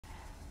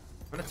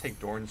I'm gonna take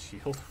Dorn's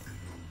shield.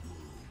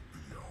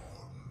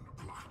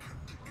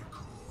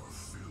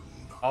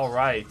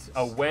 Alright,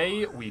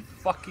 away we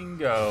fucking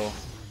go.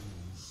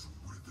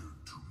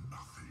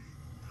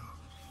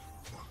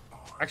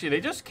 Actually, they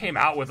just came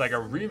out with like a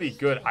really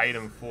good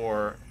item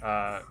for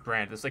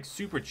Brand. It's like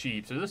super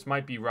cheap, so this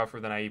might be rougher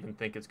than I even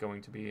think it's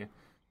going to be.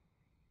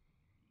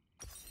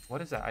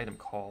 What is that item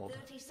called?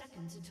 30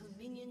 seconds until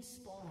minions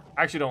spawn.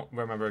 I actually don't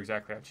remember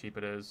exactly how cheap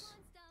it is.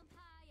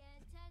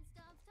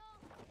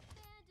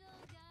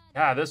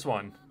 Yeah, this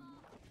one.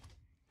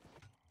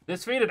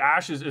 This Faded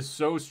Ashes is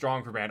so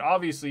strong for Brand.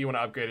 Obviously, you want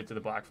to upgrade it to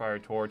the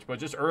Blackfire Torch, but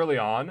just early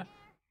on,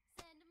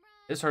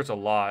 this hurts a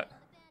lot.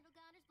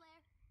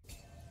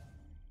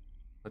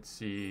 Let's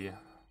see.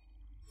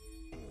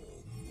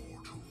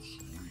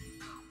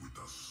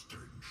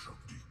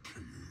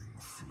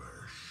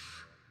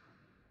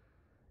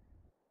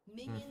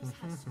 Minions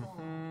have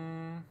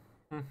spawned.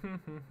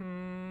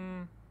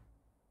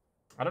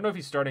 I don't know if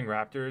he's starting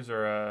Raptors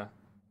or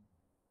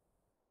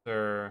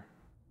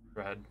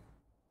Red.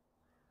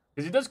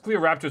 Because he does clear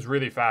Raptors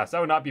really fast. That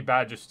would not be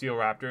bad, just steal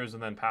Raptors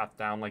and then path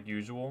down like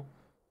usual.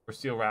 Or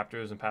steal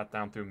Raptors and path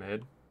down through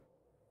mid.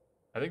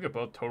 I think they're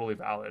both totally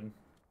valid.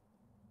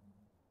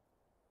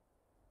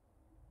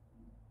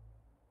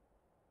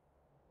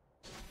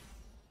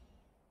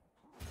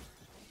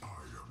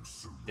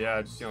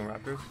 Yeah, just stealing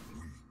Raptors.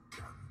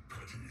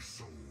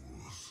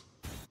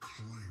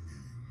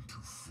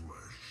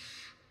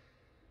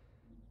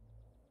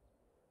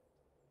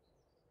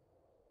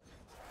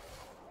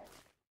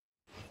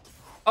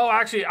 Oh,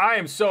 actually, I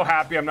am so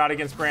happy I'm not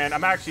against Brand.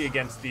 I'm actually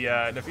against the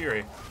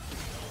Nefiri.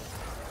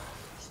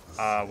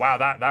 Wow,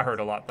 that hurt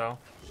a lot, though.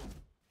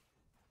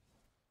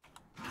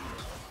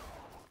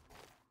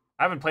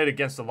 I haven't played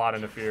against a lot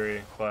of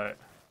Nefiri, but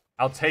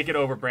I'll take it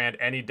over Brand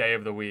any day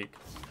of the week.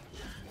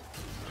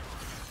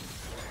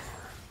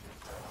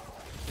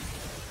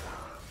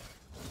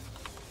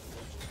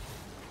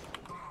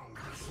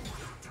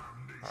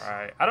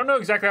 Alright, I don't know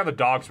exactly how the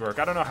dogs work.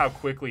 I don't know how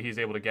quickly he's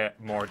able to get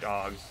more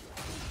dogs.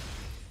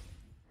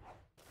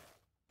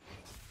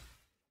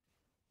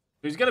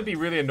 He's going to be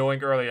really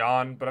annoying early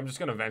on, but I'm just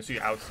going to eventually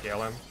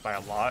outscale him by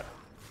a lot.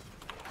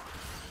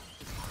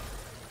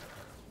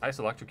 Nice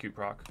electrocute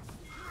proc.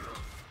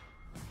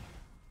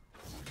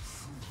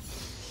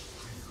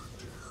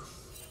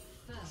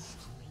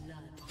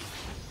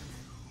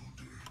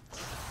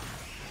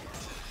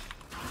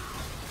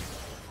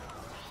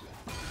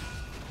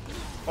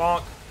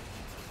 Bonk.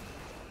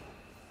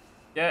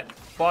 Get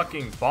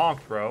fucking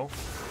bonked, bro.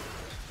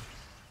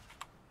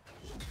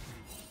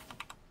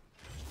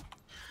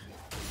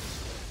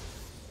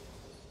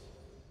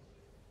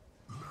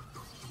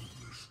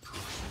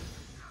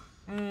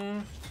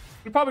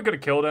 We probably could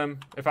have killed him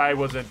if I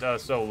wasn't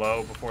so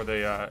low before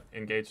the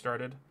engage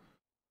started.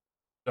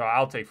 So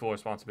I'll take full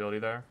responsibility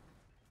there.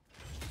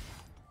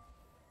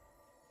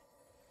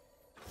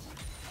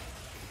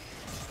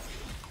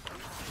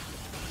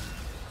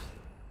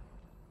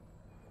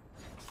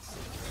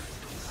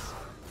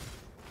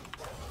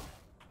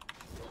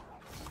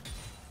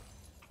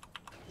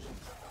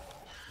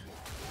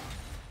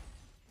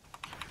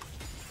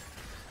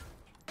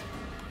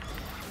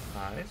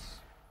 Nice.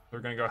 We're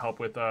gonna go help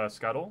with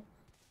Scuttle.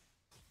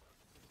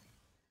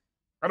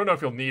 I don't know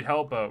if you'll need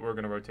help, but we're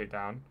gonna rotate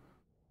down.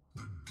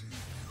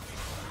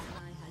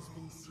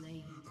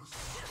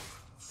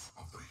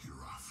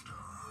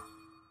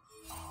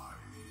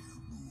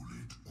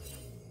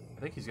 I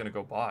think he's gonna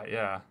go bot,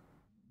 yeah.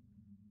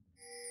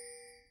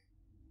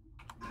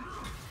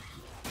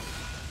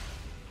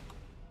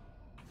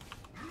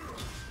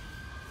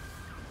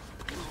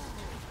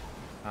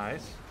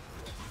 Nice.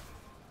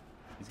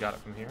 He's got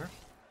it from here.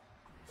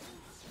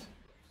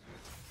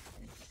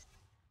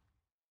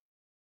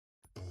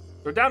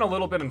 We're down a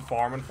little bit in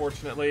farm,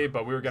 unfortunately,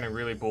 but we were getting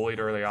really bullied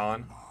early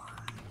on.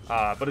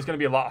 But it's going to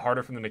be a lot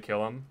harder for them to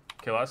kill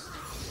us.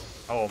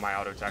 Oh, my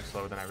auto attack's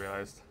slower than I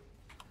realized.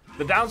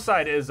 The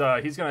downside is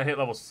he's going to hit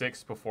level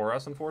 6 before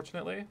us,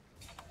 unfortunately.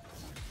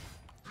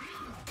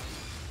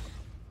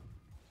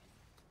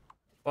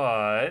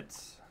 But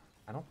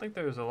I don't think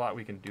there's a lot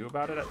we can do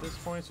about it at this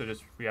point, so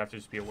we have to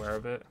just be aware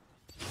of it.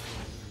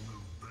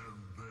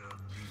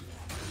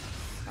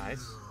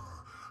 Nice.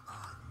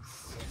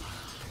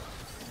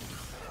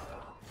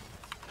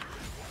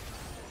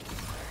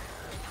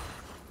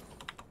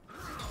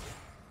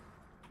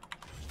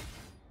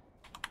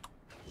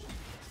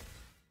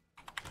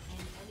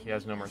 He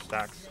has no more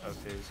stacks of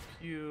his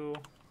Q.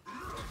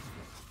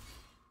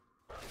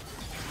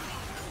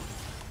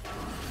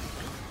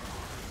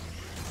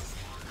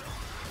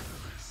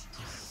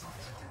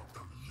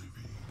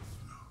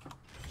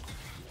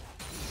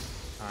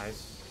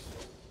 Nice.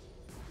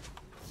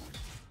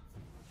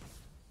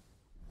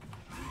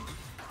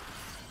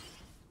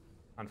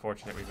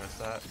 Unfortunate we missed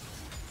that.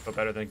 But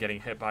better than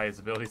getting hit by his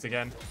abilities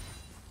again.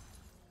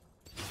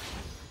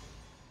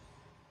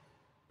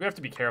 We have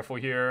to be careful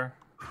here.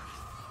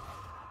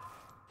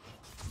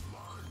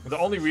 The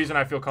only reason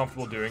I feel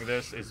comfortable doing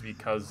this is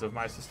because of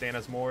my sustain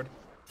as Mord.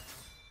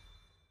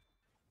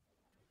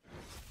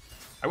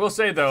 I will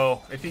say,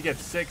 though, if he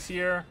gets 6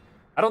 here,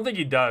 I don't think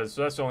he does,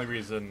 so that's the only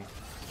reason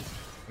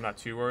I'm not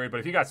too worried. But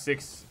if he got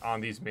 6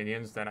 on these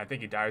minions, then I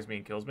think he dies me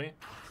and kills me.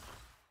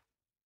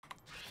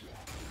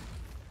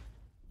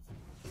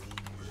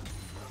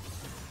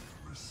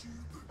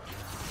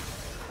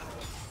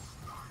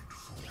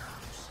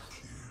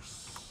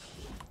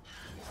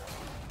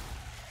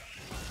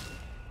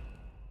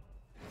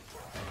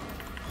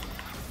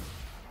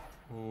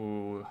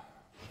 Ooh.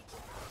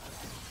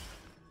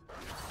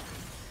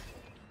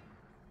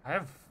 I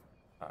have,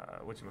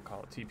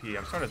 whatchamacallit, TP.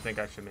 I'm starting to think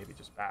I should maybe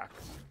just back.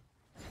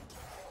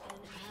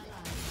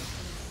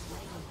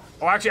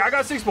 Oh, actually, I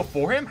got 6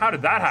 before him? How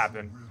did that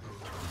happen?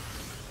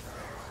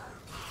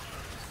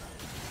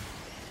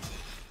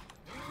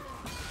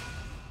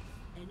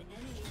 An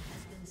enemy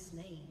has been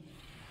slain.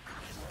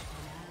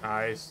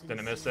 Nice.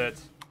 Didn't miss it.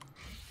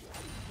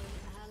 An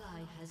ally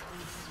has been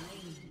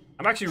slain.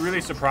 I'm actually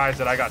really surprised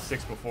that I got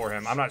 6 before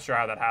him. I'm not sure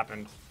how that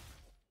happened.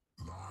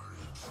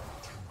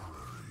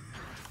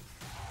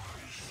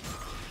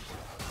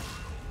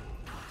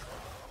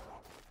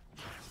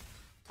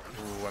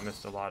 Ooh, I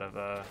missed a lot of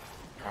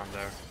on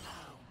there.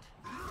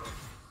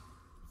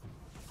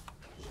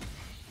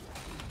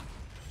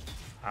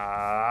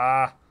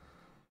 Ah,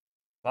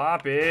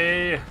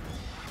 Floppy. I'm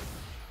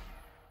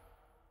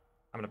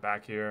gonna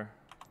back here.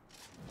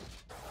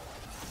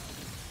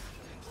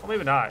 Well,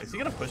 maybe not. Is he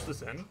gonna push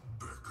this in?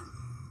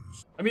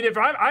 I mean, if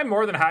I'm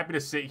more than happy to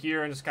sit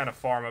here and just kind of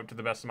farm up to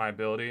the best of my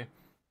ability,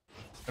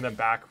 and then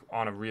back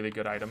on a really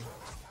good item.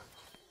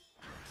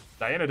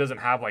 Diana doesn't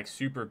have like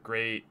super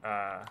great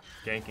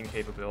ganking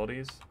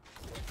capabilities.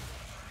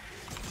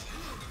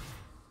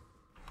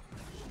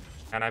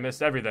 And I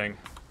missed everything.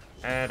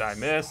 And I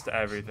missed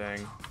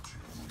everything.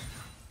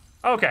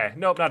 Okay,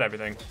 nope, not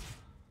everything.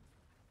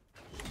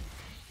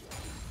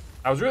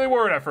 I was really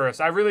worried at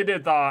first. I really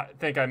did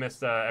think I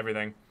missed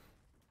everything.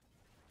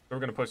 So we're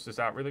gonna push this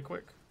out really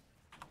quick.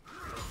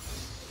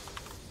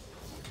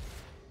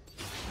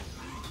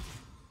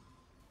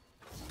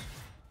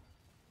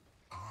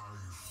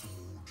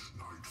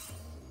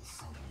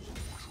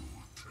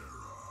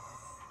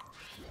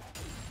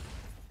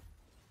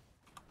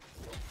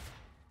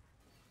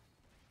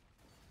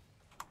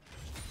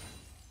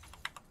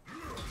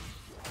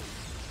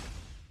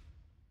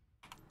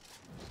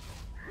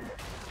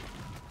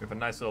 We have a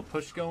nice little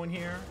push going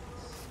here.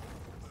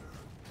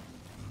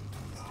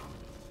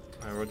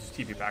 Alright, we'll just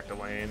TP back to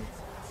lane.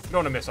 Don't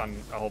want to miss on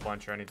a whole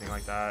bunch or anything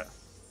like that.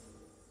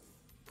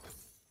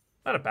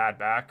 Not a bad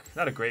back.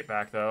 Not a great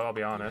back, though, I'll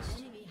be honest.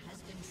 Enemy has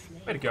been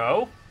slain. Way to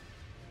go.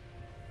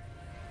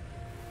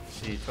 Let's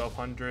see,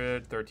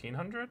 1,200,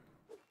 1,300?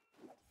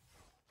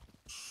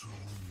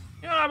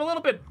 You know, I'm a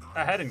little bit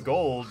ahead in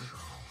gold.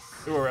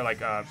 We were like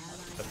the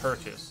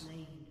purchase.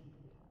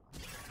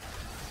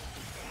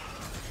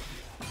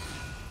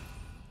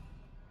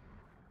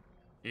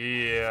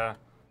 Yeah.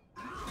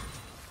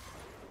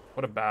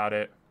 What about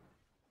it?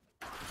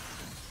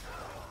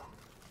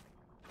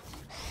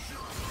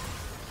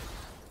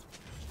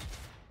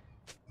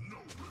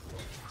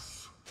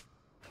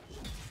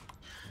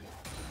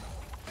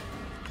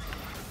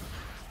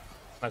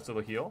 Nice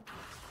little heal.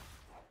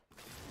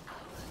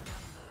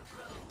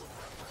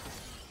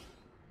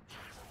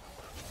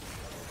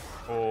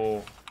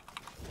 Oh.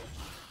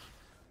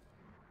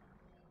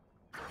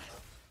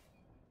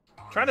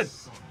 Trying to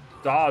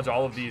dodge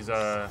all of these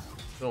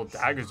little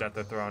daggers that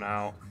they're throwing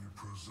out.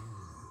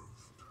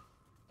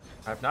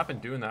 I've not been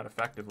doing that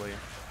effectively.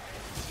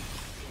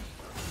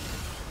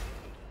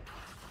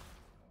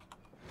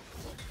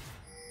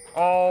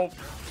 Oh.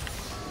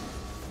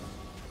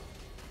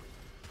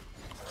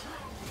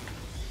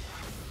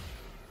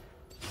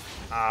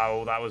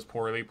 Ow, that was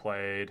poorly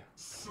played.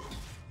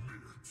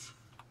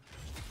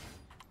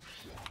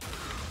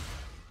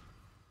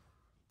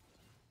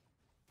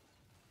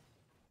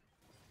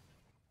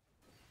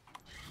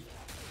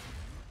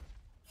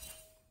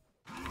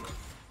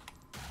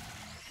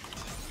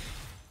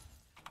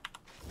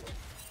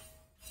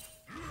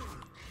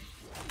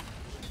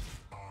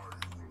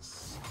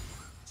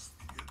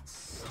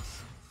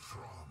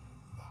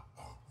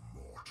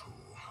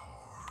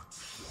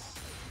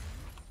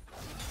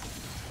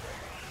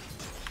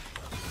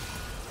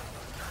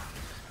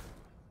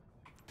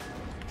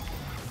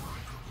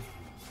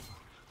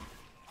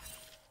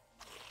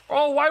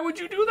 Oh, why would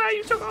you do that?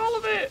 You took all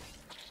of it.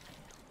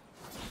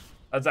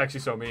 That's actually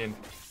so mean.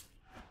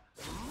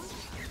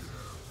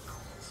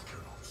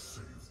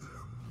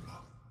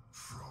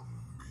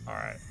 All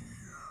right.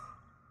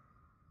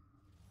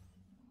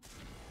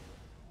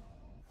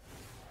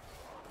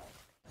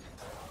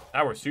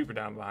 Now we're super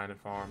down behind at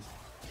farm.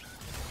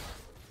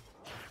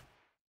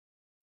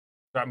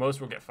 At most,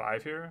 we'll get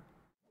 5 here.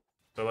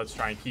 So let's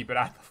try and keep it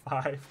at the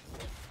 5.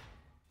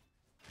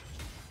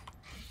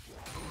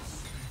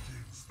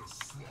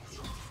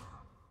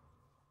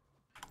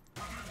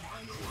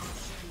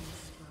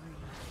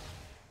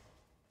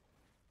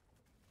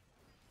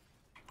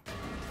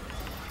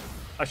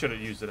 I should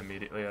have used it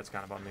immediately. That's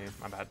kind of on me.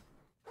 My bad.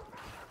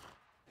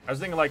 I was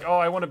thinking like, oh,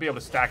 I want to be able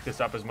to stack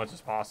this up as much as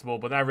possible,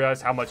 but then I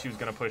realized how much he was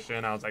going to push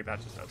in. I was like,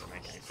 that just doesn't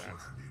make any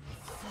sense.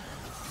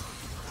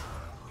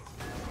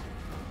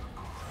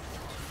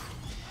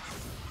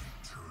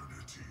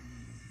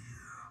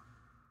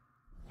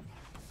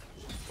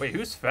 Wait,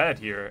 who's fed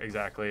here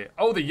exactly?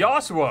 Oh, the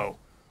Yasuo!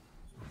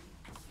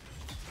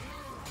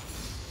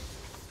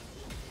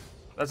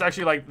 That's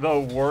actually like the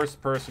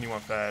worst person you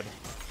want fed.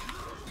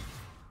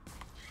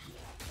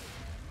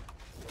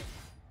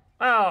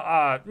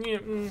 Well,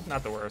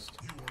 not the worst.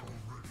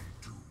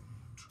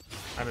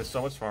 I missed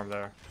so much farm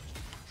there.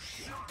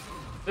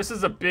 This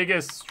is the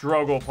biggest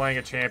struggle playing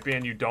a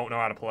champion you don't know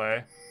how to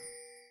play.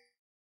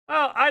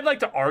 Well, I'd like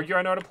to argue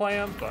I know how to play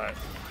him, but...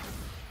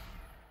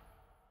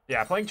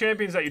 yeah, playing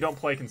champions that you don't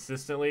play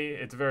consistently,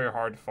 it's very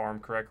hard to farm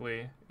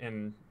correctly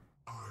in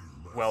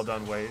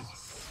well-done ways.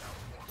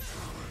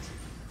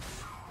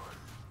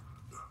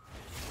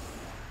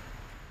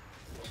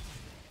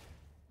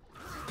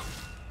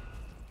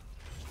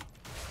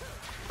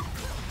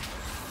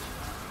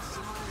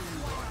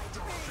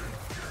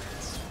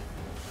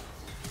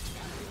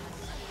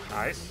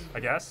 Nice, I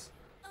guess.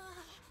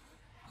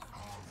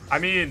 I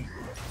mean,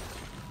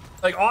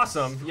 like,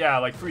 awesome. Yeah,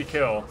 like, free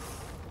kill.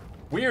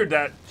 Weird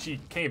that she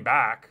came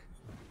back.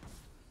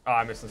 Oh,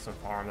 I'm missing some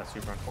farm. That's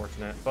super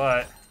unfortunate.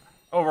 But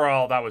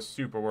overall, that was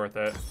super worth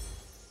it.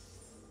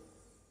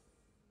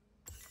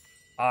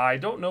 I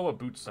don't know what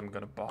boots I'm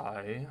going to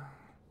buy.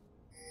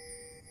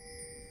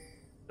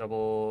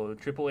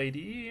 Triple AD.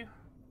 And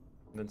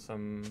then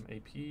some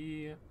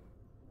AP.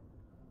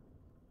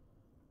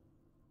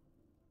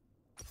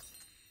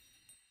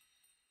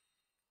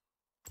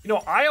 You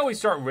know, I always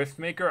start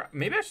Riftmaker.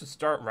 Maybe I should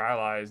start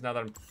Rylai's now that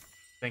I'm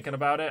thinking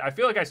about it. I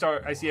feel like I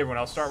see everyone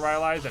else start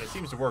Rylai's, and it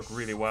seems to work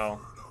really well.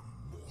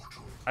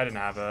 I didn't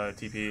have a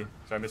TP,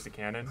 so I missed a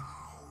cannon.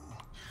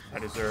 I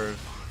deserve.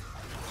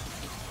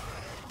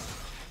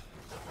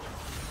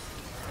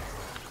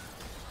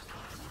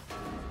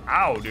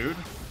 Ow, dude.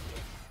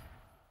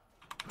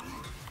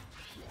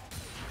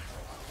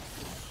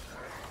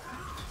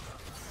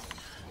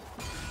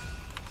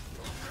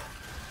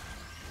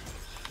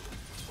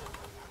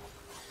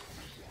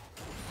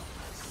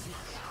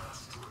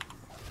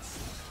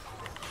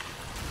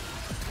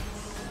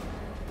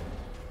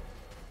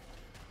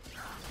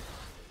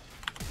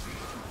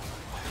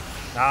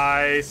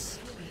 Nice.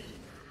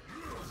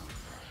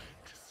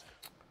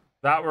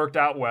 That worked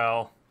out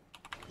well.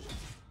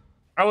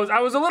 I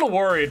was a little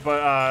worried,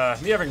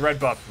 but me having red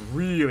buff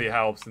really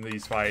helps in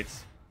these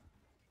fights.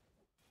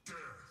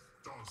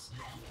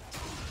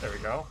 There we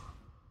go.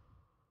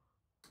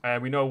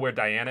 And we know where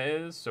Diana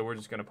is, so we're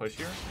just gonna push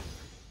here.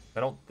 I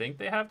don't think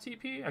they have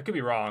TP. I could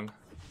be wrong.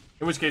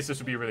 In which case, this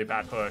would be a really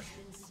bad push.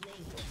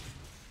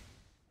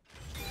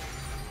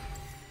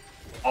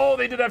 Oh,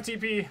 they did have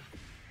TP.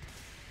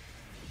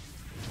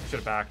 Should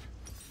have backed.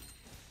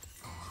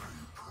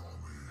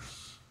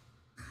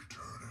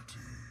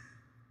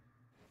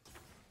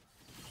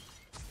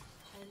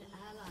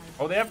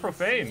 Oh, they have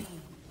Profane.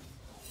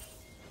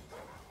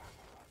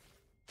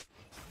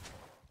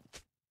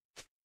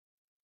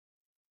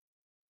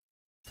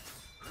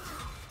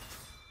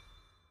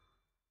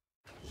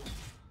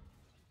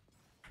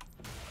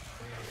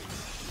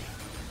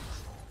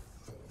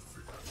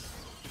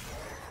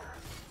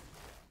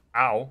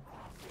 Ow.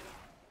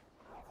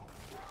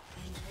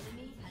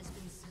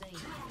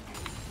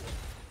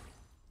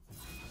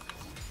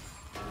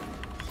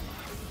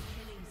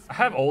 I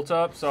have ult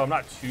up, so I'm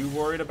not too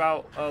worried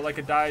about like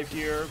a dive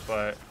here,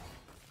 but...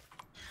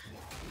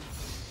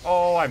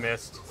 oh, I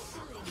missed.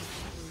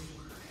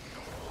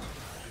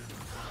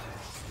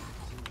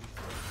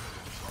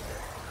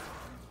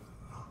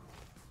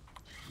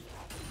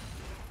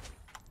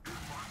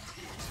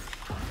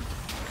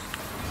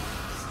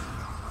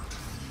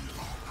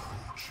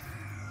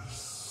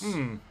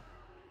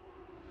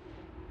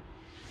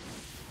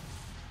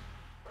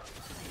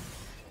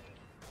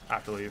 I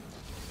have to leave.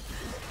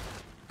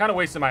 Kind of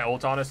wasted my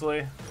ult,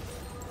 honestly.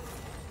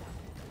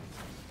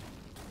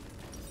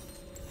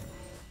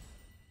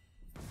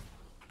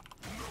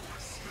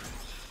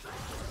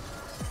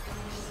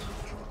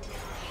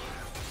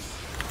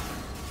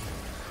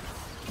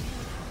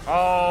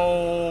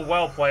 Oh,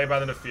 well played by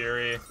the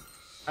Nefiri.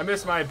 I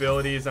missed my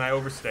abilities and I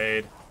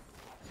overstayed.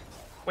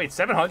 Wait,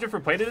 700 for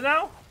plated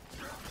now?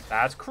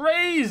 That's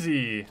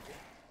crazy.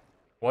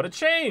 What a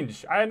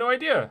change. I had no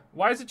idea.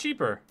 Why is it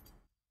cheaper?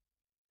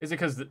 Is it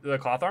because the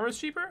cloth armor is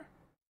cheaper?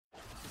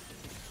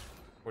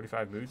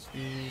 45 mood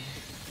speed.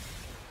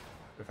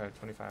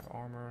 25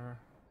 armor.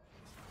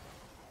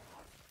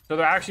 So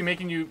they're actually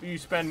making you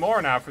spend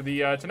more now for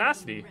the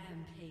tenacity.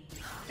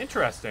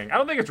 Interesting. I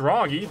don't think it's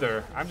wrong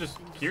either. I'm just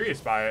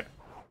curious by it.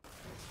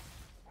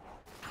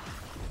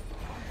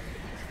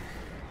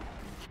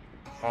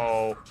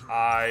 Oh,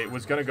 I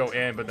was gonna go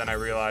in, but then I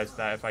realized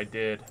that if I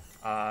did,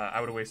 I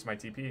would have wasted my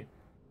TP.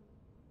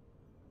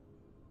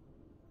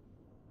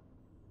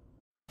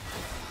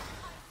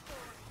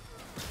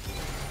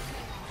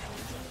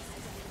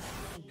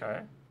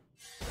 Okay.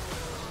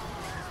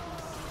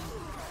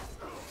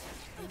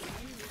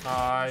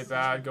 My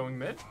bad going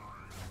mid.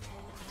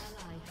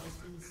 Ally has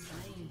been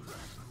slain.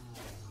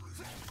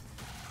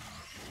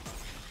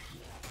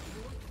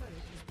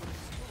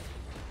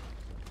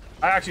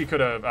 I actually could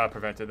have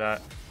prevented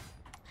that.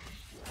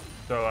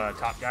 So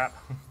top gap.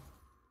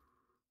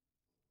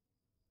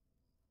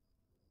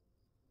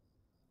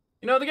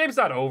 You know, the game's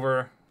not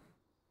over.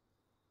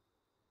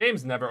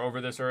 Game's never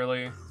over this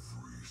early.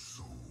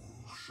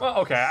 Well,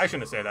 okay, I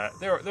shouldn't say that.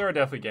 There are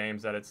definitely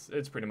games that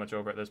it's pretty much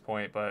over at this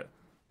point, but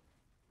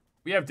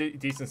we have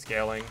decent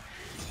scaling.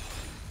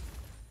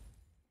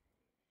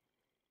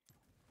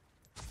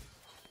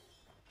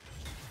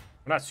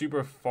 We're not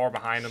super far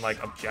behind in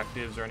like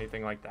objectives or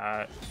anything like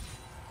that.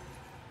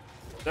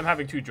 Them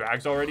having 2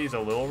 drags already is a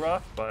little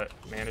rough, but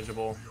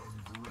manageable.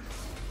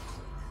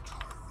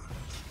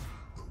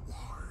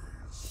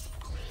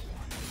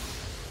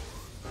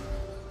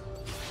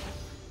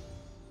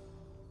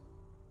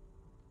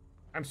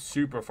 I'm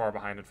super far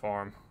behind in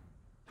farm.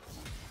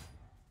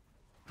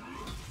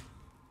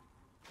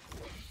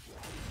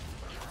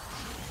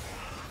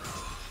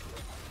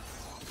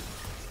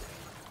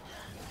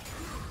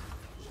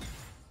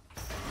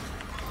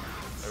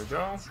 There we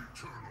go.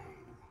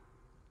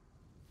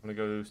 I'm gonna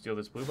go steal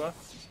this blue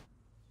buff.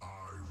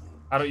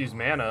 I don't use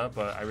mana,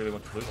 but I really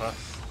want the blue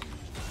buff.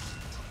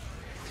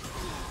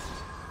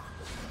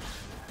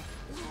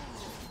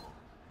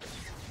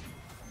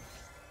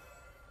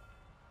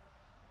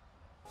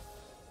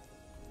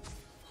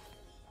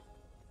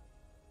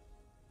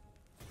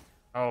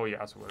 Oh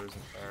yeah, so where isn't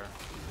there?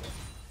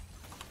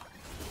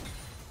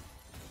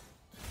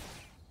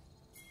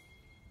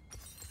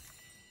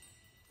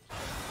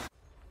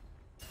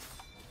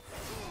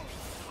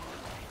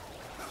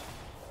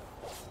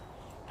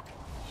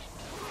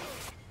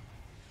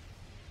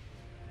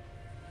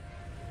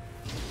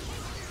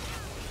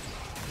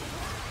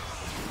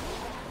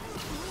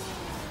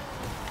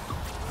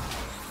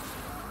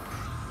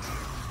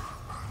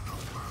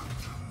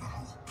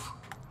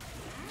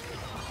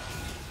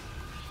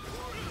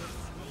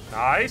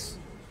 Nice.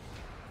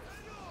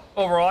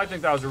 Overall, I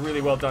think that was a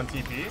really well done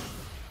TP.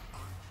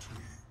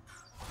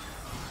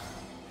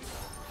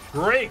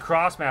 Great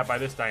cross map by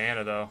this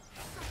Diana, though.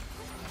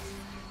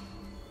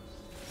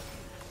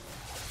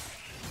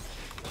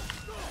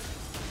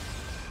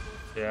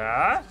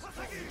 Yeah.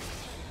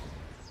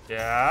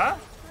 Yeah.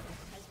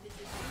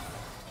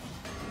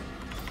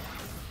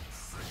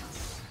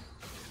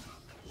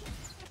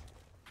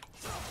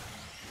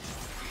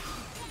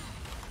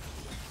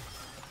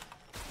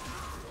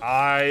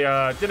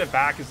 I didn't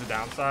back as the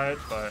downside,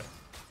 but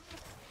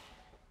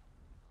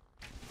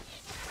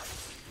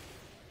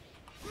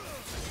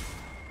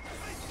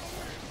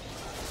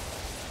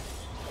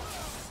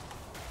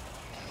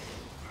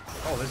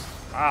oh, this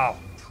wow.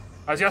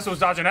 Yasuo was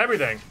dodging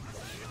everything.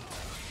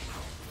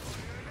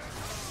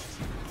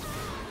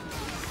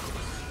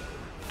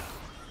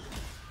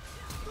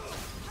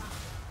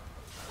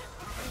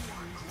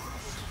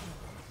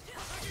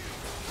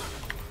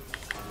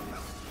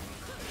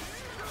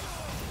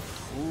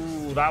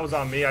 Ooh, that was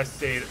on me. I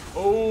stayed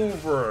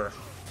over.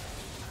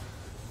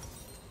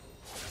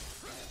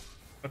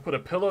 I put a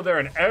pillow there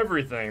and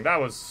everything. That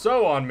was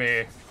so on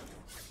me.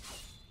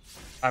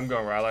 I'm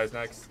going Rylai's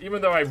next.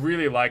 Even though I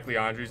really like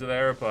Leandri's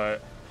there,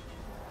 but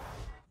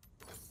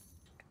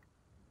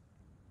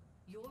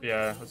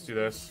yeah, let's do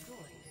this.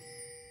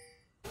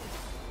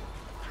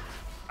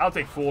 I'll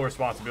take full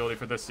responsibility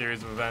for this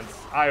series of events.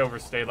 I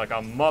overstayed like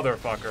a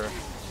motherfucker.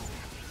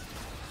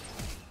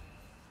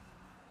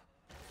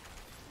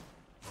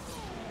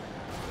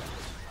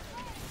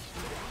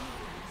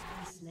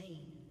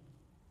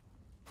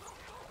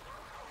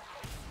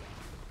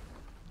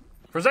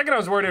 For a second, I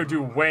was worried it would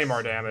do way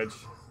more damage.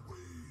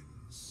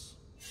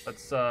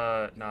 Let's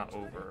not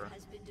over.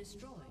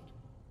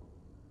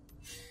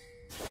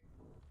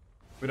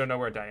 We don't know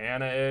where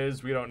Diana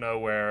is. We don't know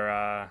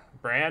where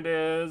Brand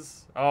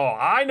is. Oh,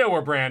 I know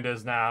where Brand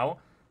is now.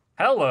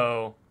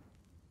 Hello.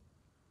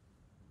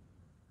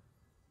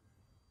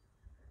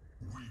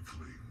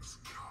 Weaklings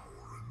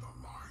cower in the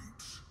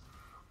light.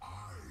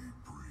 I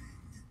bring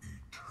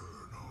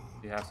eternal.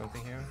 Do you have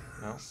something here?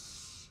 No.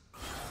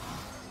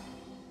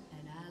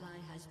 An ally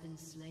has been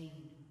slain.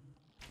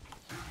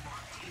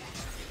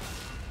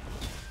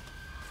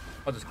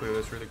 I'll just clear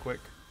this really quick.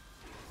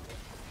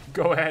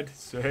 Go ahead.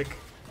 Sick.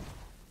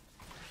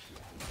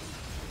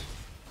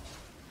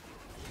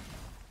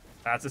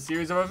 That's a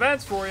series of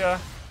events for you. Well,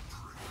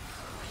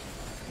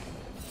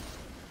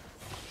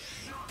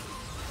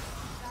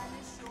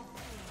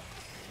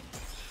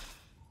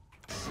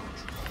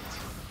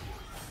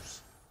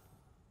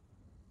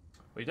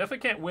 you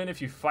definitely can't win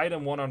if you fight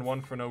him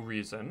one-on-one for no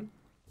reason.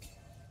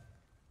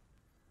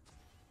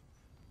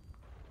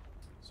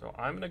 So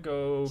I'm gonna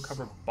go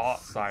cover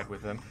bot side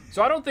with him.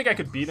 So I don't think I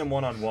could beat him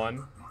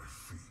one-on-one.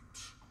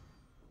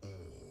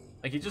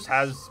 Like, he just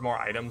has more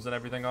items and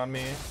everything on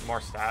me, more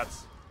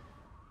stats.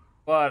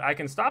 But I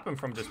can stop him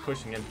from just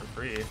pushing in for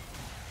free.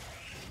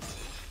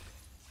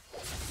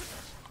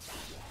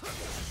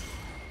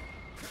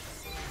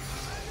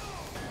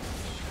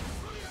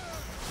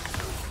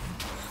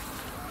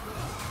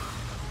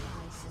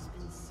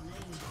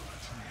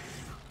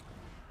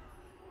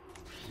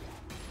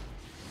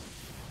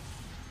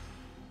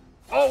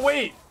 Oh,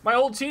 wait! My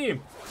whole team!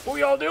 What are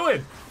y'all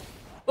doing?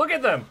 Look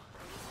at them!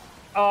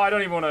 Oh, I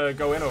don't even want to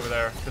go in over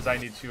there because I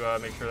need to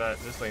make sure that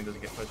this lane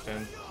doesn't get pushed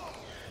in.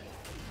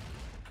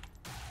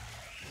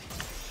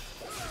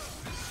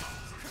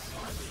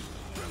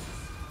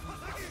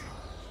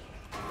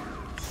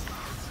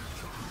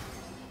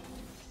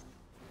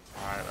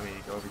 Alright, let me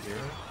go over here.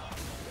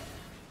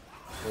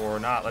 Or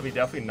not. Let me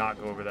definitely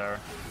not go over there.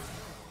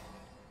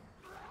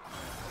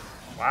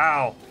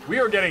 Wow. We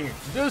are getting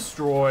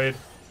destroyed.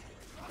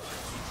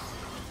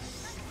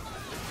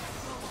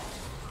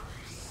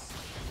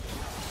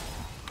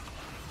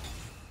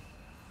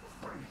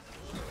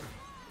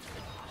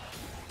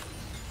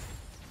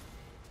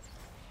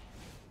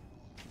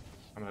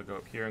 I'm going to go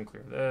up here and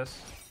clear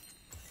this.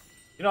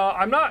 You know,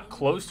 I'm not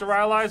close to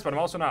Rylai's, but I'm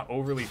also not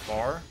overly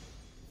far.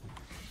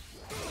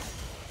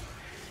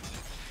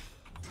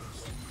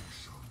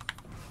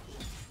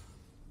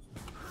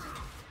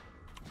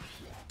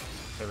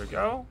 There we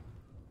go.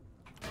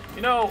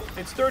 You know,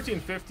 it's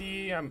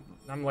 1350. I'm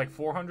like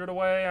 400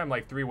 away. I'm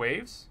like 3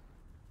 waves.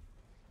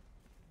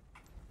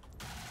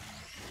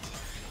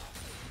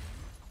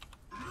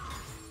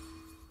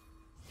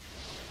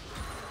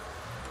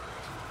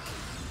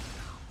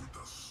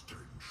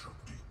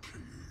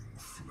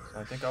 So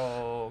I think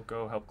I'll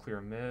go help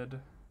clear mid.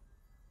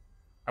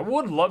 I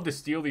would love to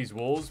steal these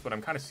wolves, but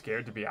I'm kind of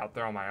scared to be out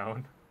there on my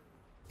own.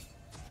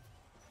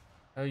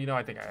 You know,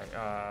 I think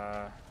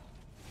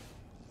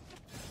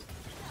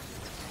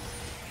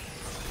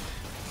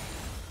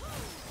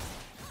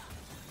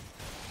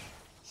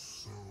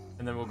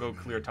and then we'll go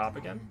clear top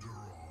again.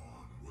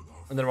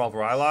 And then we'll have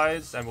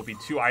Rylai's, and we'll be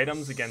 2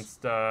 items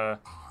against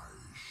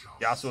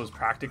Yasuo's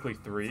practically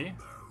 3.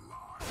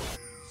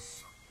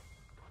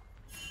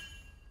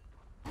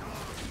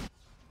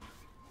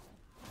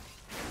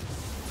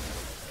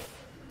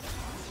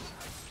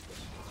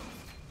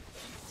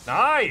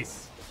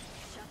 Nice!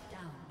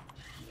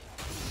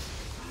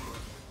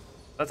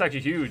 That's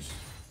actually huge.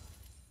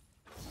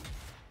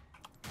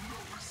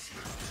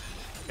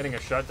 Getting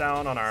a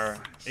shutdown on our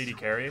AD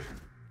carry.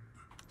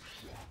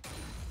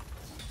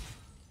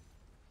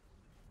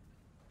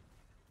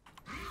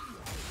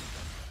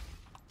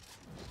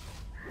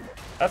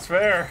 That's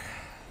fair.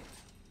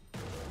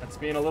 That's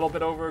being a little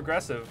bit over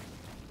aggressive.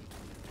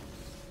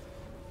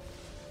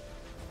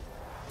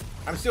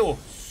 I'm still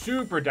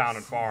super down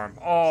in farm.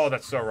 Oh,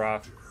 that's so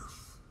rough.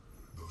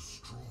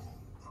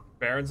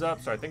 Baron's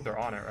up, so I think they're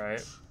on it,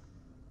 right?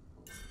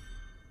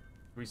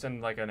 We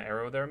send like an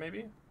arrow there,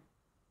 maybe?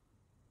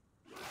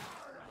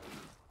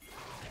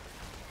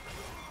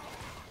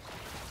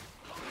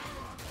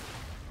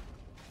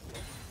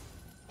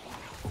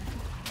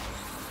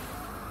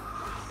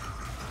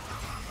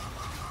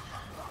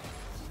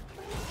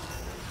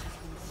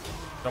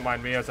 Don't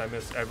mind me as I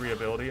miss every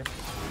ability.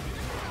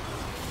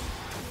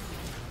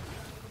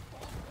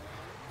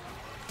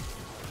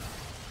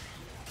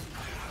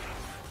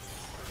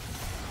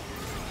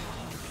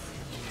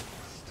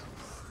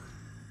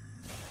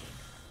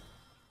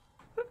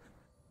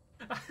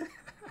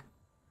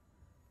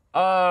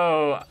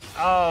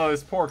 Oh,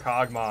 this poor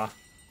Kog'Maw.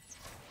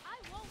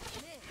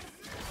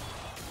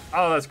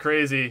 Oh, that's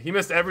crazy. He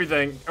missed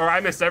everything, or I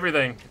missed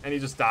everything, and he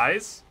just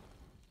dies?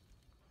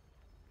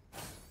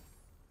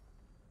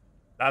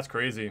 That's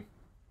crazy.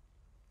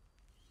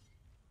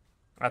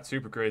 That's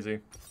super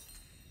crazy.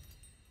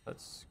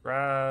 Let's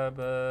grab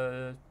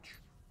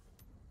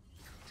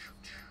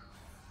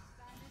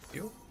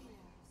you.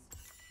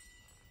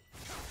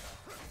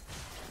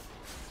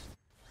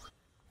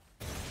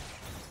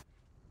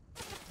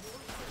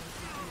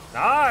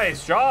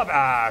 Nice job,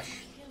 Ash.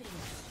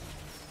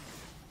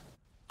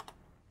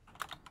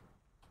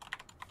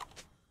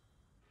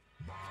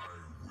 My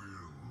will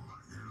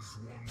is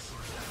once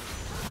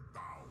again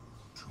bound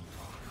to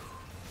honor.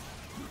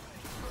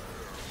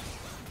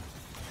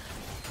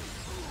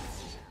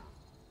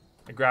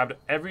 I grabbed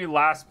every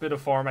last bit of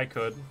farm I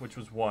could, which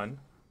was 1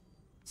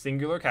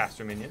 singular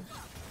caster minion.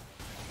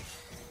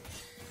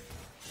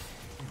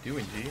 What are you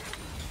doing, G?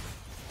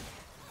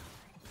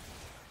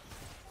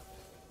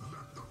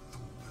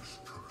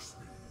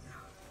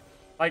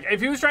 Like,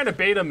 if he was trying to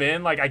bait him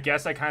in, like, I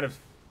guess I kind of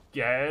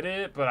get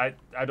it, but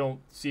I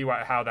don't see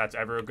how that's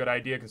ever a good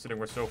idea, considering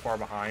we're so far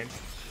behind.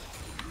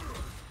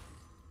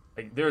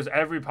 Like, there's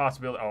every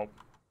possibility. Oh,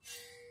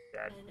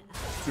 dead.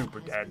 Super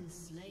dead.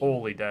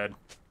 Wholly dead.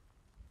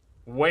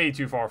 Way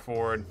too far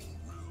forward.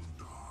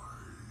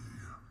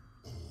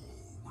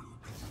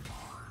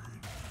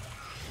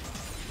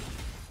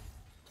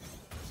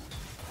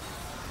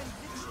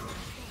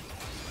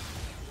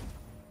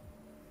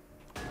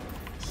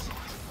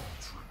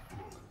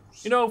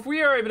 You know, if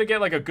we are able to get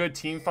like a good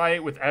team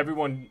fight with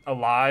everyone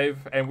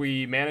alive and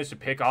we manage to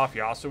pick off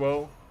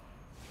Yasuo,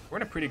 we're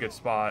in a pretty good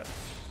spot.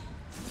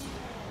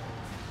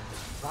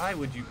 Why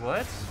would you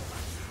what?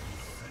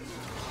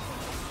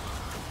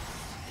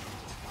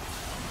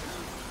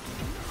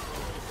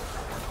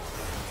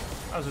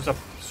 That was just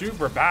a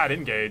super bad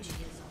engage.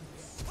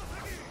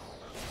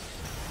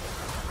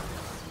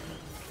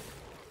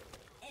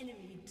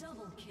 Enemy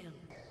double kill.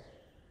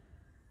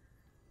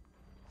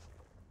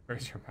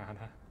 Where's your mana?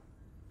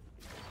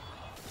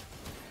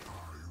 I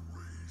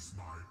raise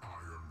my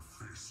iron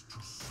fist to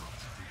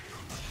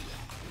subjugate.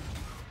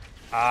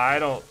 I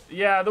don't...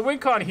 Yeah, the win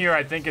con here,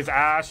 I think, is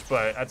Ashe,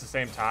 but at the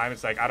same time,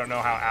 it's like, I don't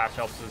know how Ashe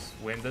helps us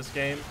win this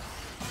game.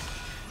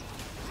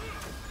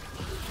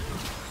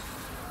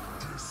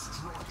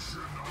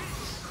 Destruction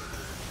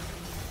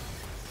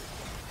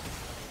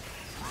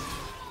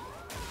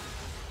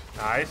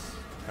Nice.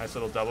 Nice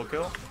little double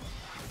kill.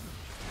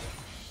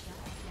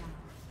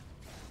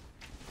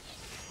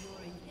 Your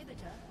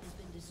inhibitor has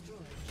been destroyed.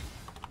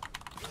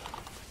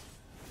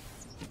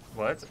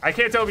 What? I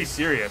can't tell if he's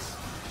serious.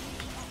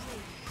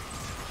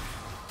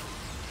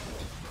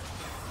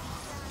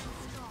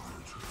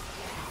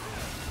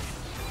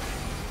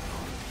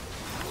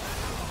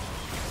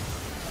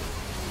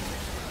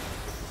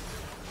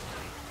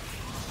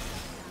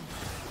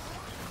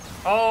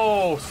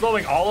 Oh,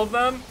 slowing all of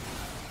them?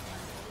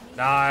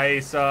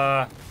 Nice.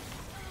 That's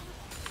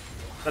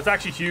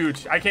actually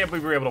huge. I can't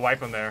believe we were able to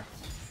wipe him there.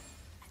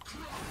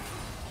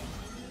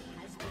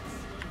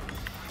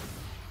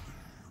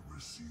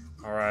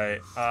 All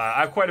right. I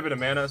have quite a bit of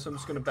mana, so I'm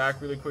just going to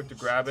back really quick to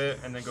grab it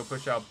and then go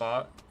push out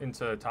bot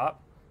into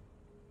top.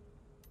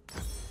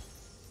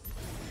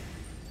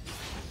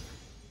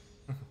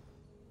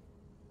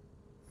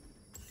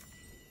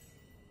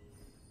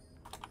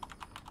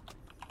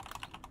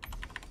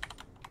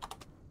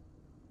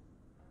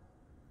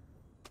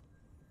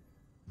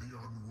 The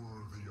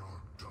unworthy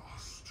are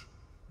dust,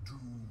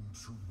 doomed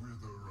to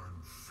wither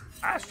and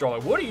fade.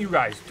 Astral, what are you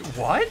guys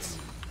What?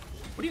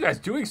 What are you guys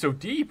doing so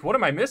deep? What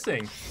am I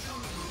missing?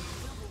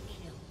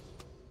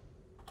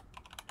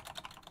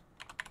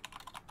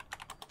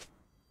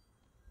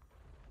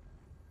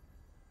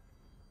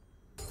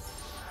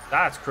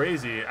 That's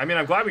crazy. I mean,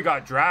 I'm glad we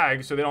got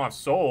dragged so they don't have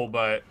soul,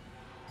 but...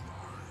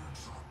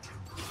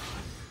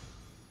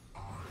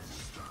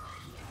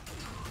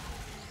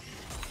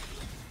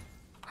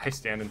 I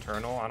stand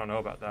internal? I don't know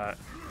about that.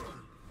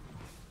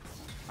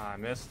 I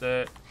missed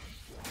it.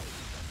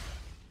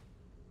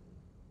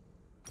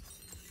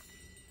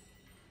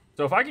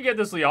 So if I could get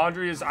this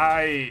Leandri's,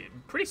 I'm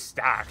pretty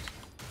stacked.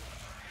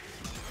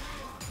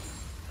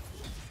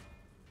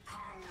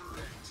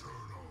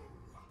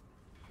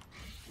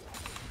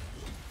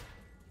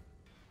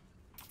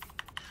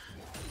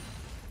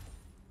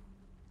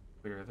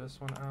 Clear this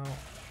one out.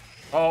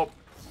 Oh,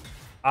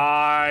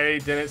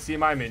 I didn't see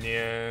my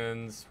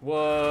minions.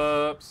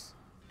 Whoops.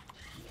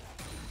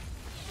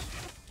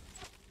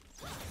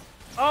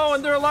 Oh,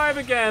 and they're alive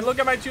again. Look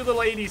at my two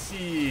little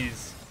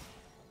ADCs.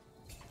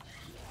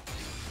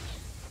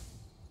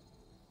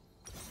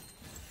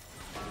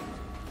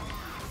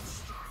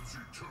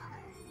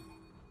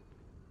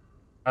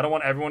 I don't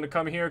want everyone to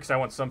come here because I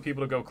want some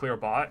people to go clear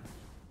bot.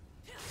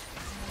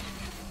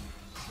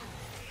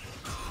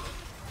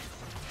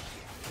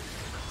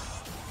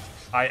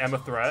 I am a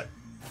threat.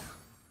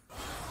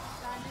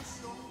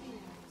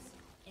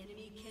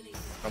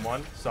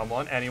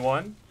 Someone,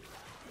 anyone.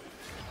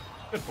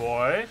 Good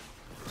boy.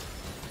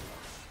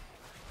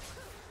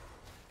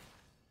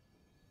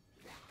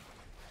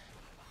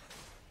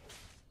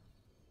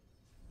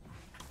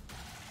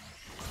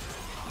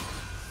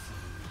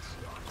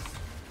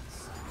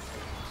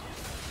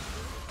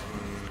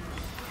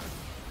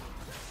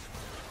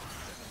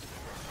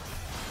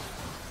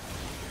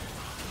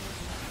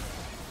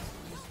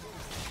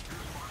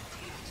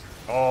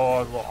 Oh,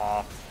 a little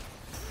off.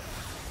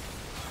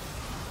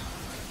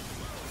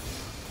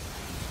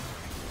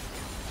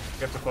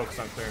 You have to focus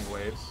on clearing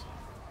waves.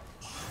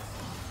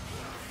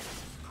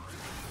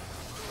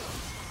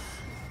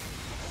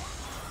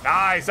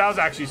 Nice, that was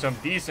actually some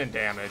decent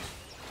damage.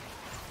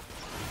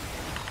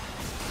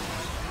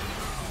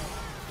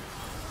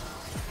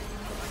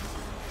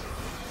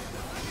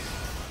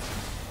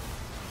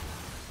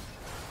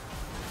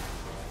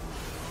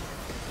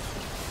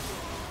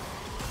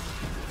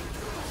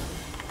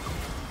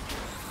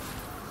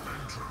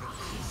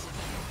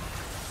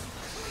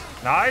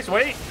 Nice,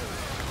 wait.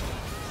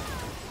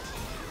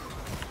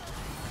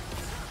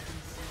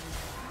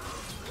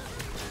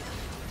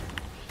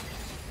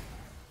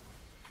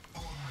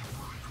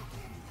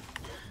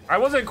 I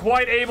wasn't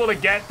quite able to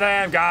get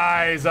them,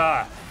 guys.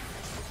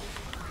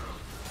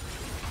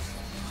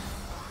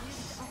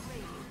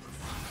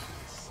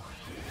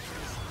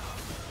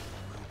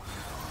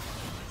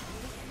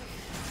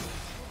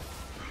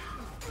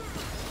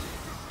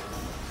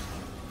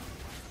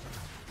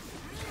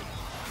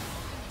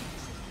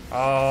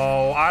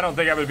 Oh, I don't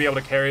think I'm gonna be able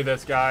to carry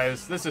this,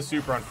 guys. This is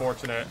super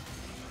unfortunate.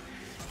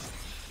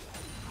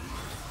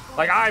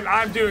 Like,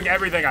 I'm doing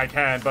everything I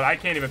can, but I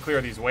can't even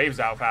clear these waves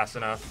out fast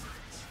enough.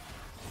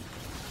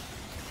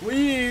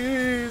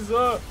 Please,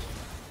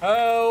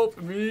 help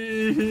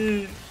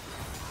me.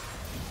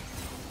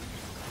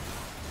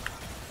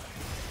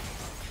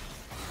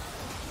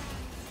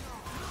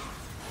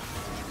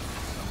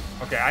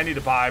 Okay, I need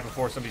to buy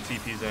before somebody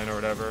TP's in or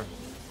whatever.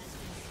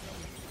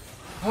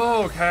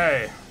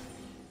 Okay.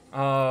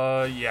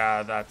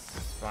 Yeah, that's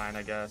fine,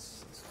 I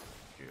guess.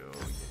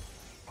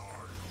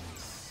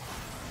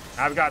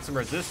 I've got some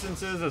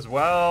resistances as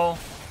well.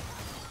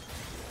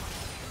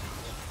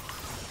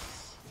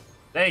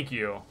 Thank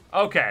you.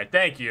 Okay,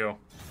 thank you.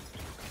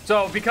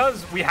 So,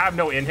 because we have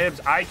no inhibs,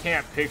 I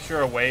can't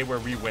picture a way where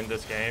we win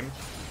this game.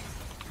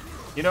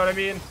 You know what I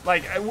mean?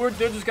 Like,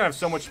 they're just gonna have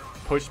so much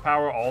push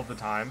power all the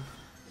time.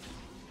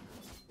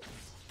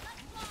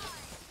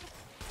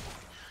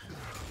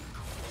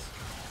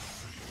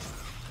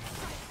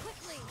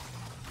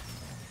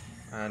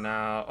 And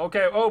now,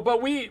 okay, oh,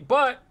 but we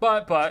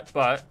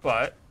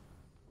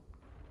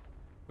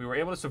were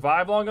able to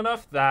survive long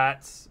enough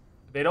that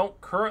they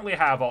don't currently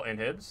have all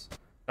inhibs.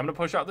 I'm gonna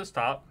push out this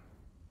top.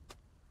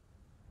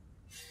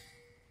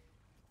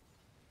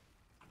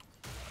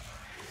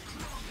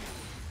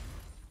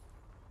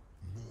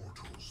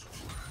 Mortals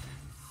plan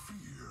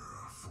fear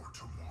for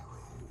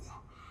tomorrow.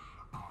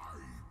 I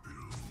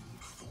build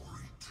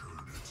for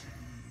eternity.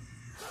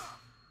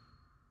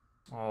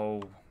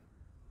 Oh.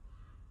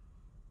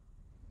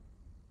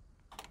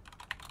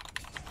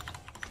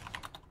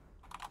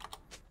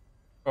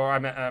 Or I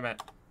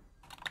meant.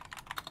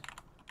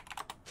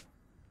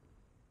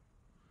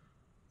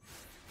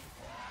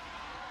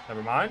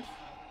 Never mind.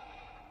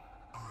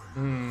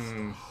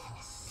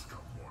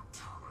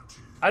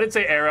 I did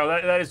say arrow.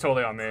 That is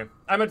totally on me.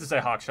 I meant to say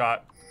hawk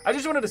shot. I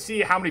just wanted to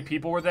see how many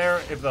people were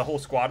there. If the whole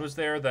squad was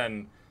there,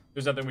 then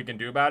there's nothing we can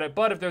do about it.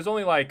 But if there's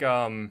only like, you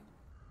know,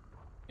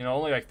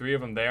 only like 3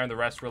 of them there and the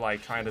rest were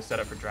like trying to set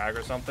up for drag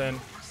or something,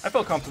 I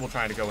feel comfortable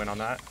trying to go in on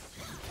that.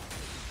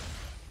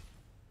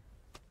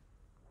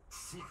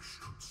 Flesh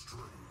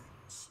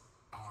constrains,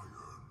 iron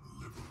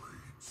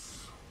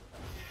liberates.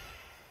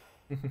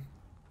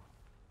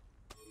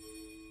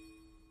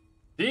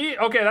 See?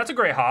 Okay, that's a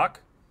great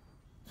hawk.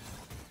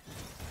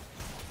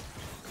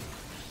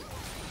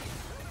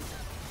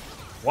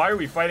 Why are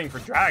we fighting for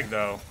drag,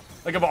 though?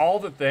 Like, of all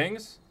the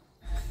things?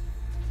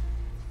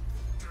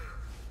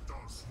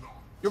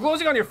 You're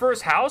closing on your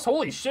first house?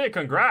 Holy shit,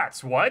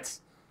 congrats. What?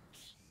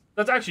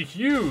 That's actually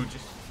huge.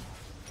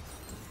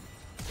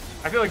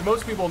 I feel like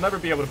most people will never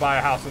be able to buy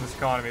a house in this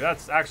economy.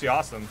 That's actually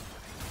awesome.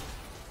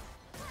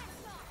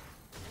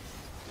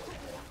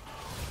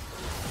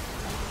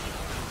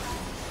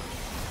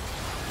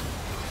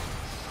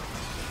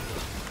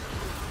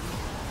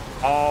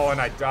 Oh, and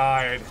I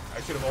died.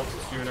 I should have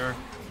ulted sooner.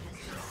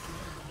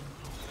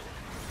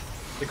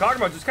 The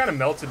Kagura just kind of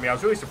melted me. I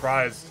was really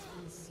surprised.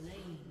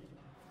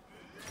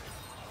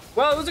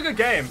 Well, it was a good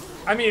game.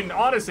 I mean,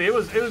 honestly, it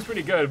was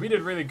pretty good. We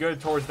did really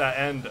good towards that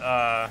end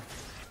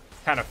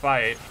kind of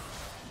fight.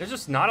 There's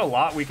just not a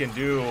lot we can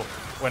do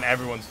when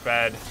everyone's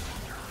fed.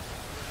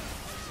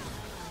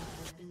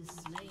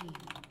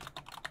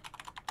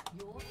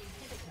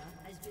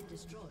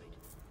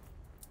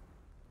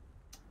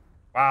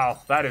 Wow,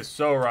 that is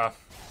so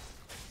rough.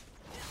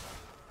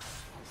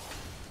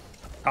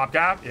 Top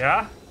cap,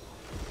 yeah.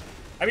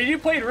 I mean, you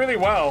played really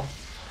well.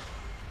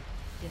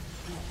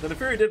 The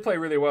Fury did play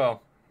really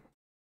well.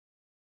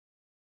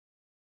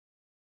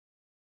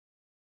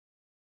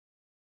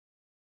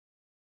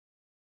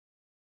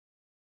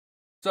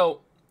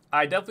 So,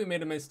 I definitely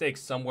made a mistake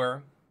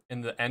somewhere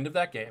in the end of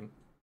that game.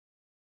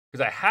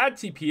 Because I had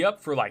TP up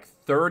for like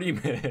 30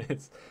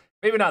 minutes.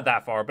 Maybe not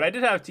that far, but I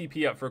did have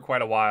TP up for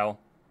quite a while.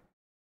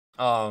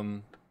 I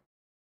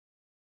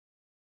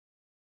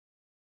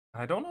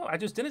don't know. I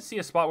just didn't see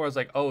a spot where I was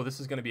like, oh, this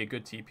is going to be a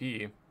good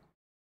TP.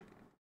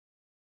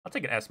 I'll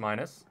take an S-.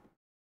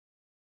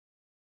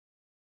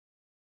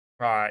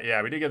 Alright,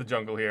 yeah, we did get the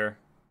jungle here.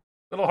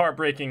 A little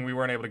heartbreaking we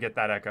weren't able to get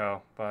that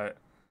Ekko, but...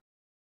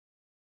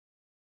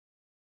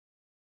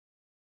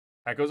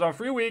 Ekko's on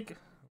free week.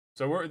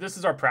 So this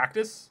is our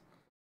practice.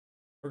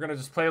 We're going to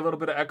just play a little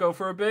bit of Ekko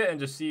for a bit and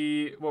just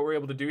see what we're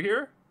able to do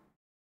here.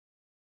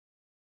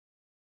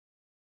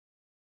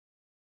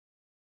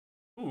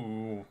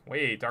 Ooh,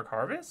 wait, Dark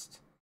Harvest?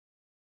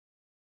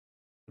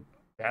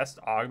 Best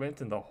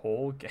augment in the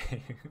whole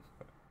game.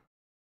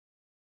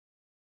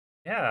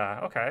 Yeah,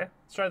 okay.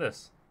 Let's try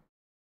this.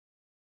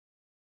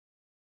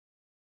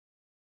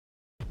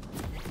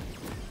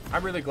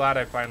 I'm really glad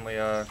I finally,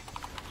 I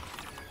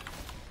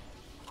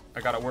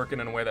got it working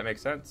in a way that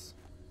makes sense.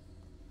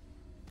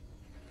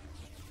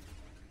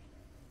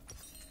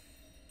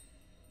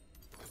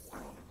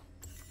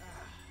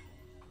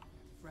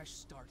 Fresh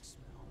start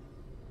smell.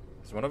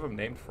 Is one of them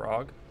named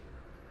Frog?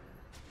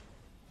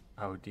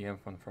 Oh, DM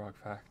fun frog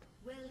fact.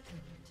 Welcome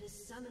to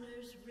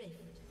Summoner's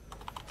Rift.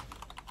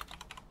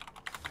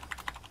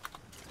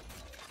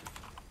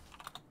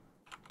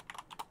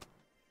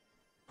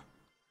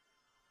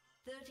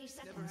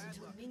 Seconds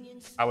until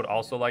minions. I would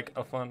also like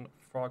a fun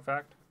frog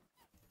fact.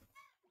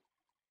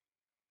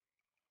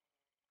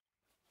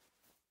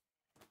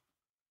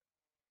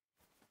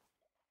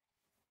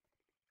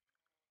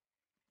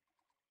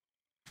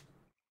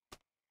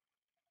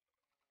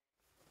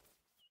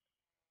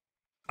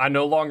 I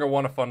no longer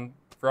want a fun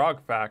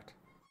frog fact.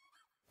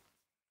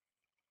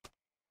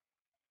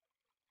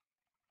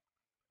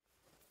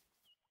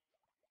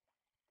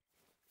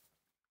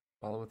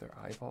 Follow with their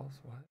eyeballs?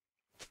 What?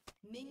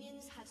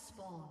 Minions have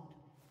spawned.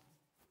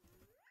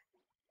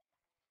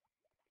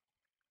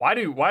 Why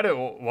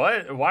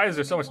is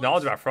there so much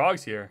knowledge about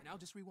frogs here? Now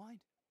just rewind.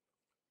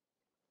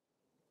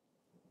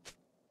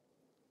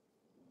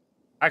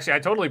 Actually, I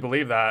totally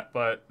believe that,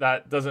 but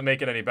that doesn't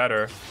make it any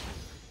better.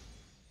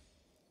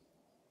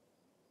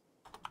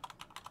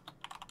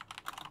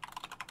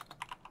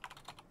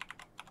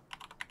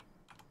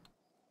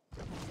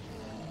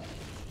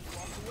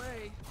 Walk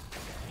away.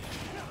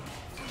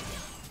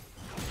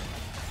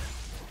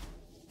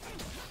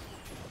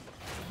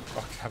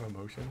 Frogs have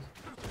emotions.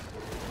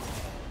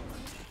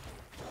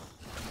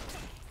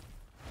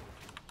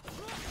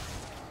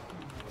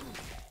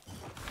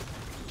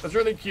 That's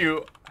really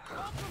cute.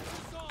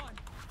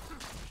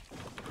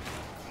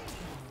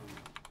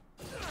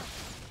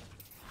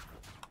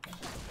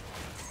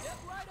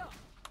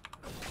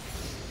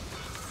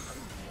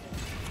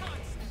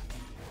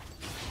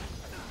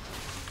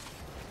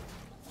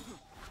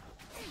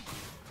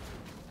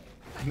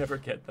 I never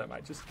get them,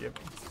 I just give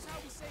them. This is how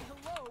we say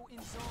hello in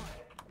Zon.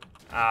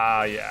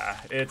 Ah, yeah,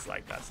 it's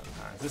like that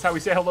sometimes. This is how we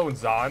say hello in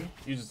Zon.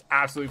 You just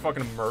absolutely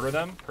fucking murder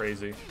them.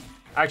 Crazy.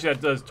 Actually,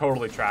 that does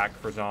totally track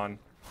for Zon.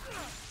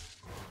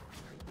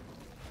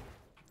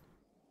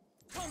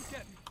 Come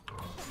get me.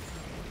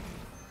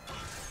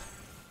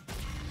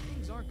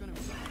 Things aren't gonna be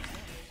like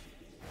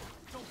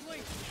this. Don't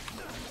blink.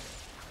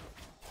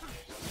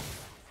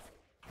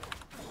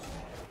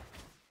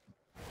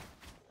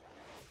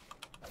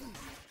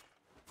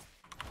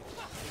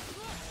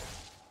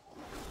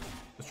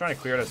 Just trying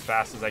to clear it as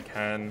fast as I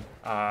can.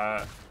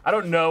 I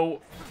don't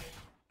know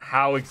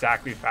how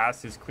exactly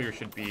fast his clear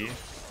should be.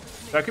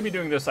 So I could be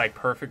doing this like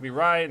perfectly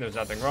right and there's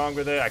nothing wrong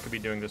with it. I could be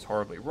doing this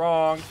horribly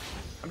wrong.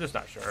 I'm just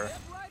not sure. Step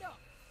right up.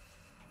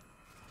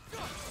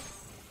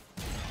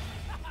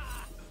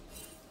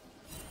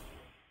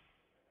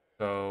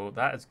 So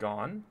that is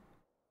gone.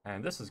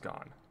 And this is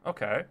gone.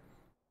 Okay.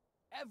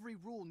 Every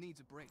rule needs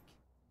a break.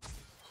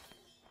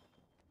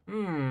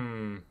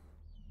 Hmm.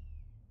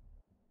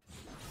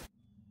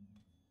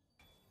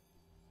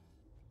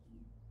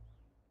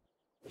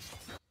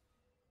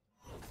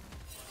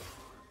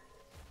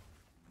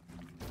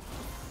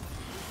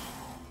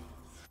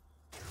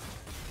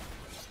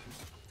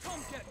 Come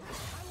get me.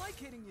 I like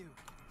hitting you.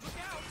 Look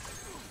out.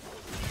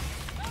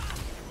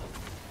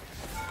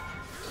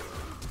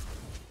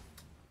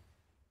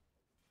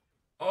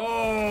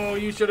 Oh,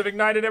 you should have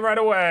ignited him right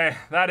away.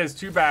 That is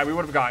too bad. We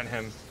would have gotten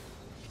him.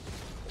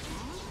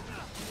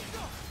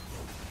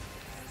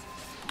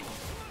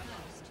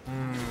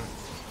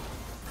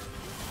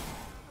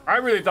 I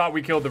really thought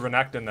we killed the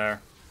Renekton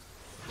there.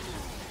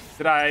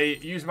 Did I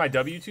use my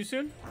W too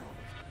soon?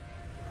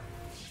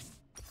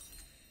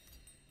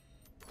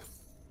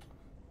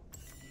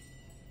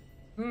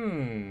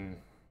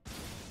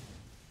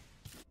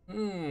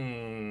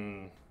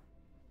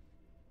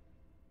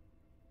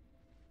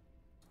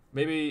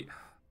 Maybe,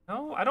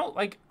 no, I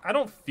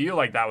don't feel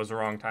like that was the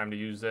wrong time to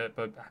use it,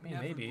 but I mean,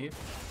 maybe.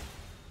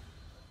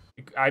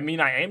 I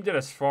mean, I aimed it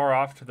as far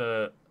off to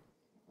the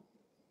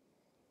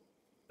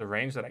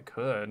range that I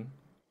could.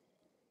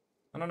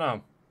 I don't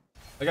know.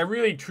 Like, I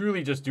really,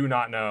 truly just do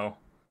not know.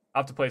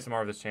 I'll have to play some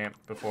more of this champ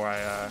before I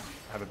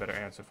have a better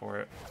answer for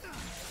it.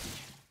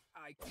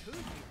 I could.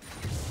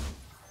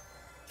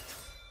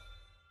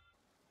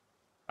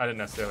 I didn't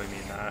necessarily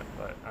mean that,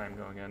 but I'm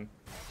going in.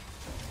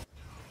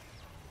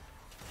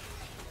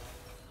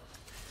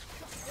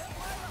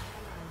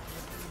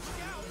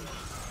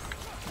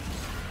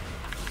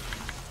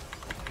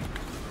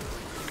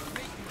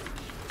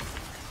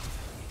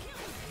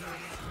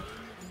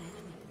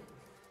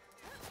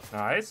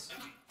 Nice.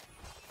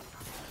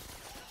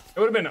 It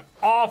would have been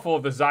awful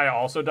if the Xayah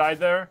also died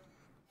there,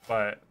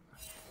 but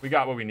we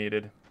got what we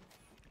needed.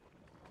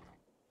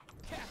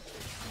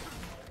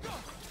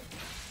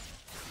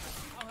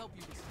 I'll help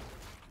you.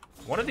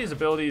 One of these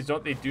abilities,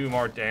 don't they do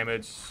more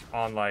damage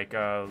on like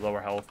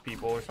lower health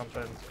people or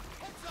something?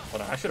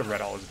 Hold on, I should have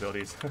read all his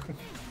abilities. Look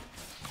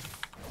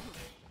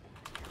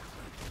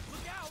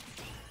out.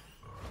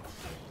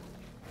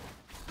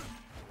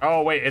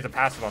 Oh wait, it's a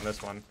passive on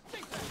this one.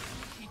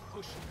 Keep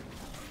pushing.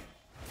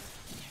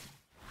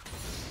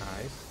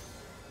 Nice.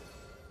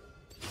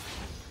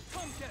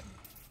 Come get me.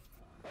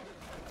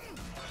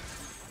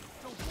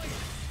 Don't blink.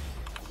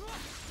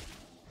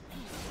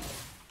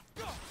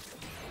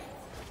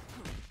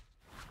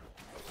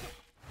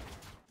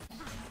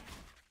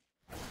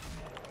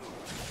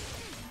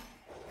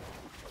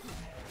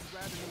 I'd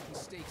rather make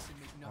mistakes than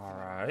make nothing. All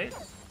right.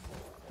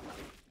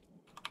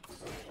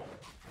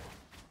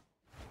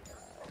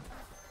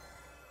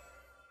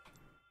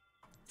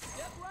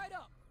 Step right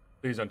up.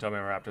 Please don't tell me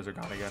my Raptors are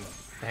gone again.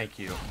 Thank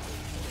you.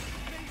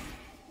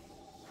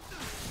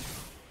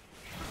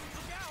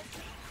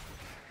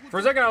 For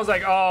a second, I was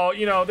like, oh,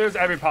 you know, there's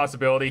every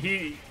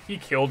possibility. He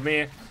killed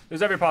me.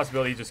 There's every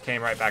possibility he just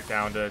came right back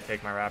down to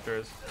take my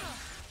Raptors.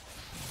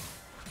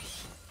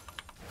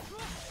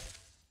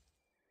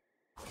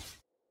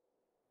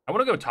 I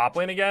want to go top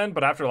lane again,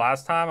 but after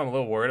last time, I'm a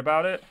little worried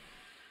about it.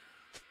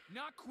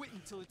 Not quit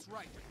until it's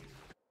right.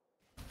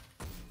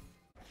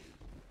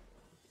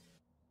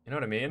 You know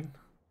what I mean?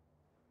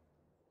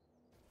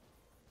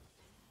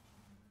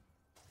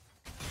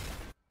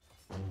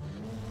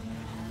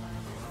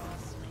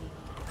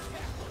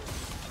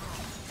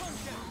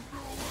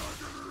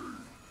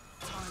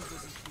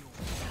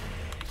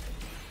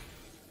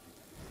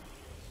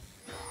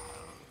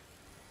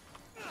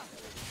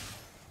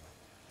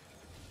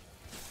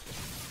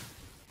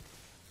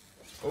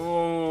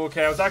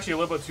 Okay, I was actually a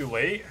little bit too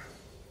late.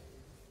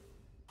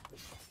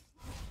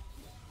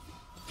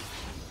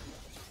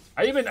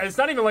 It's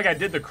not even like I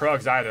did the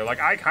Krugs either. Like,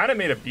 I kind of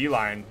made a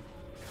beeline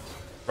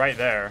right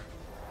there.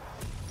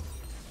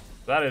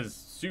 That is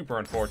super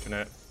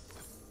unfortunate.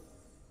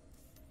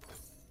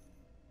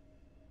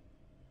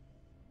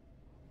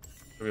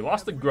 So we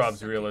lost the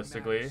grubs,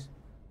 realistically.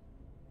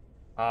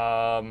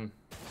 Oh,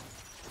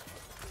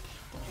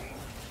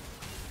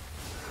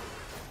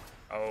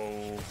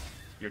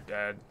 you're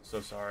dead.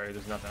 So sorry.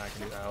 There's nothing I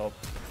can do to help.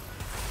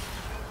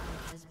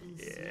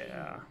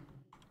 Yeah.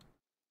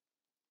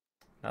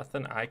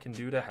 Nothing I can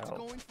do to help.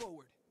 Going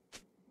forward.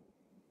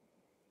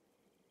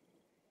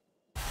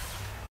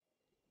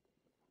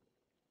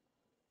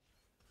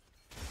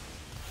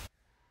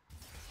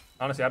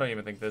 Honestly, I don't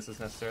even think this is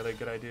necessarily a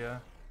good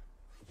idea.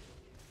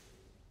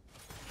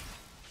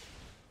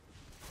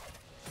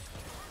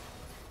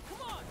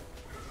 Come on,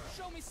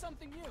 show me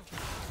something new.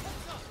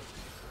 What's up?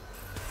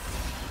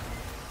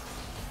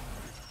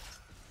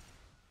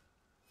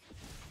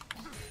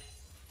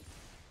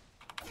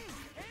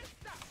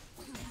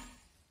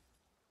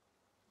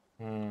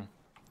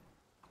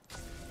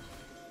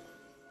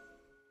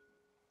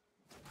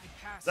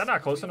 Is that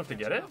not close enough to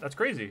get it? That's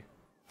crazy.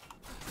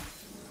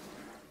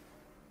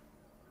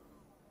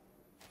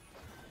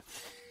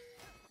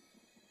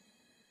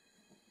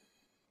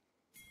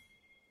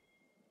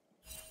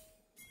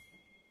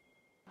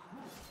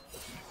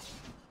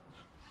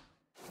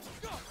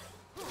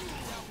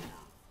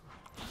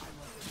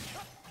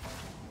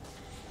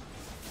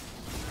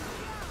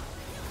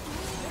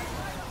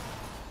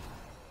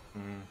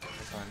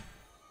 That's fine.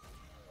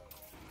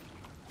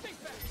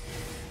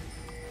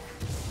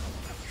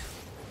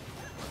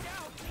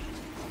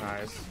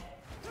 Nice.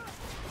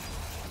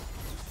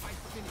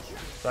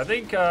 So I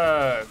think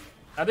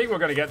we're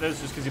gonna get this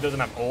just because he doesn't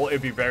have ult.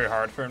 It'd be very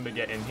hard for him to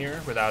get in here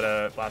without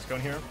a blast cone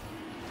here.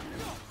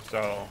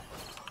 So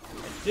I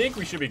think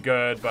we should be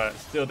good, but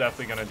still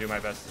definitely gonna do my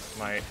best to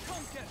smite.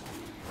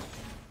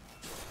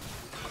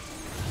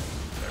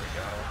 There we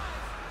go.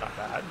 Not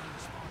bad.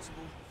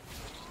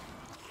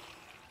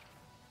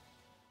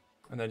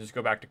 And then just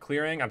go back to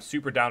clearing. I'm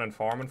super down in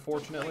farm,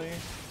 unfortunately.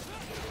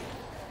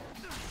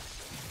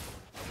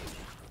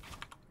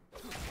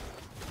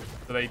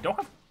 So they don't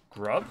have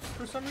grubs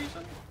for some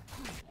reason?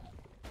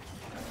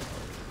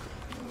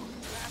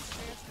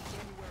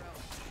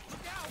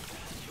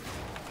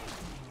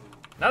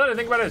 Now that I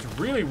think about it, it's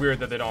really weird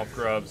that they don't have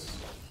grubs.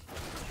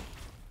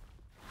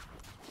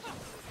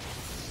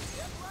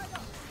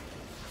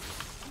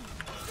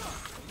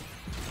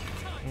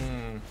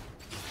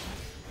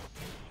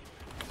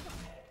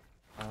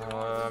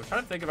 I'm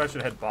trying to think if I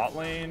should head bot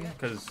lane,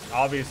 because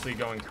obviously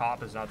going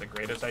top is not the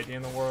greatest idea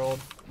in the world.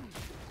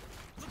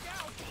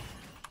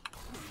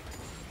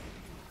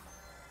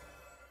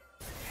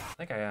 I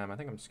think I am. I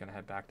think I'm just going to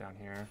head back down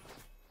here.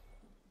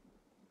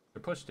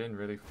 They're pushed in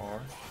really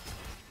far.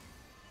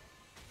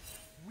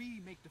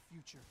 We make the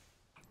future.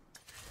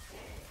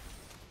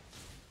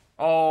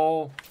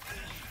 Oh.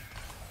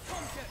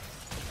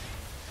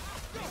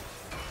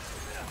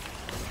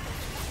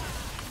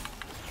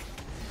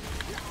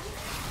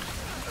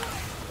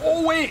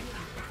 Oh, wait!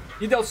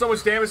 He dealt so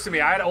much damage to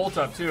me. I had ult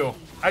up, too.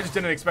 I just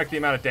didn't expect the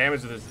amount of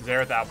damage with his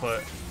Xerath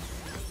output.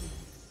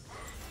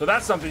 So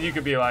that's something you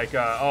could be like,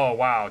 oh,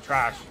 wow,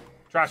 trash.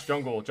 Trash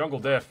jungle. Jungle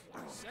diff.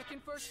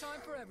 Second first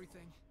time for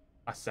everything.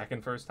 A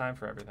second first time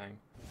for everything.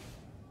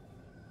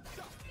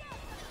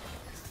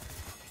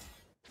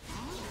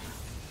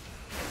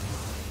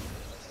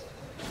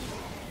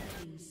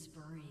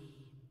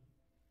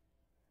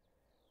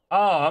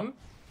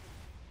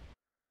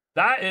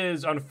 That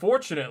is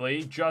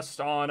unfortunately just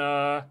on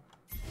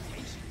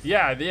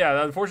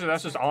yeah, unfortunately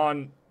that's just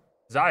on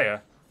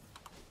Xayah.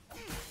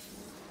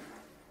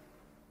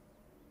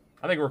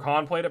 I think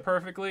Rakan played it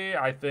perfectly.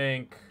 I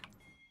think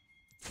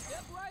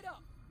Step right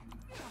up.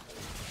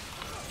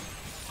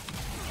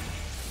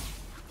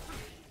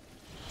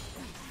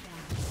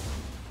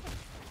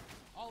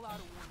 All out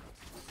of warnings.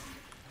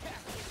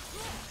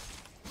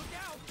 Look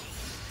out.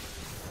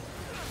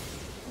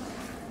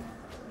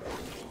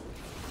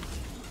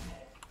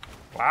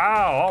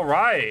 wow, all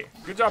right.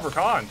 Good job,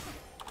 Rakan.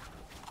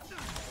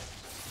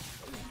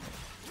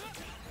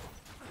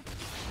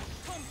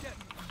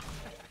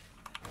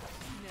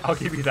 I'll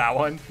give you that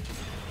one.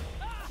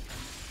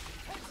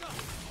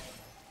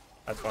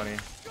 That's funny.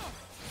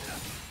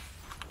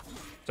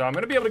 So I'm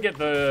going to be able to get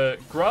the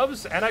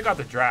grubs, and I got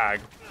the drag.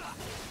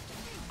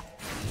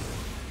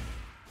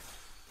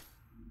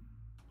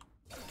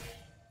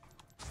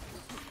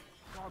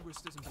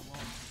 Progress doesn't belong.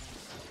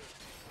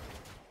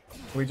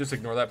 Can we just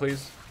ignore that,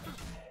 please?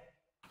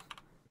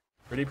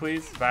 Pretty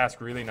please? If I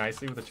ask really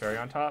nicely with a cherry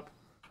on top.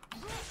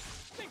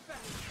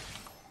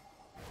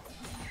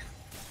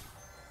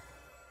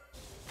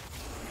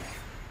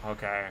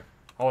 Okay,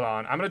 hold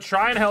on. I'm gonna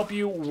try and help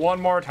you one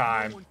more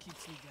time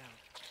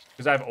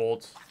because I have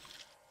ult.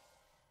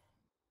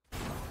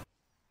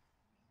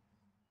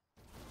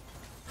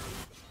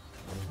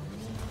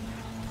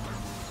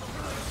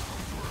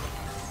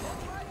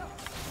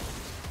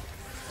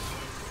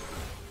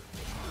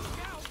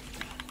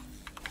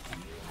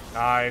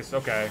 Nice.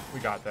 Okay, we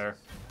got there.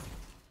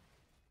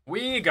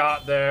 We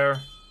got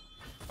there.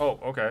 Oh,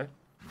 okay.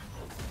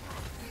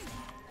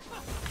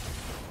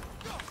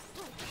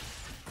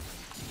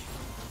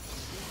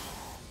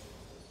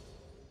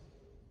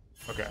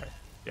 Okay.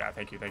 Yeah,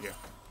 thank you, thank you.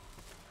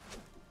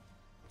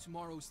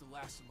 Tomorrow's the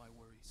last of my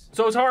worries.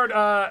 So it's hard.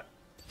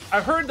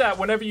 I've heard that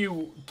whenever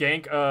you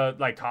gank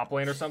like top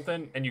lane or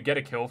something and you get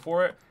a kill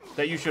for it,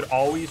 that you should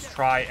always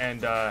try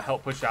and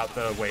help push out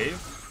the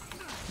wave.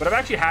 But I've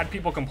actually had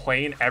people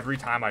complain every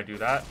time I do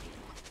that.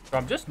 So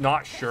I'm just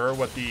not sure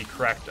what the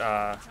correct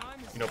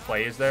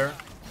play is there.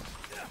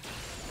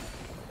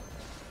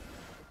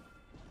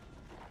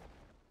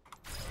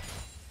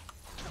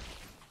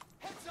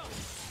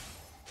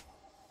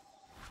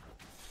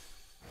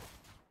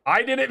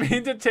 I didn't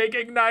mean to take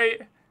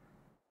ignite.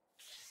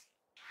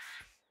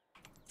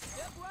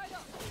 Step right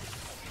up.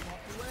 Walk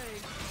away.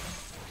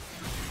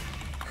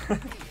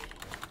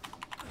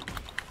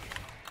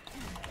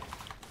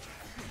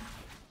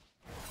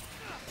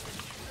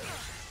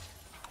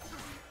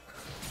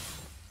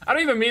 I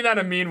don't even mean that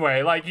in a mean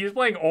way. Like, he's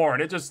playing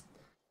Ornn.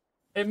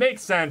 It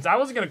makes sense. I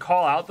wasn't going to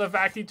call out the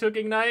fact he took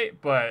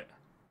ignite, but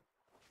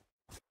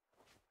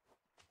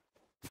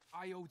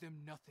I owe them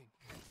nothing.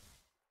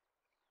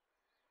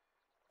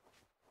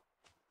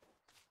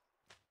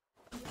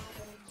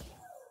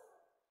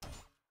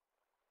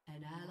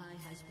 An ally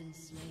has been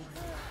slain.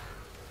 An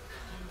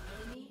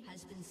enemy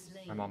has been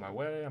slain. I'm on my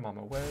way. I'm on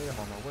my way. I'm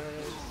on my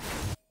way.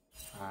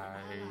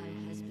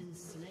 Ally has been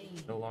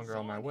slain. No longer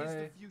on my Song is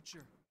way. the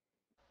future.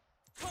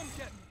 Come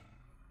get me.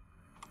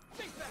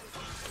 Think back.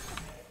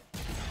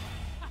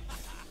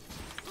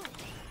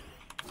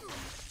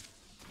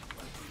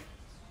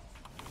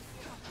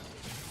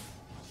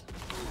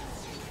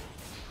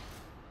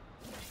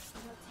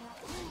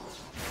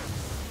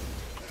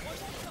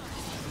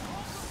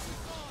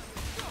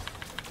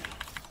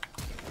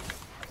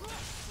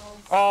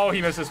 Oh,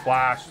 he missed his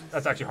flash.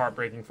 That's actually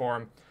heartbreaking for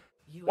him.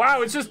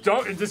 Wow, it's just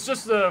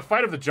the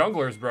fight of the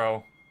junglers,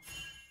 bro.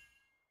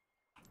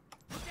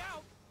 Look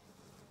out.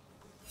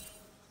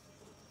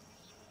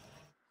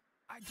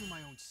 I do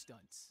my own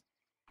stunts.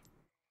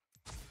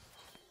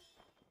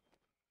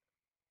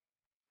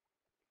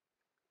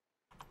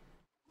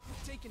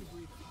 Taking a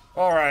breather.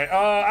 All right,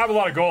 I have a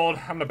lot of gold.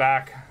 I'm gonna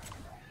back.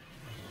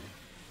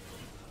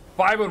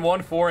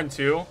 5-1,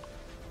 4-2.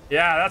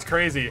 Yeah, that's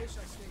crazy. Wish I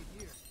stayed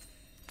here.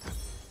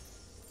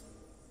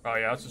 Oh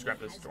yeah, let's just grab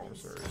this storm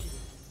surge.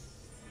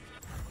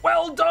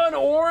 Well done,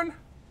 Ornn.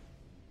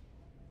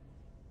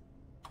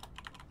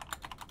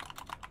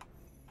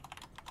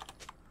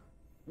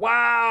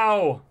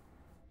 Wow.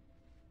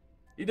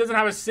 He doesn't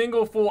have a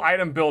single full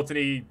item built, and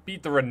he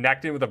beat the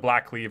Renekton with a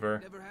Black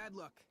Cleaver. Never had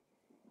luck.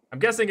 I'm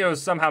guessing it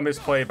was somehow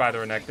misplayed by the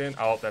Renekton.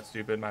 Oh, that's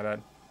stupid. My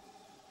bad.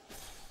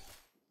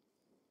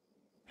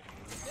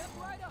 Step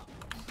right up.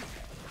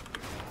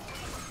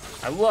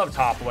 I love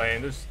top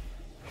lane. There's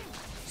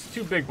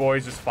two big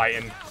boys just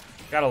fighting.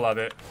 Gotta love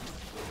it.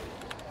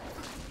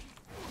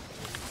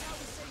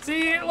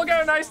 See, look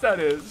how nice that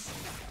is.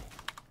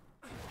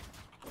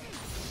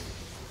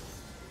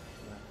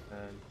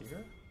 And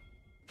here.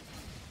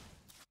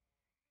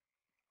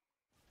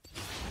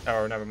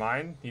 Oh, never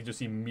mind. He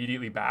just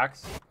immediately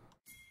backs.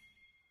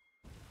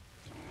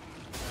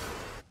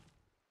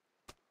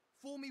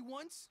 Fool me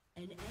once.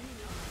 An enemy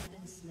has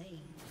been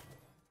slain.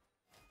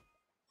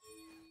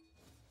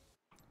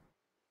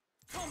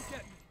 Come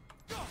get me.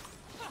 Go.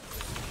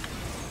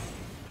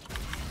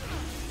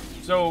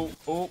 So,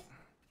 oh.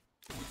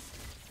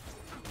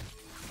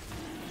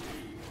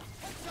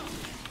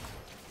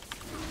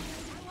 I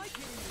like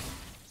hitting you.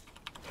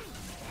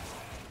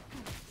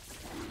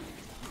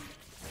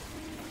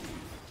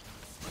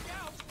 Look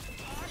out.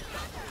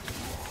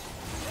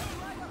 Step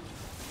right up.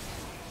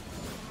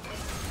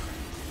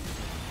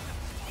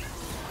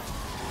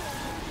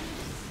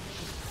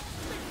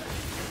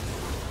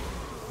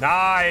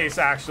 Nice,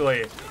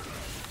 actually.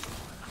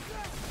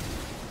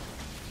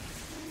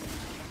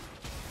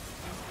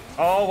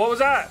 Oh, what was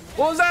that?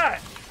 What was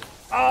that?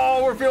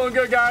 Oh, we're feeling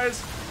good,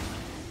 guys.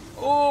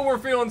 Oh, we're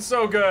feeling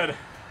so good. A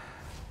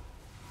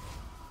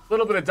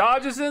little bit of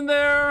dodges in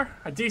there.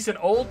 A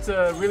decent ult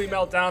to really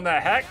melt down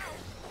that heck.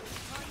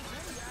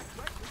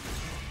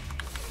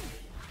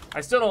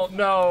 I still don't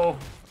know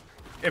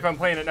if I'm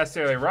playing it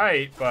necessarily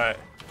right, but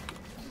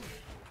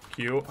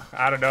cute.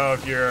 I don't know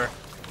if you're...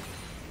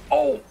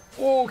 Oh,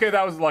 okay,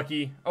 that was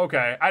lucky.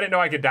 Okay, I didn't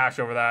know I could dash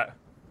over that.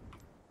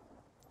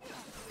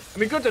 I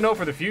mean, good to know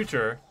for the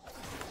future.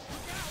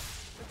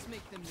 Let's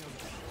make them know.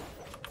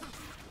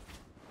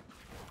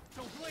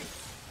 Don't blink.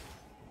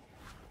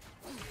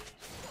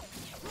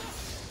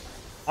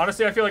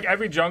 Honestly, I feel like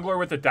every jungler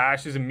with a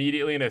dash is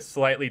immediately in a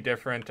slightly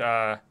different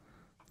Step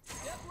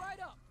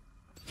right up.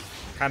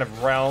 kind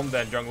of realm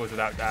than junglers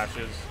without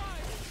dashes.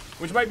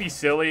 Which might be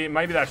silly.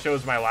 Maybe that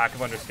shows my lack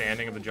of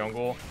understanding of the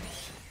jungle.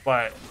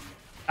 But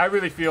I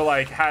really feel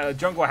like a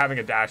jungler having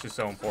a dash is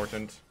so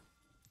important.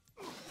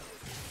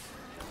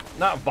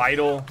 Not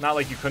vital, not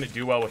like you couldn't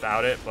do well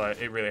without it,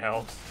 but it really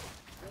helps.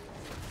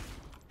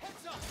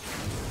 Heads up.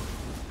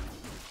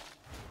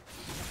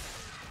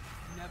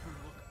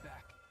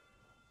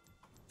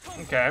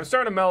 Okay, I'm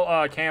starting to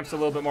melt camps a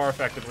little bit more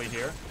effectively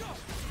here.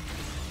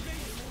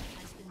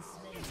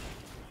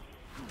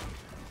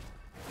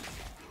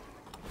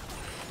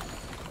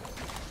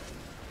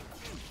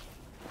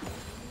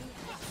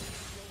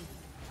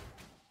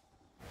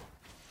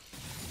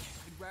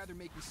 I'd rather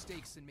make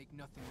mistakes than make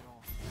nothing at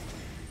all.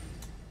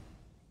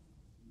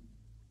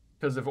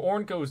 Because if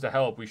Ornn goes to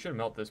help, we should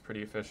melt this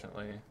pretty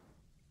efficiently.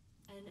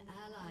 An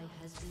ally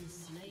has been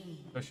slain.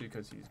 Especially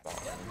because he's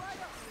bottom.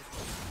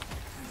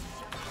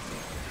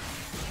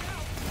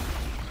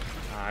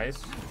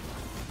 Nice.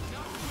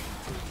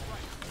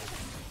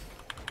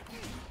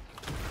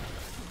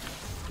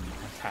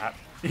 Tap.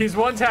 He's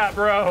one tap,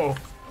 bro.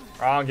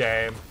 Wrong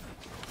game.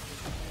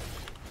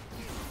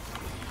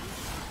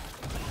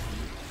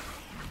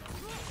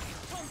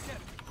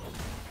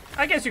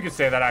 I guess you could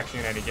say that actually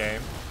in any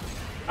game.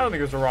 I don't think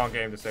it was the wrong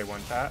game to say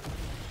one tap.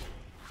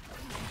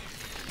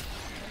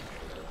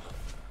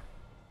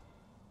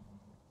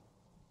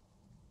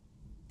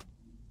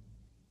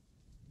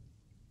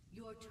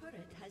 Your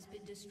turret has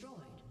been destroyed.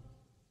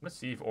 Let's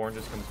see if Ornn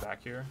just comes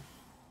back here.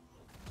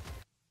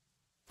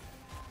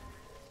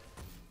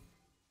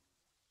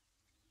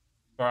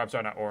 Or I'm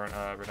sorry, not Ornn,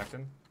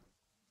 Renekton.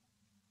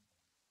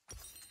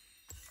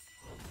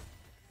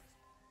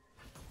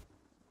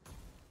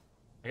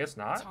 I guess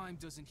not. Time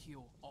doesn't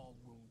heal all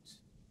wounds.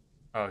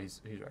 Oh,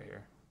 he's right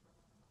here.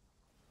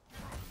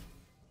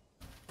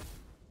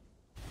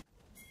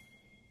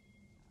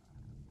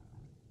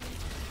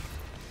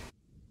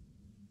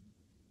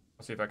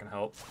 I'll see if I can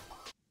help.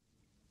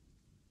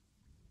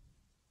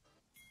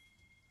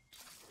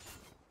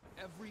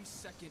 Every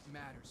second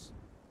matters.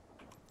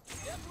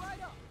 Step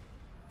right up.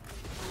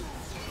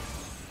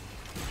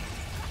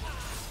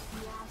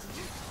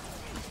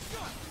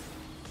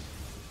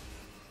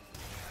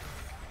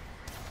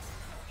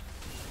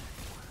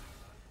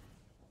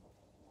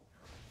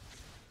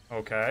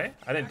 Okay,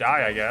 I didn't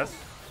die, I guess.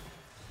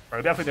 Or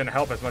I definitely didn't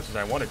help as much as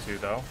I wanted to,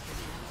 though.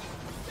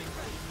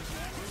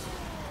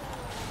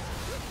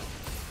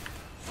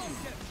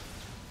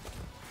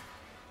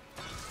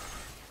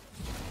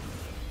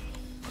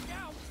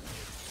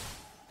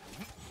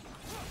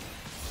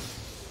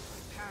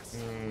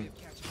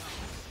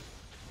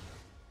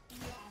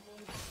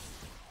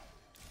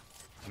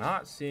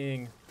 Not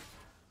seeing. An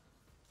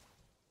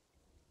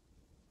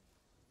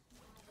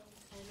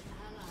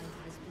ally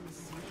has been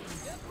slain.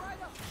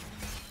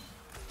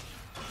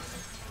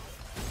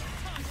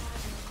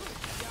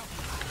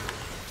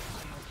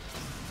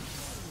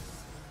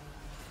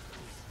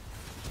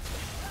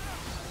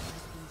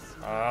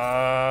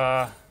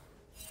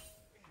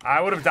 I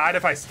would have died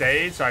if I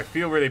stayed, so I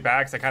feel really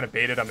bad because I kind of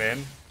baited him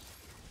in.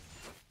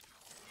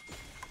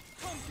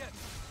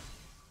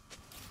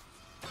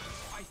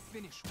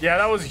 Yeah,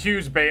 that was a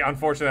huge bait,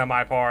 unfortunately, on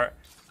my part.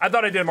 I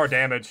thought I did more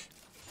damage.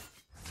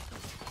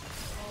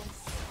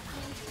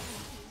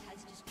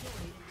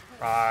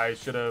 I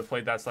should have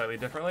played that slightly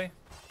differently.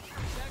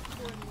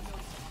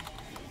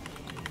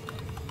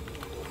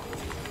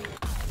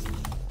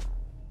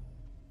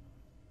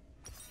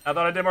 I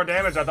thought I did more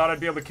damage. I thought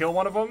I'd be able to kill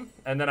one of them,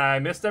 and then I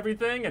missed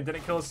everything and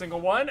didn't kill a single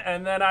one,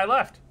 and then I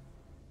left.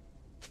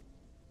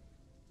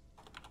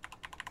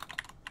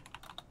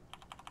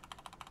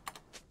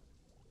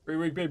 Free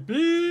week,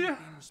 baby.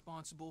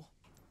 Responsible.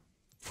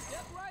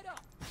 Step right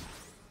up.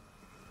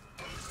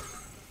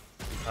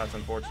 That's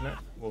unfortunate.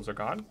 Wolves are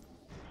gone.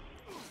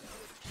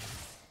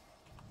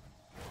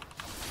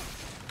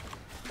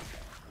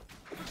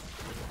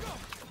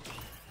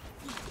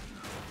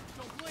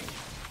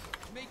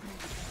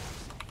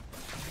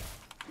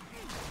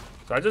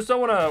 So I just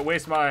don't want to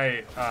waste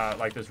my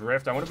like this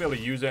rift. I want to be able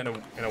to use it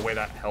in a way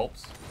that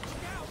helps.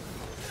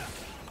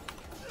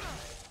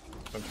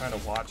 So I'm trying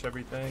to watch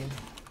everything.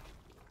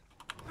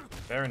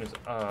 Baron is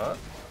up.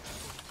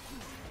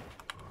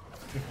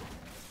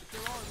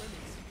 There are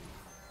limits.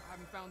 I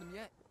haven't found them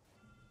yet.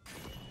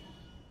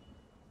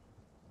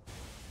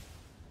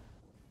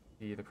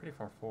 Yeah, they're pretty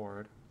far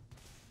forward.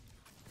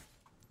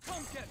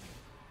 Come get me.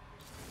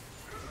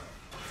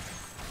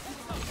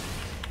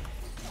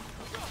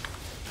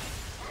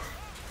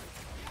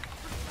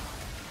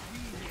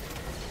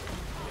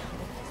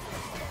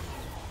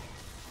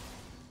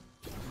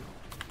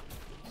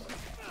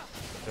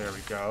 There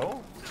we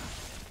go.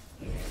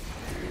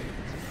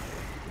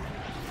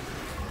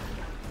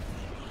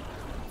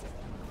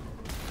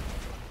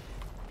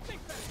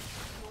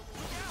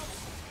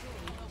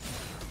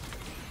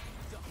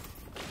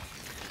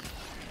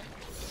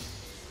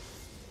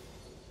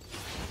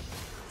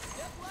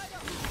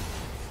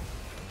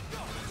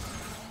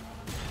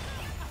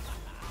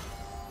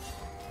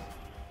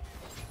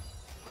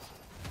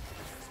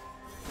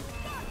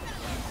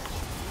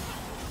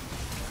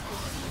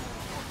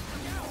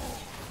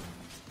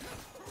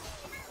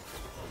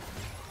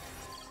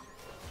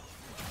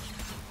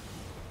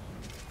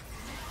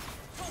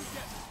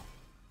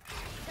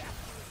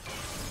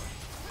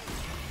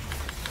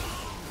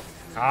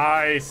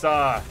 Nice.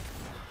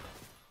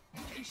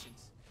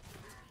 Patience.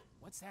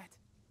 What's that?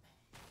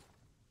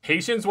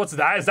 Patience? What's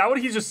that? Is that what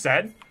he just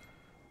said?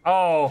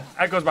 Oh,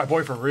 Ekko's my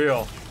boy for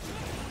real.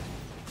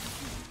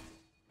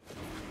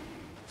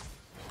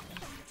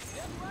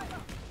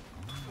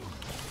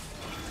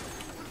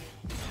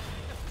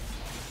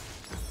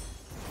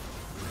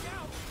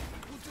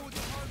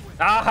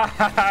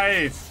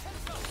 Nice.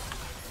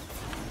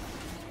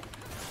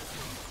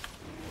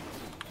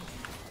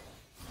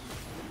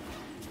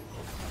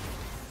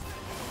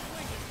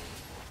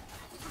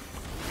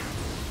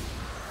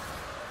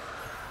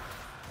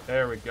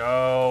 There we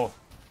go.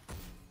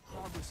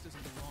 Progress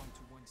doesn't belong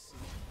to one season.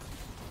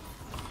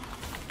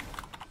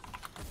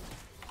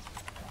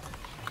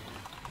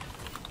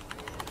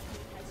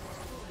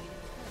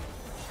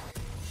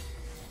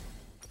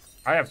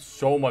 I have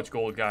so much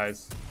gold,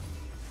 guys.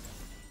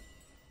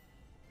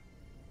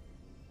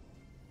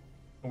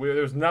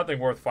 There's nothing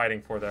worth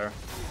fighting for there.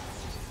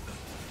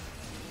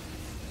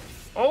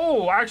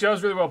 Oh, actually, that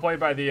was really well played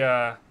by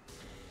the,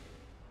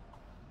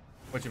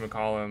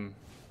 whatchamacallem.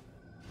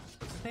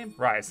 What's his name?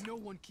 Rise. No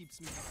one keeps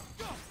me.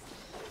 Go!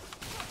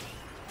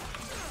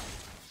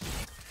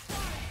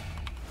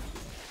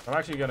 I'm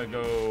actually gonna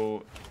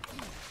go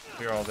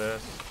clear all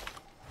this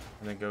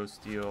and then go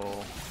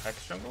steal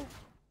X jungle.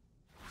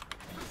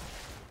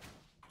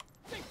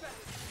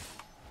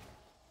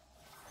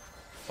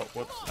 Oh,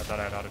 whoops. I thought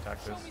I had auto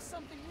attack this. Show me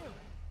something new.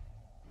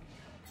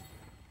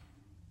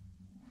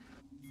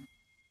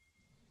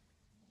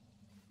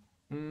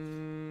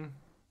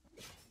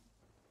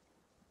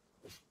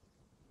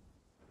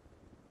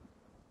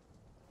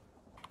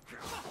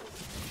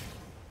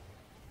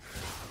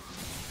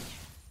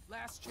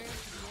 Last chance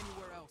to be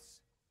anywhere else.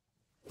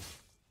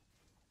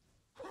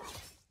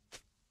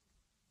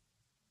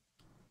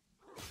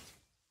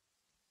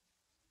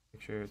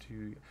 Make sure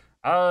to...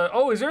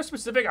 oh, is there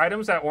specific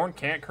items that Ornn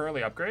can't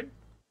currently upgrade?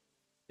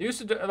 It used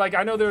to do, like,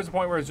 I know there was a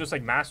point where it's just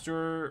like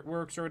master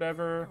works or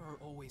whatever.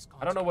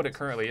 I don't know what it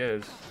currently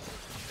is.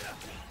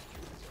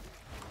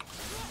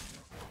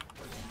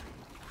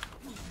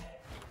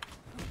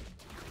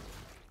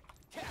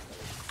 There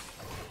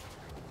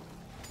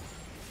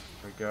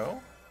we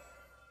go.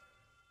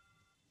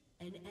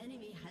 An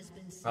enemy has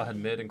been I'll head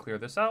mid and clear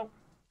this out.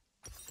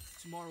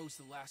 Tomorrow's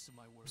the last of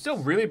my work. Still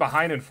really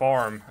behind in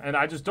farm, and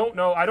I just don't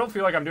know. I don't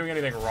feel like I'm doing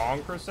anything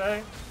wrong per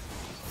se.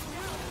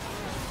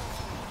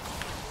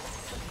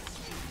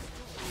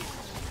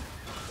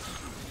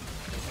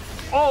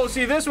 Oh,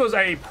 see, this was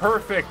a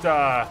perfect,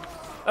 that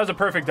was a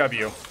perfect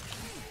W.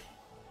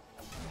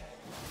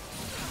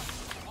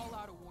 All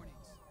out of warnings.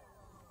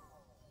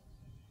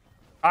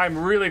 I'm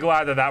really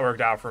glad that that worked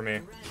out for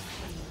me.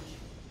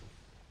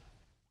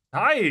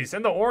 Nice,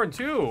 and the Ornn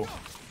too.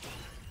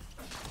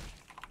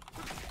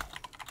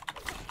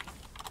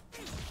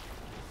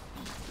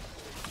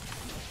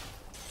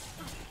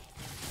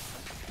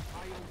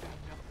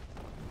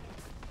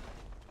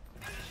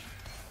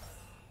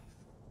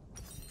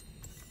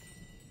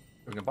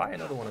 We can buy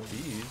another one of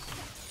these.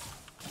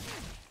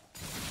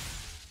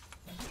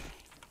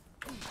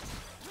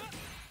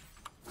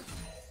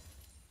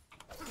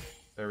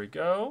 There we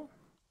go.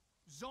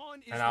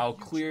 And I'll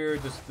clear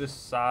just this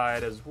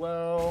side as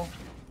well.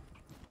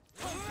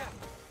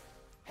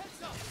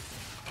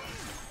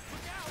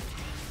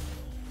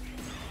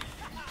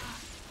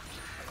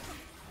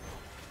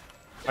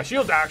 My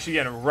shield's actually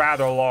getting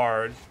rather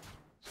large.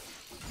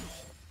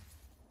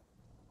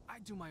 I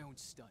do my own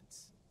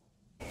stunts.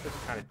 It's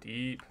kind of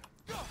deep.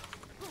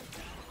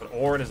 But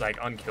Ornn is like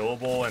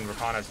unkillable and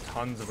Rakan has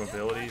tons of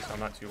ability, so I'm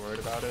not too worried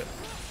about it.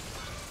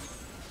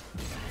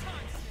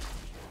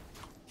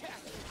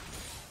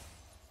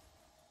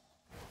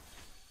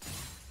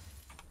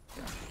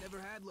 Never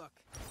had luck.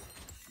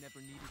 Never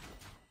needed it.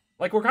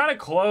 Like, we're kind of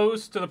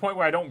close to the point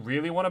where I don't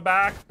really want to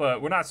back,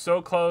 but we're not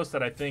so close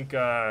that I think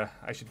I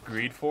should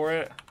greed for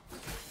it.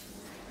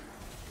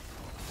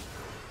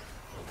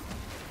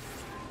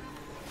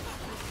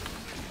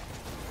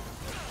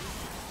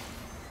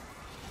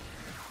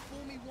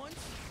 Fool me once.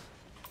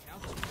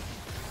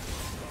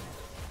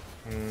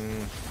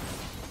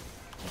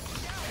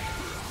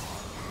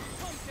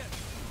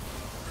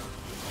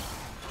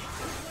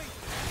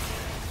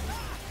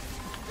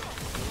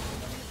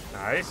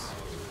 Nice.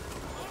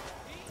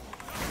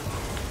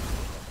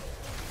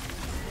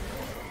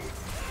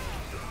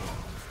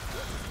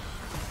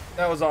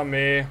 That was on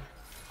me.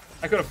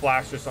 I could have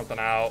flashed or something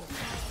out.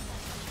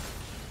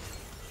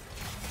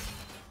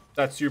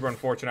 That's super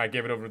unfortunate. I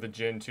gave it over to the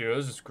Jhin too. It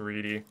was just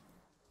greedy.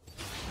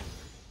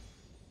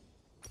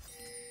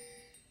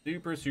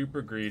 Super,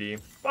 super greedy.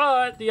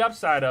 But the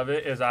upside of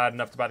it is I had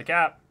enough to buy the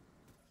cap.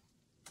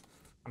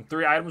 I'm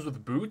 3 items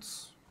with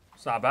boots.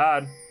 It's not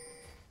bad.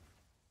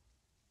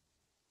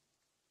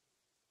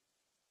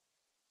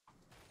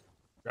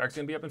 Drax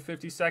gonna be up in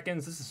 50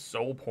 seconds. This is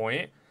so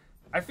point.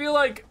 I feel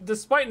like,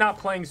 despite not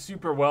playing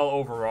super well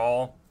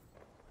overall,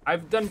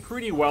 I've done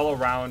pretty well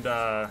around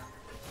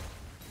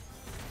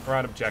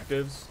around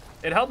objectives.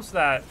 It helps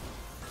that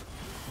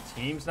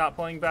the team's not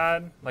playing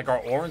bad. Like,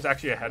 our Ornn's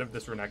actually ahead of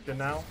this Renekton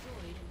now.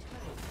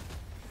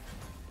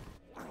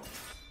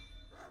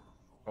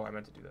 Oh, I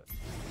meant to do that.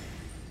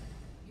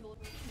 Your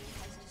team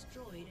has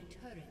destroyed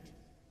a turret.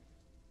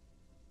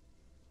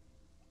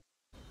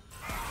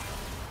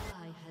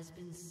 has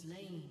been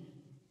slain.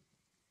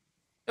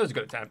 It was a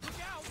good attempt.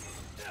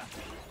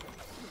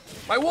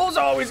 My wool's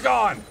always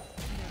gone.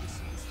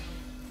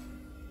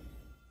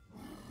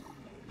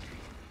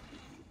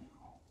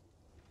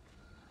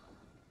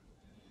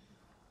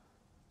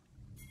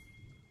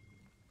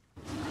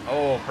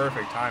 Oh,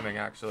 perfect timing,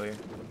 actually.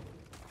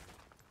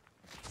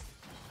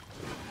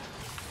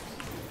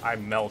 I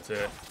melt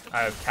it. I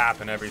have cap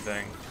and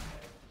everything.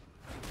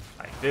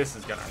 Like, this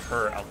is gonna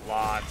hurt a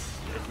lot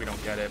if we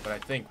don't get it, but I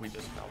think we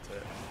just melt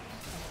it.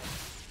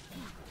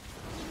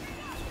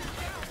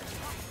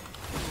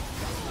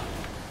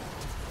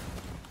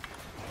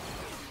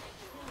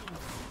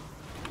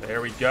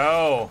 There we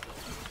go.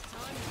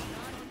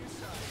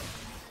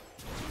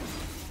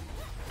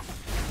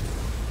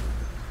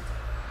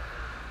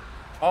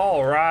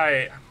 All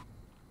right.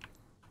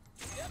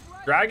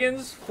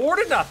 Dragons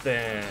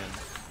 4-0.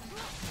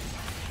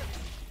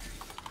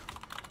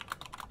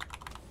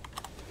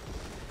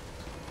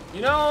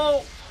 You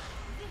know,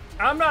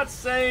 I'm not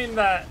saying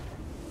that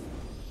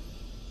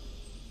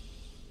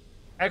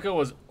Ekko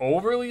was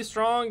overly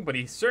strong, but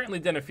he certainly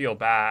didn't feel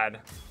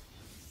bad.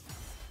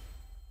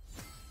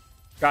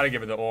 Gotta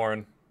give it to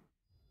Ornn.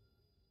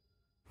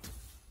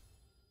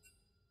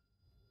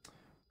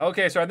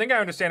 Okay, so I think I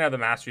understand how the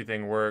mastery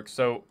thing works.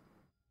 So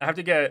I have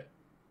to get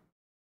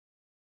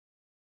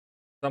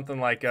something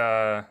like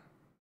 4,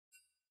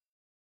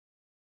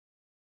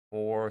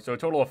 so a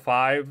total of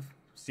 5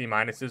 C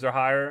minuses or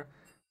higher,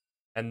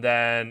 and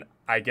then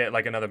I get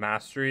like another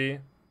mastery,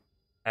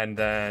 and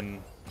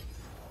then,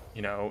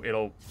 you know,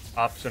 it'll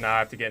up. So now I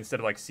have to get, instead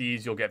of like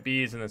C's, you'll get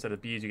B's, and instead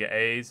of B's, you get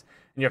A's,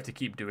 and you have to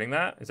keep doing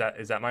that. Is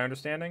that my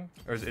understanding,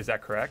 or is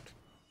that correct?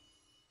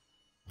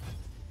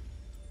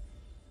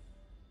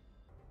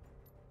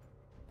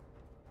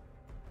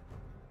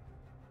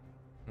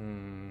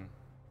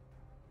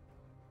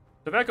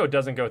 So if Ekko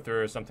doesn't go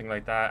through or something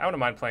like that, I wouldn't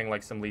mind playing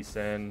like some Lee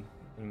Sin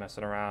and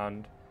messing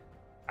around.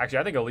 Actually,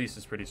 I think Elise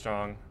is pretty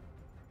strong.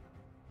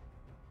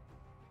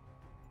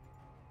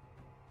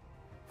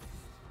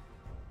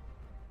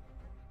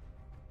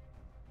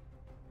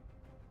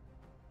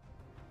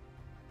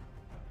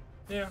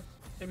 Yeah,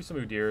 maybe some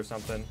Udyr or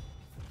something.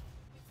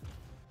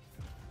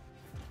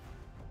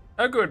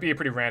 Ekko would be a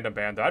pretty random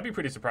ban, though. I'd be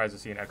pretty surprised to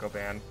see an Ekko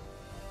ban.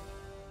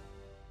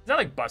 He's not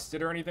like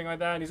busted or anything like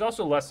that, and he's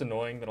also less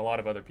annoying than a lot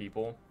of other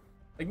people.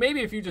 Like,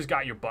 maybe if you just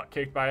got your butt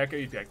kicked by Ekko,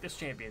 you'd be like, this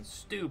champion's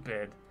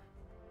stupid,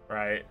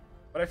 right?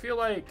 But I feel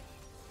like...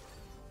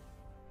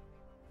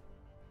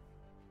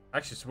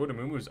 Actually,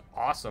 Swodamumu's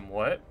awesome.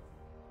 What?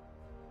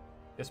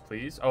 Yes,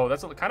 please. Oh,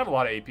 that's kind of a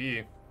lot of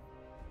AP.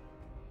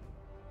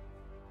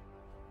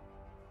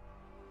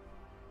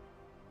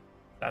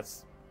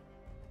 That's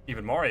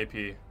even more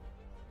AP.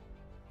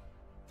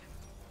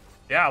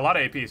 Yeah, a lot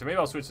of AP, so maybe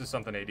I'll switch to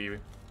something AD.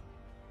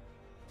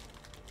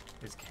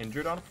 Is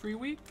Kindred on a free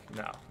week?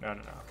 No,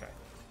 okay.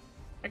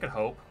 I could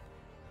hope.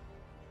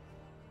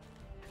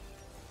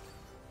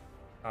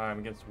 I'm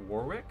against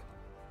Warwick.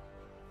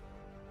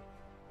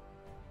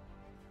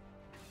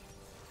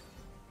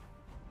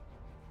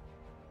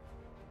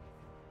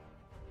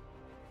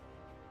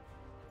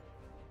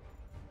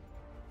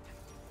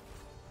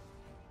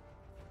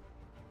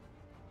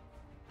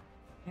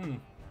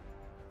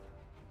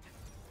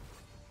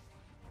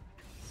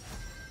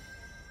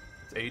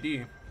 It's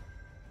AD.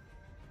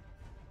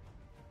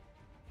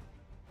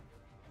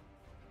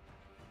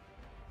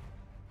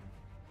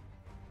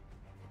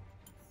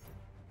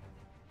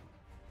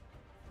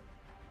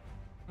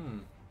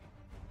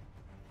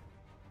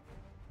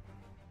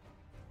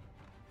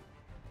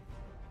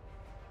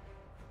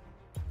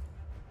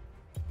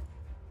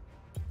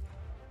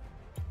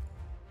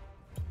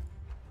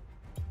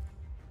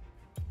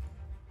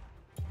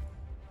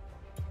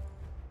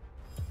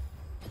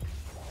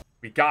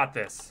 We got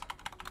this.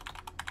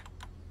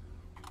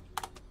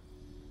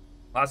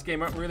 Last game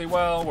went really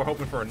well. We're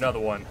hoping for another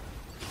one.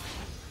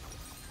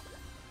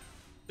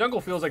 Jungle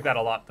feels like that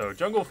a lot, though.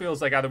 Jungle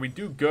feels like either we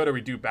do good or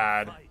we do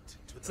bad.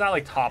 It's not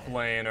like top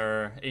lane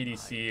or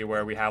ADC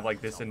where we have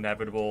like this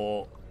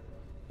inevitable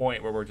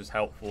point where we're just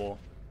helpful.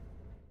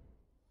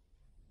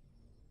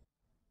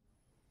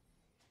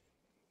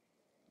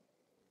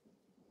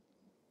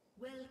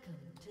 Welcome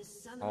to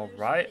Summoner's All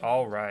right, Rift.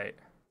 all right.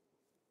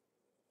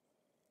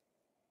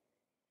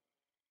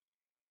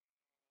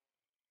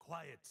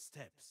 Quiet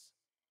steps.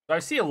 So I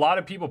see a lot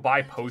of people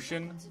buy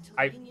potion.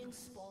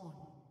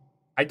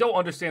 I don't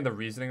understand the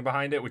reasoning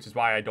behind it, which is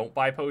why I don't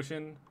buy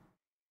potion.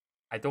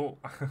 I don't...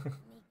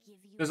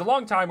 There's a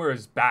long time where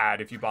it's bad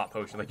if you bought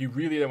potion. Like, you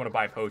really didn't want to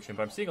buy potion,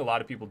 but I'm seeing a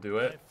lot of people do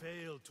it.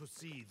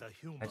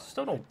 I just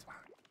don't know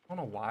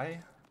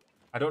why.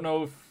 I don't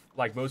know if,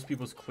 like, most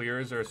people's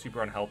clears are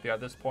super unhealthy at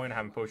this point, and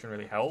having potion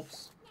really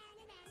helps.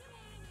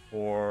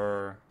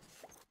 Or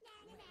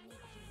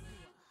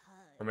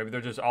maybe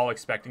they're just all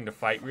expecting to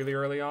fight really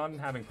early on.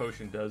 Having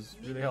potion does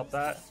really help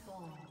that.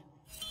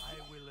 I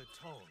will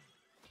atone.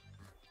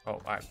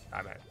 Oh, I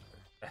meant...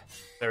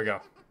 There we go.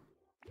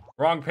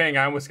 Wrong ping.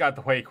 I almost got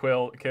the way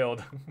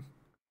killed.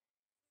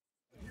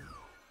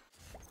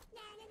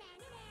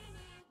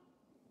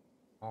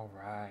 All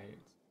right.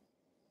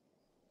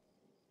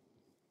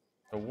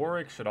 The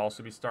Warwick should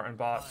also be starting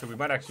bot, so we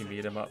might actually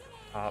meet him up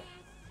top.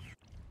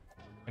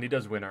 And he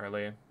does win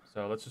early,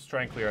 so let's just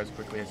try and clear as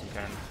quickly as we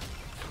can.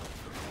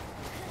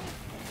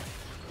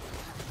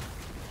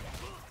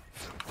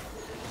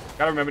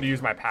 Gotta remember to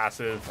use my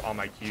passive on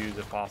my Qs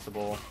if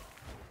possible.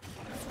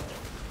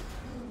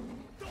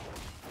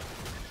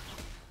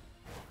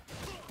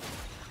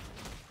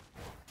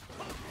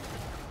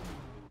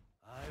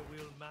 I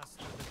will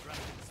master the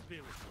dragon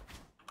spirit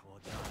or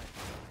die.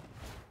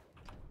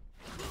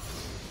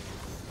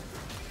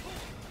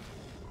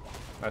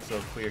 That's a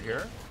clear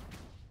here.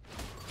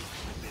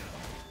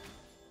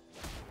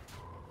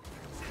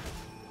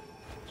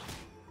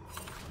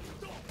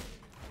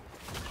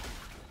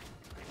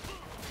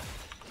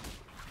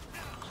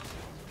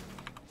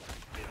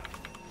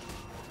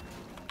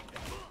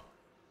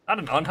 Not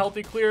an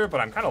unhealthy clear,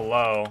 but I'm kind of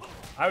low.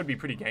 I would be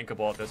pretty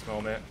gankable at this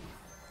moment.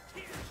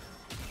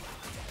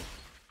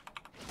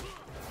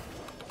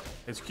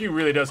 His Q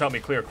really does help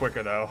me clear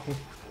quicker, though.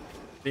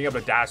 Being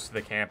able to dash to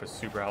the camp is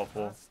super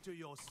helpful. Master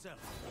yourself.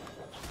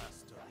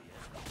 Master the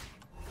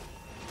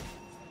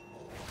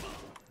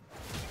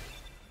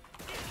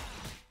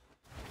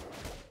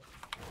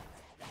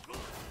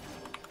enemy.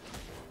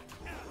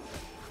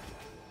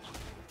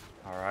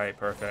 All right,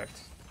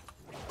 perfect.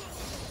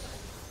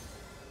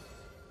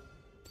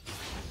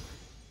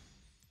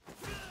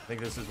 I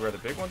think this is where the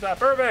big one's at.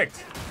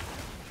 Perfect!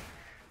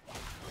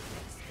 Extend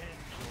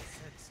your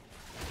senses.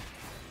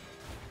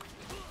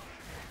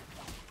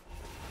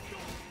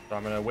 So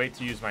I'm gonna wait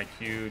to use my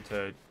Q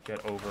to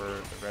get over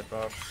the red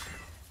buff.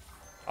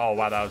 Oh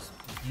wow, that was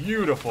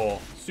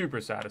beautiful.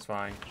 Super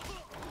satisfying.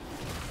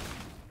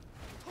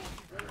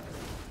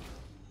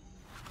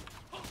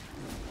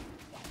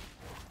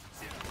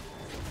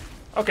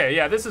 Okay,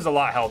 yeah, this is a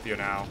lot healthier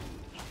now.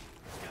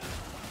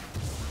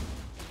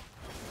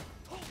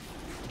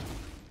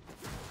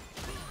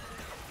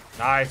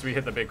 Nice, we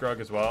hit the big rug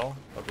as well.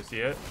 Love to see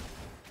it.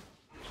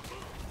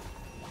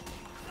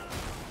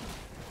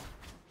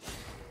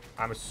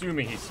 I'm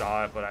assuming he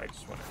saw it, but I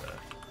just wanted to,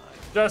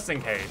 just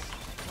in case.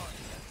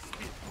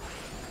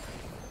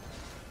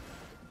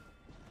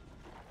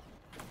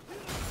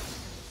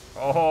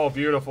 Oh,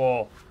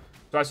 beautiful.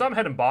 So I saw him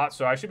heading bot,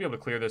 so I should be able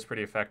to clear this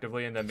pretty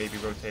effectively, and then maybe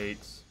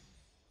rotate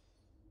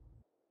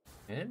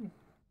mid?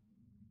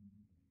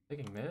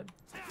 Thinking mid?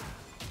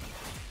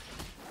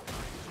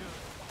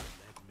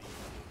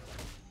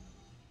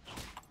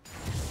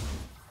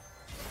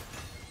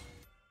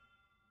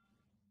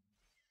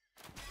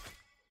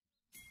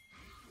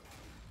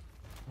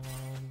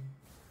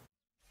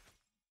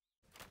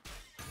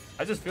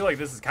 I just feel like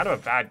this is kind of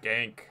a bad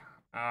gank.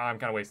 I'm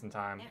kind of wasting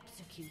time.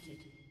 Executed.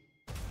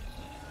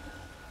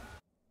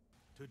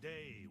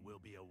 Today will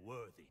be a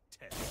worthy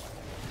test.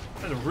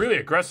 That's really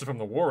aggressive from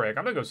the Warwick.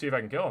 I'm gonna go see if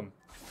I can kill him.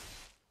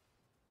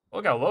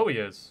 Look how low he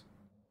is.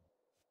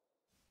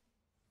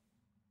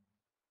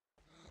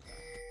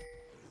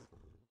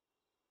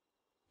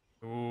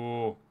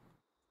 Ooh.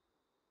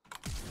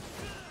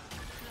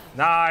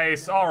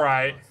 Nice. All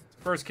right.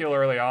 First kill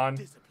early on.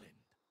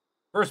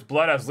 First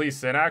blood as Lee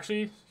Sin,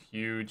 actually.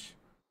 Huge.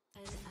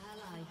 An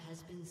ally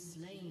has been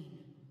slain.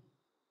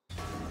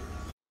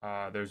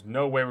 There's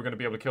no way we're going to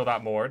be able to kill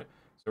that Mord.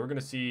 So we're going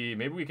to see.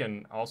 Maybe we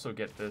can also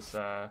get this.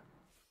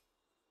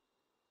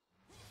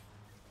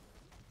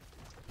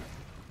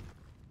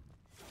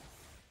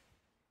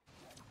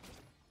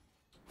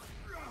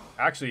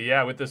 Actually,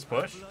 yeah, with this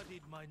push.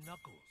 Bloodied my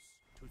knuckles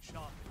to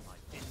sharpen my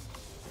fist.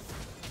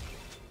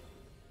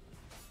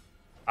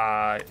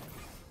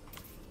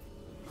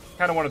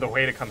 Kind of wanted the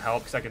way to come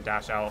help because I could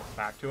dash out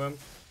back to him.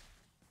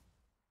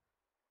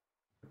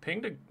 I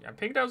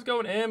pinged I was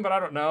going in, but I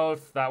don't know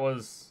if that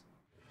was,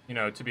 you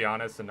know, to be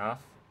honest,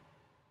 enough.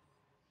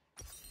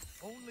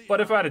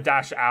 But if I had to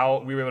dash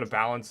out, we were able to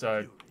balance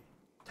a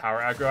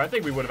tower aggro. I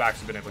think we would have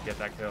actually been able to get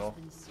that kill.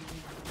 Been slain.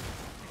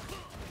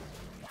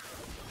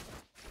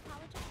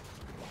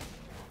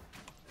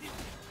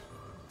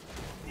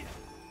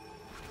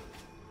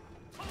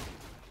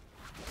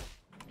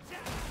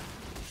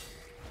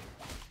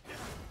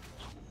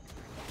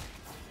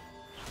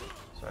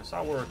 So I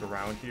saw Warwick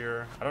around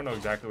here. I don't know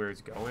exactly where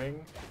he's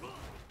going.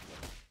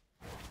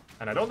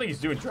 And I don't think he's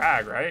doing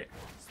drag, right?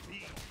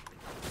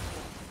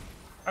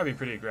 That'd be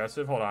pretty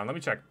aggressive. Hold on, let me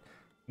check.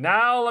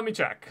 Now let me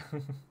check.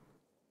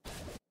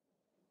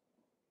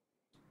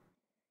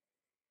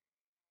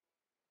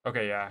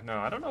 Okay, yeah, no,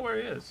 I don't know where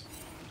he is.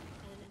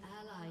 An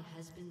ally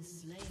has been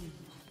slain.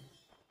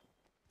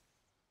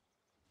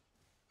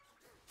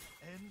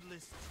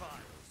 Endless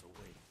trials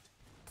await.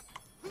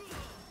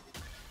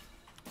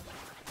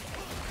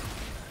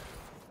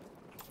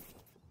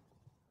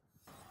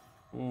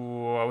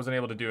 Ooh, I wasn't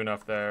able to do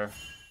enough there.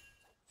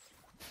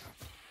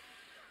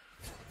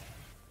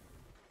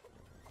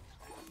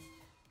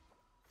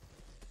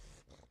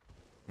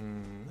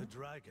 The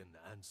dragon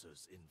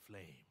answers in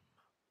flame.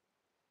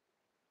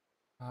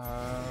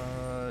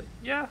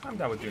 Yeah, I'm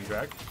down with doing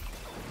drag.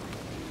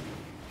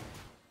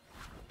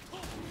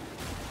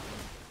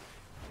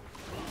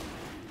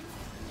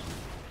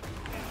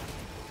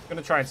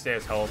 Gonna try and stay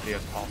as healthy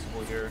as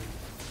possible here.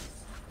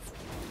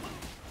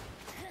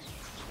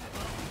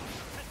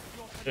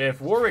 If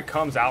Warwick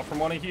comes out from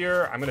one of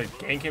here, I'm gonna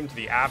gank him to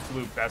the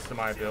absolute best of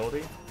my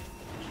ability.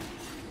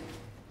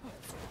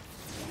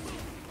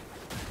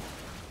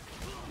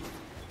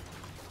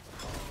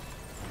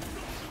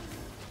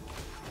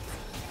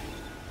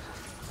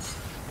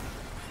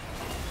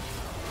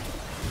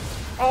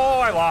 Oh,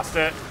 I lost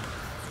it.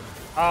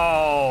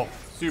 Oh,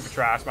 super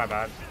trash, my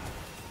bad.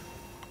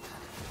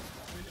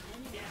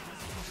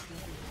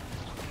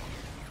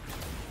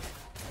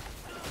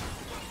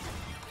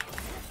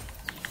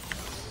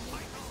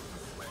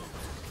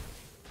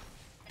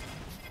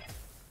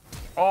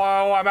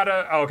 Oh, I'm out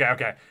of... Oh, okay,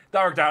 okay.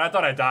 That worked out. I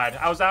thought I died.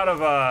 I was out of,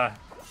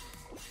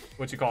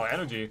 what you call it,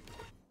 energy.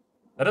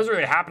 That doesn't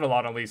really happen a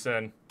lot on Lee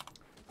Sin.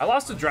 I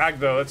lost a drag,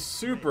 though. That's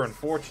super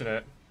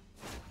unfortunate.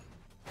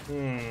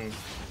 Could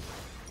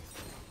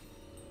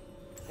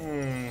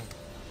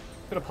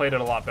have played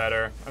it a lot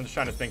better. I'm just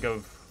trying to think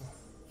of...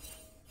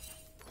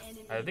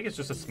 I think it's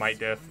just a smite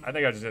diff. I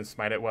think I just didn't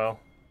smite it well.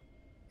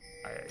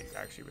 I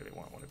actually really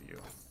want one of you.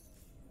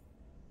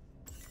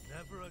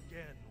 Never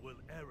again will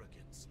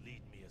arrogance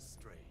lead me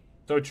astray.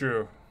 So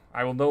true.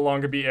 I will no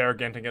longer be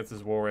arrogant against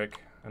this Warwick,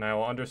 and I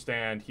will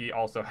understand he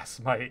also has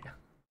smite.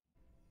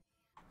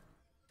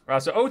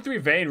 So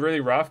 0-3 Vayne, really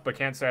rough, but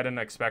can't say I didn't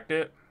expect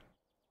it.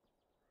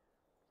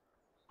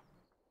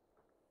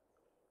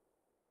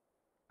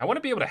 I want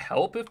to be able to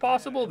help if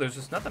possible. There's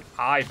just nothing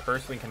I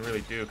personally can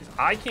really do, because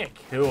I can't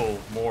kill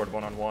Mord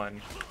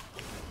one-on-one.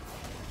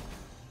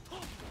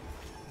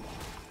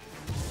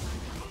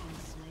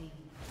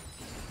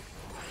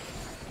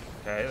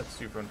 Okay, that's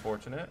super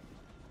unfortunate.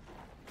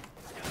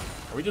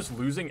 Are we just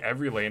losing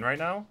every lane right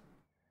now?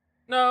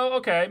 No,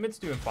 okay, mid's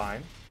doing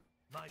fine.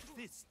 My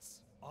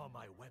fists are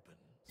my weapons.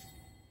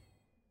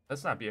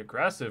 Let's not be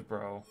aggressive,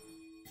 bro.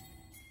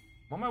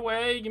 I'm on my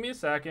way, give me a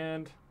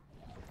second.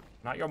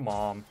 Not your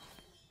mom.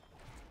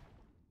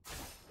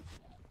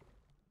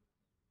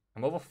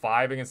 I'm level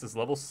 5 against this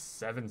level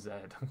 7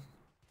 Zed.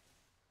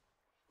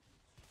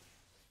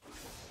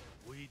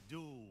 We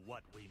do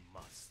what we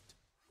must.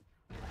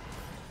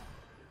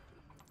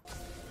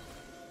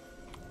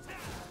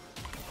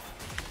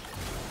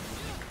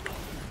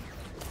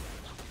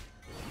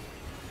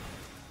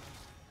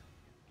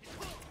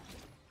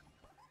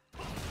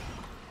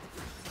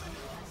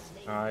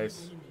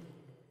 Nice.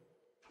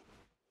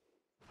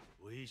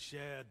 We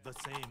shared the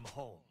same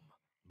home,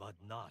 but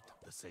not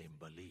the same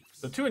beliefs.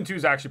 So 2 and 2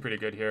 is actually pretty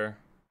good here.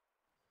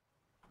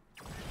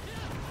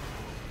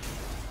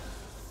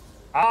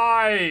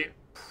 I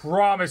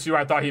promise you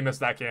I thought he missed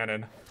that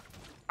cannon.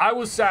 I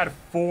was sad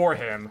for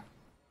him.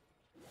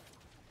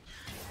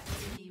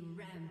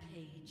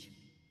 Rampage.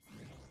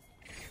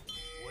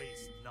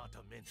 Waste not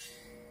a minute.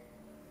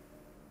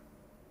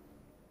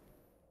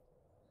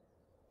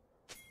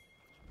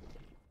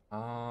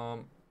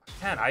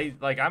 Man,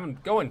 I'm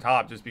going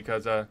top just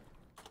because, no,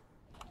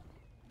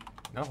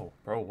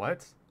 bro,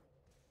 what?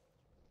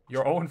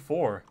 You're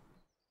 0-4.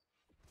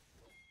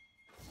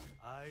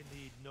 I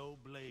need no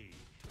blade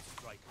to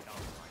strike down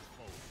my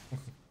foe.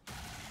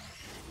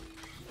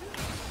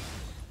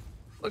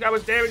 Look how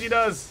much damage he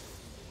does.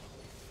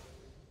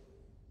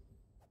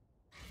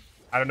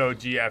 I don't know what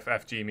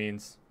GFFG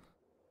means.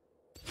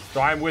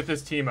 So I'm with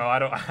this Teemo. I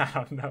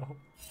don't know.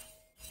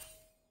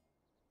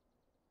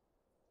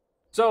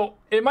 So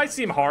it might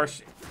seem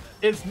harsh.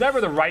 It's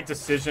never the right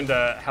decision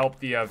to help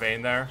the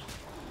Vayne there.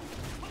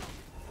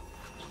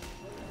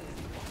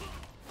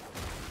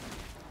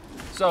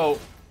 So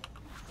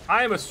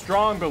I am a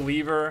strong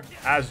believer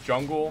as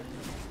jungle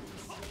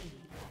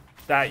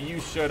that you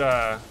should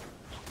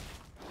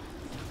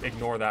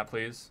ignore that,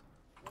 please.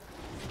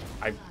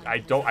 I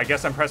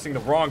guess I'm pressing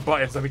the wrong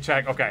buttons. Let me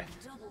check. Okay.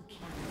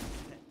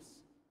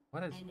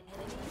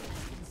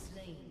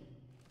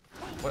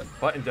 What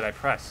button did I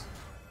press?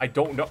 I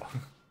don't know.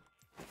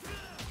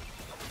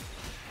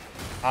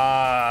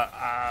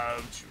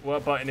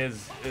 What button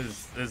is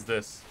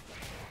this?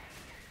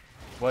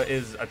 What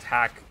is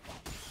attack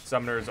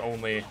summoners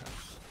only?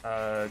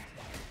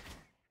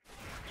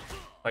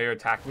 Player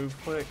attack move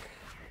click.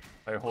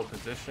 Player hold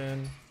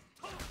position.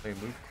 Player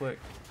move click.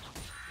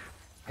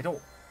 I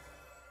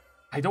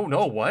don't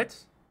know what.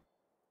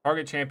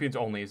 Target champions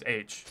only is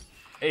H.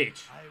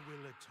 H.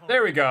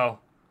 There we go.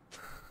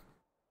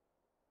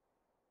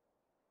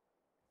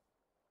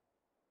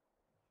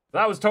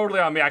 That was totally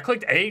on me. I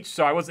clicked H,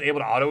 so I wasn't able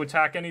to auto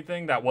attack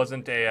anything that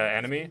wasn't a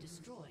enemy.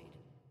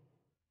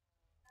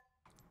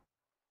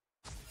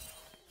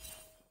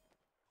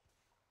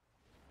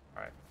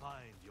 All right.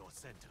 Find your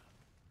center.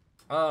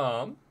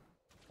 What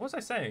was I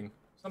saying?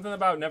 Something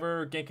about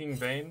never ganking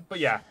Vayne. But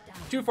yeah,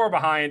 too far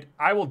behind.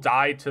 I will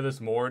die to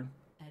this Mord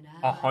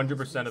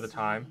 100% of the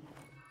time.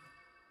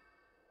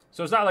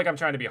 So it's not like I'm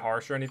trying to be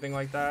harsh or anything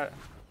like that.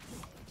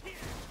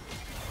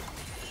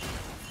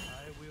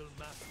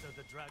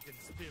 Dragon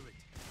spirit.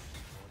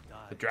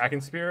 The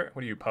dragon spirit?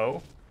 What are you,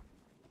 Poe?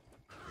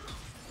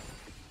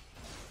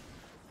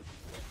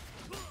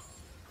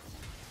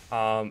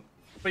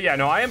 But yeah,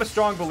 no, I am a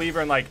strong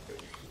believer in, like,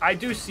 I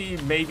do see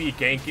maybe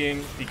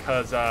ganking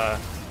because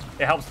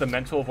it helps the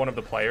mental of one of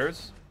the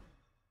players.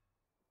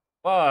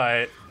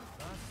 But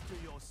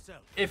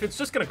if it's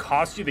just going to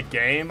cost you the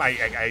game,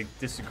 I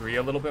disagree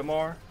a little bit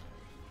more.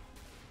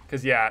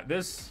 Because, yeah,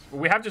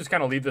 we have to just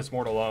kind of leave this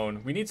Mort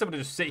alone. We need someone to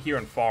just sit here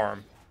and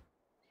farm.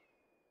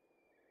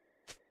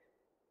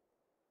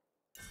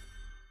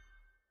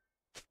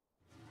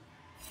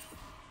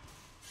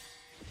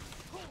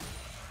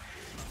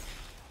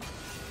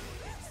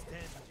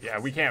 Yeah,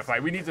 we can't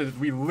fight.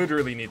 We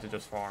literally need to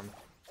just farm.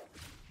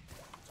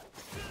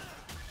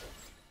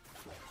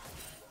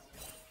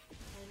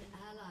 An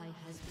ally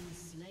has been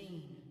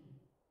slain.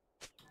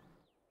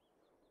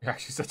 You're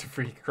actually such a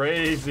freak.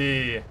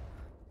 Crazy.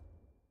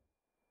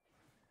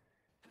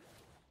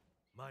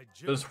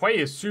 This Hui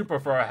is super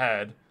far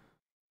ahead.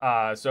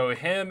 So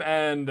him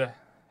and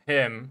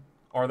him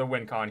are the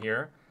win con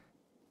here.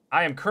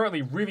 I am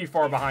currently really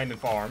far behind in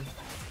farm.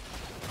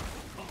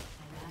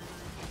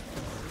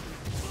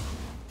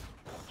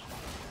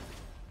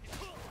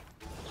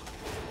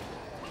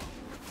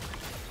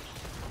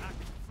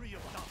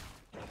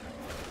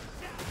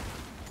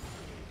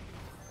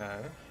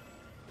 Okay.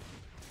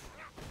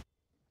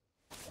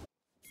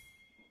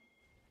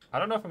 I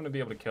don't know if I'm going to be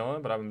able to kill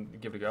him, but I'm going to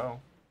give it a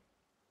go.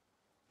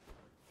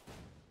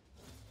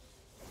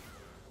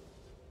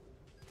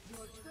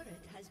 Your turret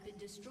has been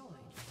destroyed.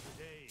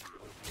 Today,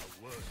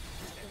 the work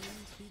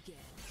Begin.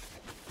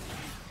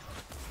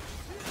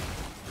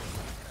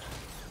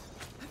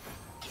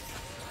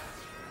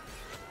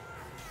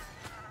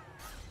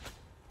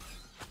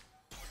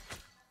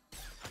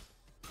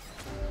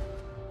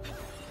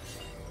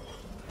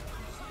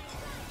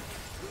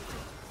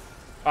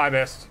 I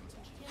missed.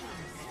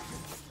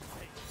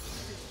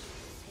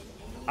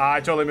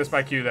 I totally missed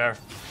my Q there.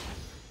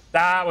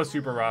 That was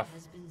super rough.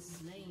 Has been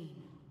slain.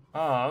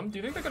 Do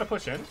you think they're gonna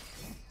push in?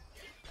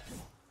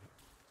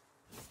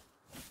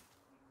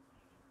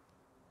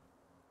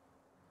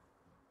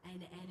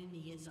 An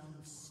enemy is Oh,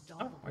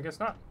 unstoppable. I guess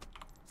not.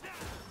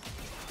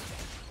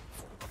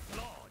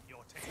 flaw in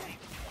your technique.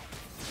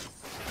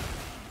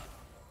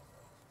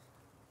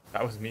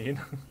 That was mean.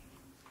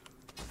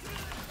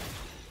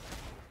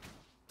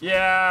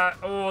 Yeah,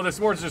 oh, this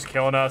Mort's just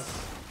killing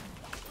us.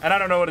 And I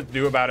don't know what to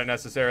do about it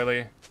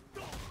necessarily.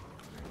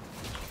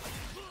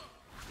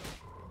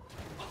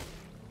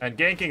 And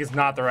ganking is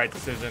not the right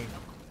decision.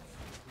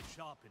 To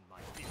sharpen my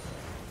teeth.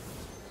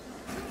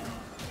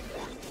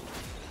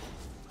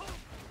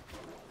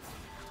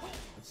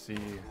 Let's see.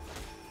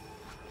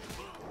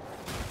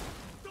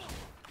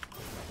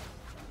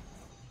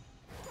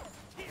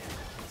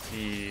 Let's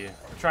see.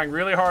 I'm trying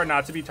really hard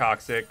not to be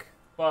toxic,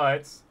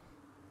 but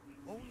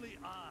Only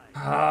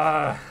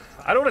I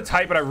I don't want to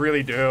type, but I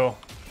really do.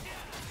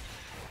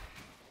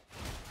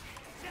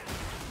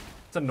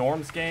 It's a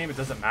norms game. It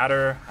doesn't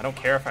matter. I don't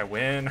care if I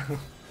win.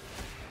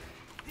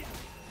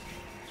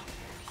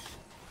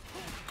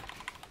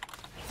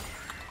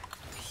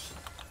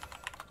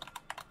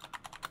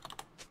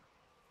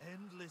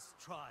 endless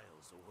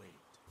trials await.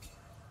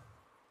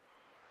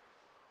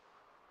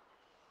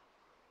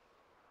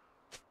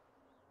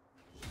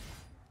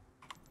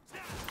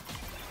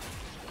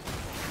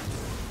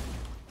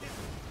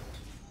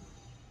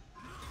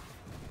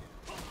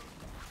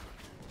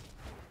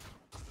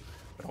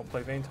 Don't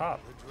play Vayne top.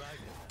 The dragon.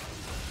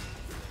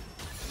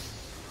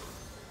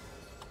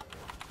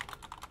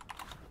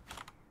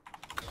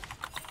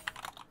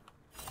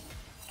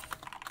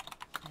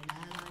 An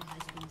ally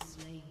has been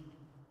slain.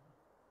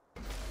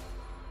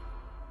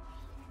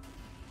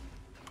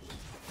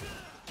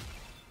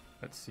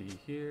 Let's see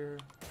here.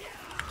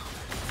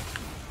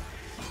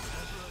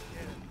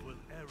 Will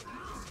error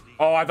mislead.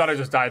 Oh, I thought I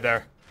just died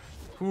there.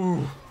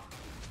 Whew.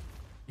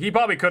 He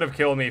probably could have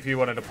killed me if he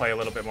wanted to play a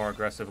little bit more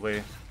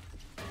aggressively.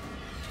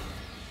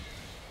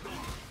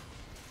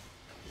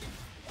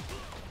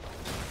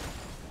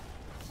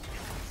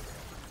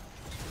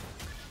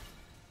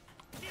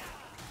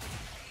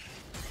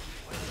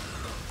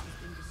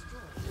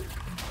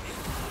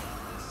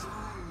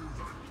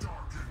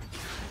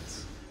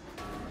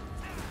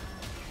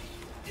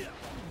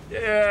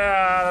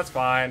 Yeah, that's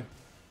fine.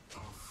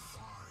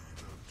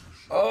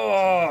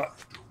 Oh.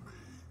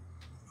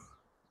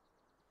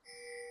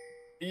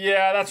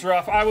 Yeah, that's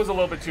rough. I was a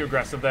little bit too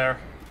aggressive there.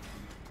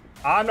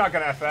 I'm not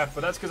going to FF,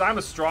 but that's because I'm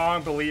a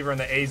strong believer in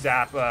the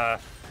AZAP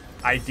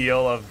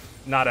ideal of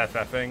not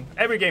FFing.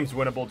 Every game's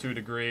winnable to a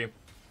degree. An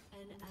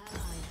ally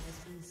has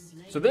been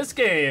slain. So this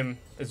game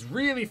is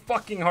really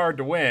fucking hard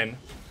to win,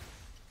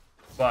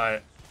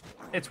 but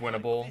it's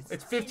winnable.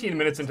 It's 15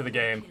 minutes into the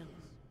game.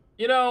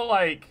 You know,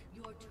 like,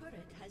 Your turret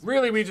has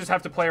really we just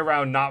have to play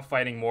around not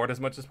fighting Mort as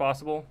much as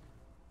possible.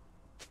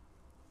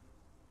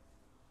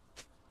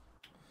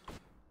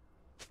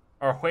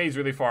 Our Hui's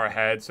really far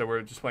ahead, so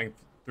we're just playing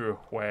through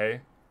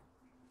Hui.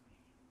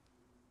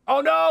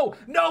 Oh no!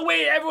 No,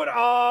 wait, everyone!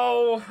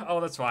 Oh,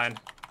 that's fine.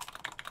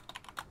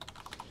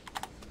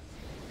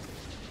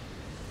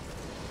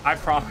 I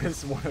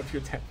promise one of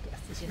your 10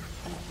 deaths is your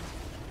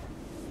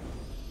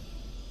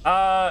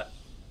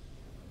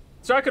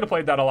I could have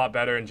played that a lot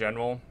better in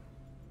general.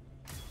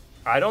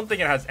 I don't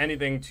think it has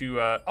anything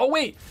to... Oh,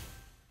 wait!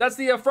 That's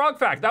the frog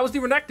fact. That was the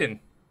Renekton.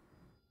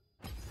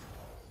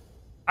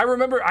 I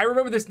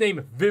remember this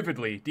name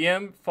vividly.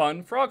 DM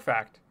Fun Frog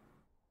Fact.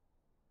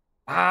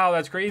 Wow,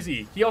 that's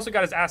crazy. He also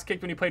got his ass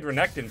kicked when he played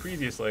Renekton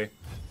previously.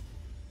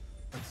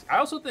 I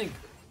also think,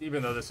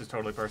 even though this is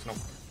totally personal,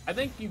 I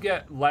think you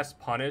get less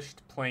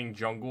punished playing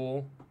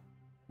jungle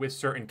with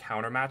certain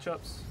counter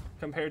matchups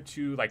compared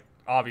to, like,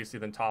 obviously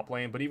than top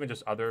lane, but even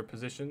just other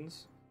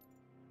positions.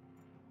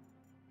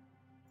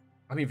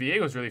 I mean,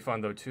 Viego's really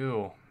fun though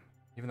too,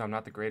 even though I'm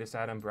not the greatest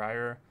at him.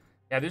 Briar.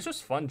 Yeah, there's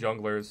just fun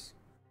junglers.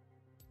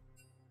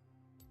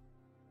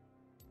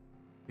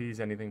 Please,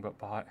 anything but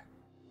bot.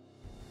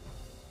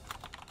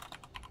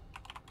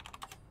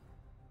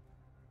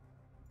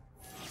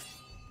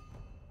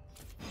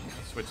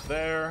 Switch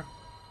there.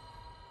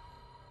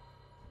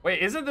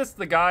 Wait, isn't this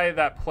the guy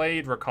that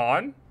played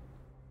Rakan?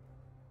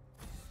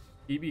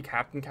 EB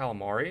Captain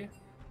Calamari?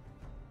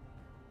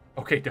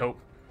 Okay, dope.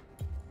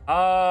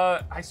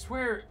 I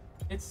swear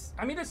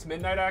I mean, it's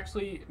midnight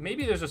actually.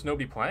 Maybe there's just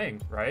nobody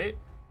playing, right?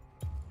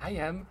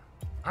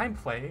 I'm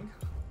playing.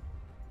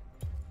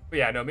 But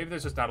yeah, no, maybe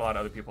there's just not a lot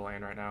of other people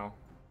playing right now.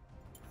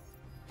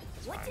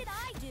 That's what fine. did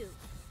I do?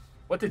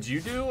 What did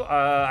you do?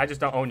 I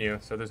just don't own you,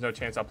 so there's no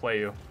chance I'll play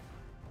you.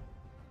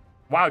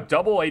 Wow,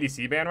 double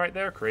ADC ban right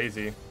there?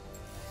 Crazy.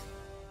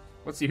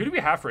 Let's see, who do we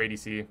have for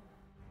ADC?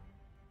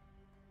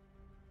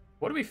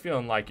 What are we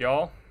feeling like,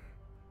 y'all?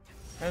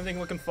 Anything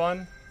looking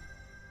fun?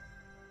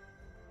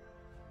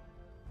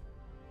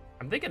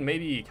 I'm thinking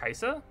maybe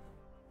Kaisa?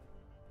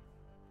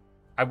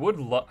 I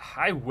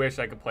wish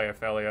I could play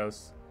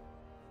Aphelios.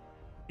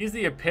 He's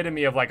the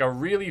epitome of like a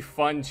really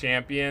fun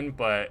champion,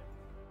 but...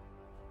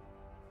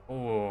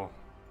 Oh,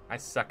 I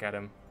suck at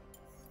him.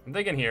 I'm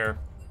thinking here.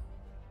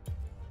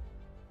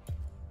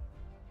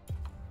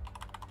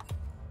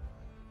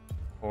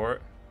 Or,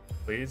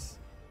 please.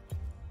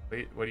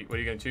 Wait, what are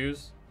you gonna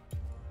choose?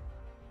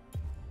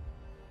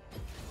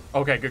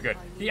 Okay, good.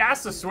 He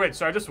asked to switch,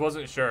 so I just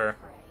wasn't sure.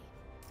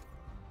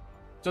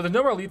 So there's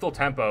no more lethal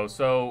tempo,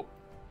 so...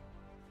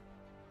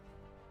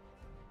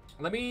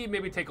 Let me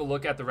maybe take a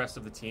look at the rest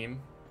of the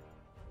team.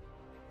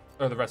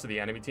 Or the rest of the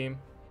enemy team.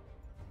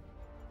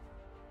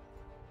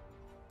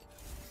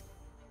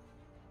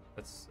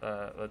 Let's...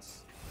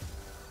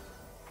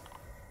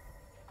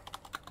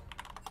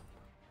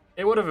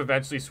 It would have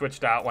eventually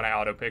switched out when I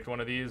auto-picked one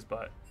of these,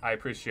 but I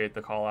appreciate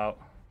the call out.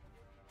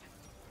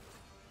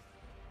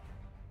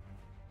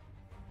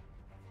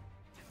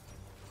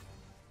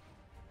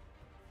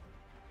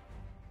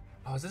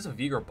 Oh, is this a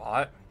Vigor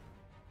bot?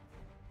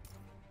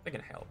 I'm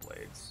thinking Hail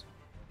Blades.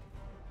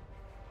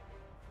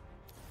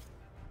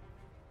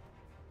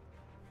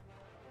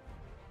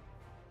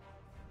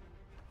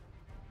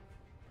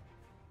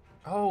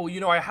 Oh, you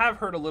know, I have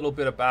heard a little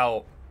bit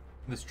about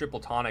this triple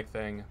tonic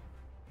thing.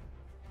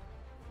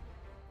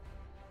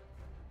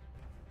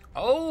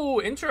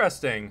 Oh,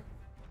 interesting.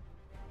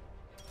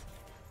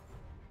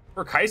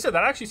 For Kaisa,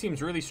 that actually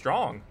seems really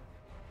strong.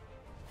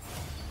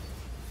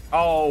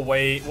 Oh,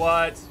 wait,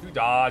 what? Who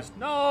dodged?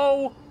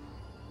 No!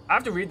 I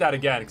have to read that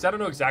again, because I don't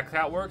know exactly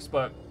how it works,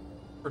 but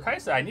for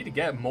Kaisa, I need to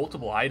get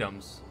multiple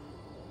items.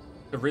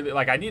 To really,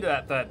 like, I need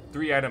that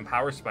 3-item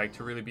power spike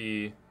to really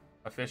be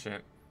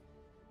efficient.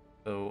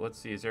 So, let's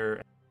see, is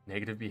there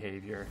negative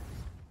behavior?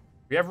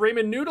 We have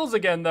Raymond Noodles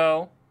again,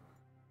 though.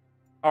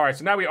 Alright,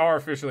 so now we are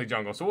officially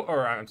jungle. So,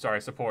 or, I'm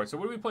sorry, support. So,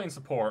 what are we playing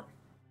support?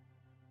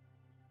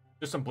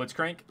 Just some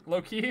Blitzcrank,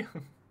 low-key?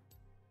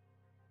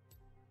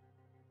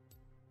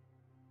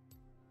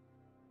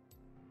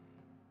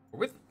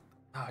 With,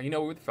 you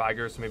know, with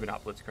Viger, so maybe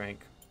not Blitzcrank.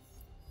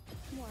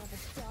 More of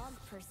a dog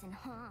person,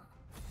 huh?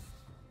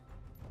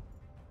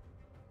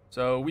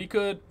 So we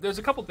could, there's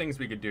a couple things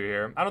we could do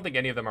here. I don't think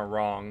any of them are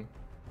wrong.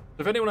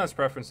 So if anyone has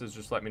preferences,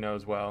 just let me know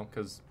as well,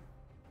 because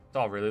it's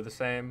all really the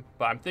same.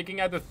 But I'm thinking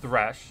either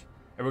Thresh,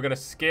 and we're going to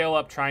scale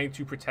up trying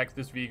to protect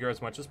this Vigor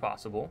as much as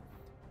possible.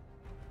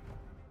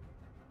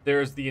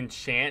 There's the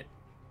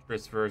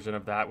Enchantress version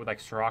of that with like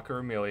Soraka or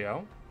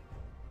Emilio.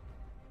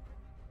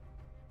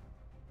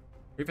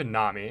 Or even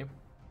Nami.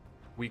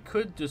 We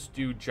could just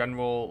do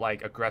general,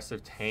 like,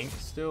 aggressive tank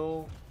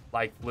still,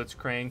 like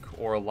Blitzcrank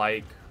or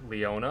like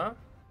Leona.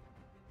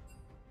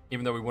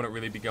 Even though we wouldn't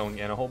really be going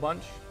in a whole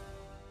bunch.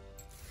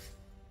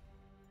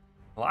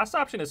 The last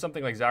option is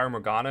something like Zyra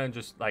Morgana and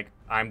just, like,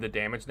 I'm the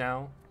damage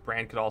now.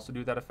 Brand could also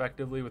do that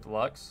effectively with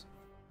Lux.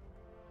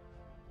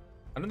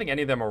 I don't think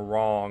any of them are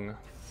wrong.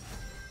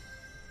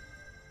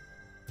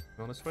 You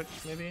want to switch,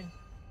 maybe?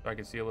 So I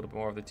can see a little bit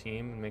more of the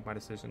team and make my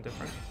decision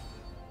different.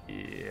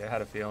 Yeah, I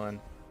had a feeling.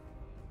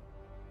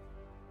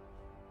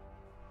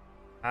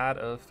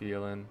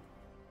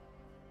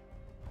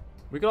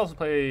 We could also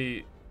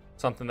play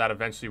something that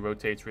eventually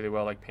rotates really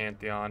well, like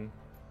Pantheon.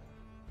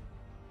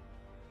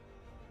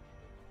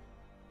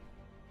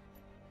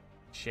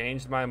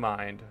 Changed my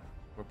mind.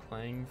 We're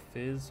playing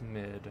Fizz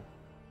mid.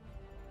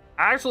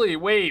 Actually,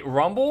 wait,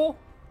 Rumble?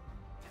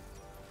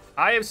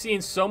 I have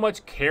seen so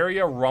much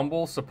Keria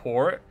Rumble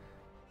support.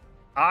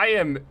 I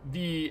am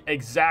the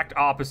exact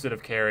opposite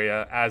of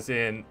Keria, as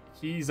in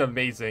he's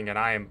amazing and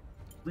I am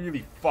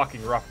really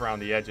fucking rough around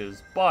the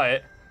edges,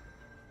 but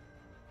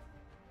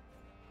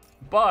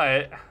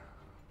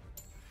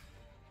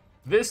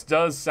this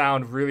does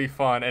sound really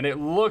fun and it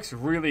looks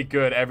really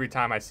good every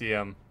time I see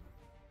him.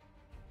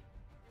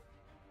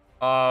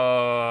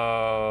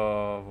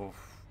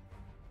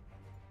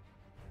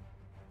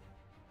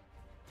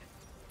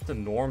 It's a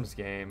norms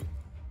game.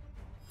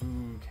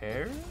 Who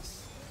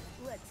cares?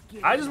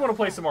 I just want to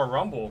play some more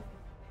Rumble.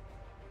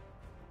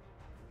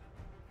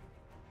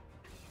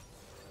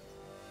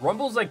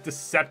 Rumble's like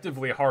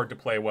deceptively hard to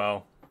play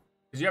well,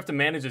 because you have to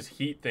manage his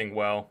heat thing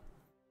well.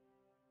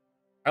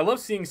 I love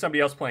seeing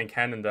somebody else playing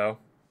Kennen though.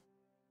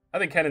 I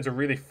think Kennen's a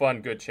really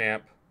fun, good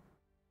champ.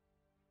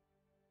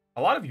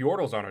 A lot of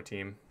Yordles on our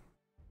team.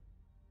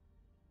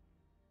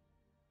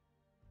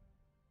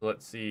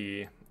 Let's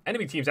see.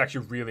 Enemy team's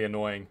actually really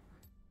annoying.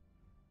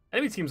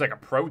 Enemy team's like a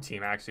pro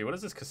team, actually. What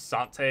is this?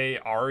 Cassante,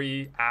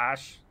 Ari,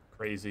 Ashe.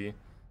 Crazy.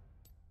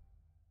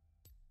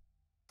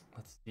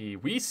 Let's see.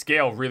 We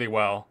scale really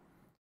well.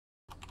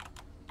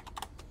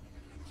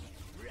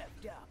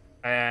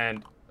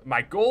 And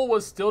my goal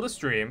was still to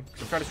stream.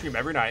 I'm trying to stream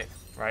every night,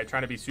 right?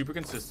 Trying to be super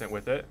consistent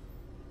with it.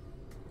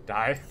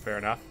 Die. Fair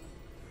enough.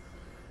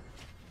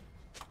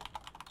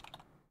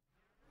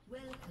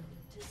 Welcome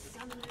to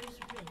Summoner's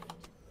Rift.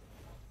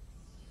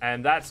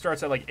 And that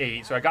starts at like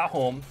 8. So I got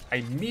home. I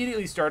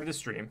immediately started to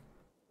stream.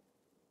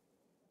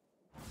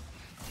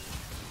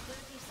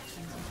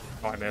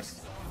 Oh, I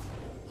missed.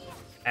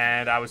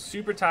 And I was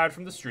super tired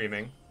from the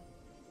streaming.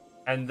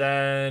 And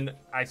then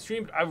I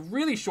streamed, I'm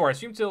really short. I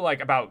streamed till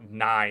like about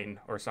 9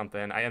 or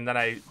something. And then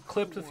I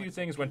clipped a few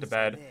things, went to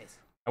bed.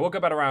 I woke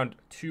up at around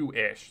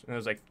 2-ish. And it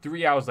was like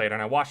 3 hours later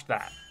and I watched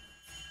that.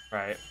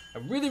 Right?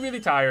 I'm really, really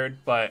tired,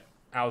 but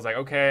I was like,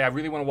 okay, I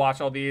really want to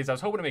watch all these. I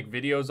was hoping to make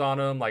videos on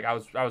them. Like I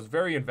was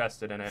very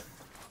invested in it.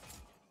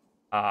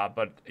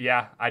 But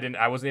yeah,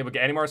 I wasn't able to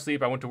get any more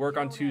sleep. I went to work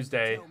on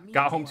Tuesday,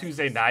 got home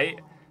Tuesday night.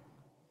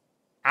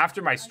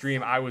 After my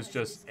stream, I was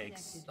just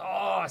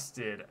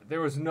exhausted. There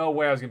was no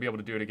way I was gonna be able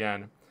to do it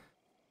again.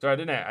 So I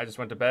didn't. I just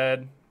went to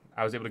bed.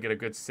 I was able to get a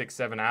good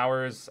 6-7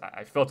 hours.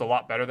 I felt a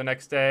lot better the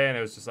next day, and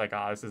it was just like,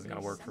 this isn't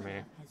gonna work for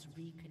me.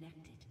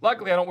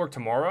 Luckily, I don't work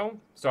tomorrow,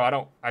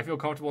 so I feel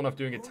comfortable enough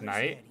doing it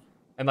tonight.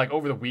 And like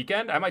over the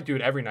weekend, I might do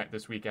it every night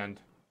this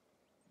weekend.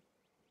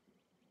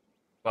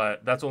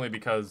 But that's only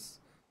because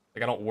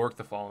like I don't work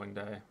the following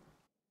day.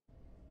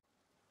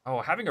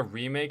 Oh, having a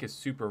remake is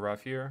super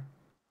rough here.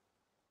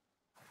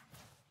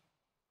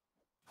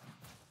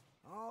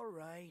 All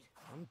right,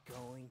 I'm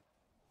going.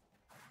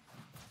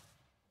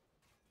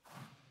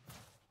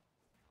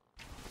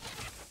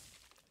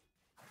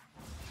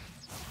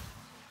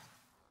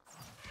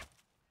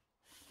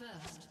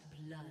 First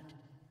blood.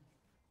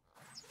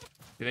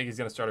 You think he's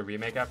gonna start a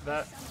remake after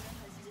that? Has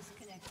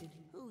disconnected.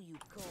 Who you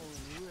calling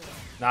Will?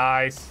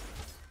 Nice.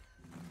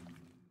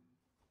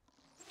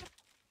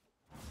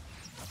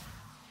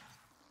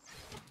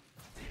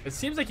 It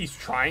seems like he's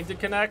trying to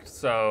connect,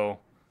 so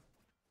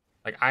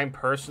like I'm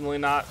personally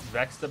not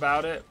vexed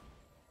about it,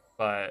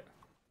 but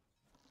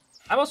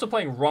I'm also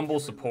playing Rumble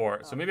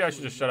support, so maybe I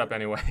should just shut up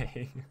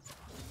anyway.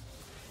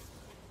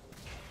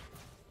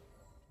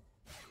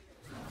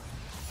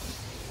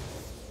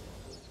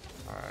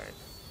 All right.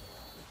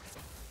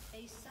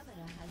 A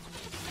summoner has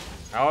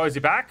risen. Oh, is he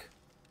back?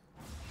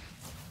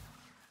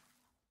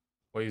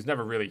 Well, he's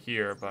never really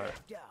here, but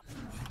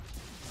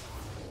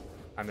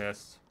I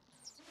missed.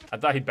 I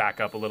thought he'd back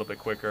up a little bit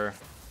quicker.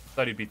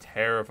 Thought he'd be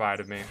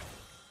terrified of me.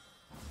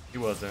 He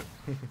wasn't.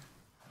 I'm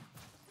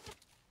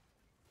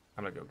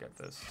gonna go get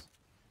this.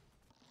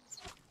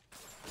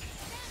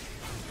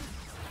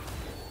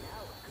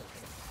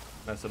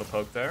 Nice little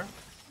poke there.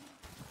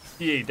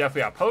 He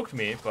definitely outpoked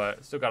me,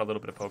 but still got a little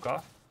bit of poke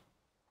off.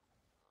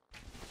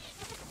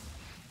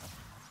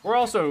 We're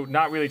also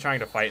not really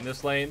trying to fight in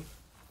this lane,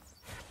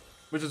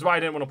 which is why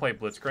I didn't want to play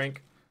Blitzcrank,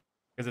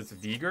 because it's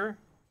Veigar.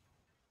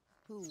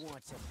 Who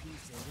wants a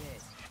piece of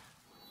this?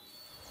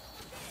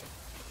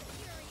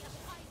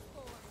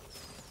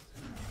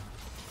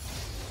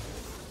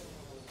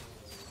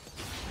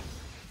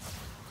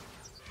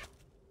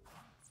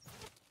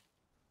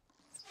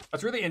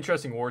 That's really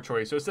interesting war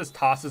choice. So it says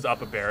tosses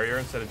up a barrier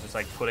instead of just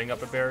like putting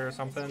up a barrier or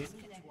something.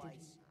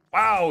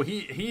 Wow,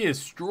 he is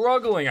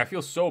struggling. I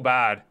feel so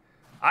bad.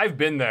 I've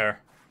been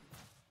there.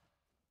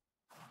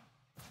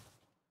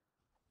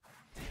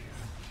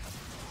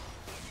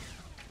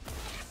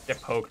 Get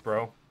poked,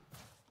 bro.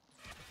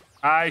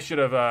 I should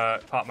have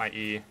popped my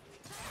E.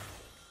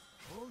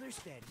 Hold her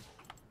steady.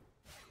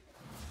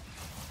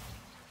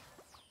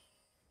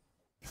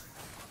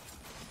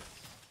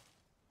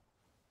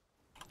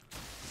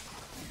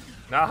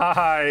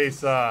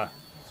 Nice. I've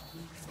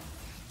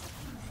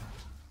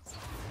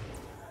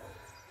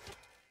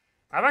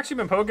actually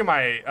been poking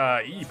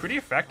my E pretty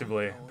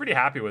effectively. I'm pretty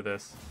happy with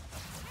this.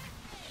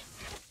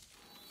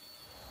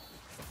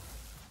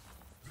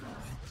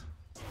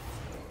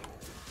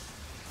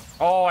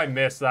 Oh, I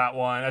missed that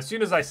one. As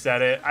soon as I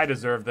said it, I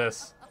deserve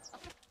this.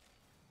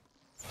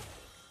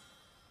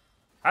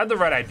 had the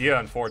right idea,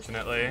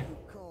 unfortunately.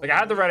 Like, I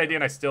had the right idea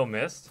and I still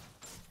missed.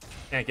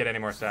 Can't get any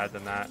more sad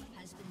than that.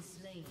 Has been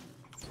slain.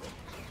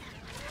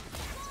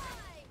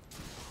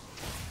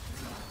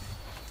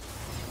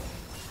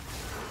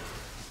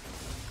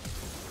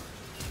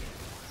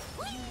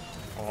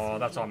 Oh,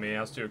 that's on me.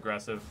 I was too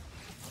aggressive.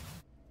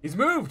 He's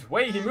moved.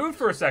 Wait, he moved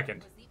for a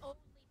second.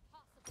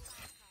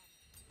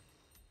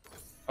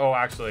 Oh,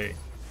 actually.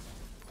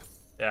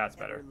 Yeah, that's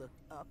better. Ever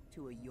looked up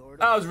to a Yordle?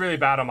 That was really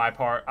bad on my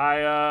part.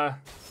 I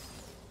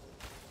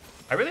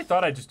really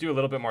thought I'd just do a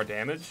little bit more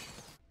damage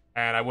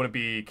and I wouldn't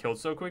be killed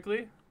so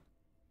quickly.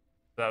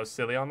 That was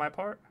silly on my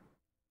part.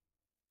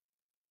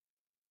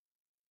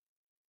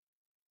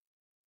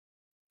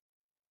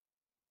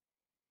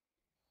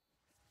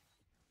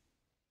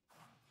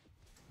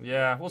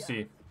 Yeah, we'll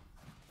see.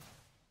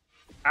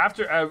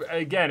 After,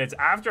 again, it's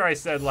after I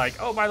said, like,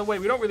 oh, by the way,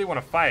 we don't really want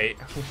to fight.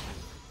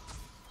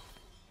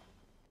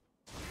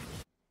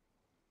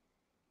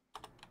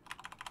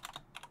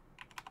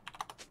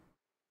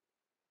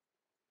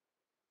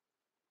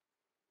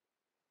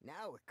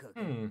 Now we're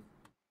cooking.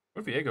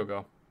 Where'd Viego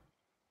go?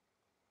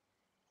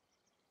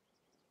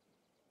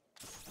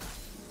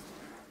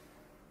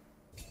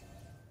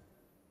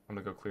 I'm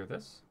gonna go clear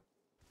this.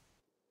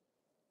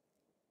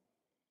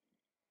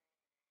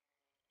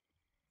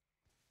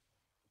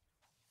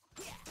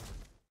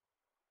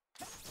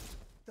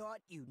 Thought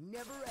you'd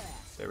never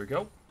ask. There we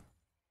go.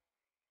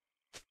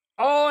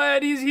 Oh,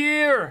 Eddie's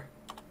here!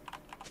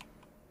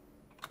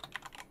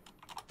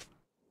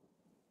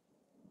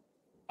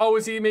 Oh,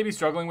 is he maybe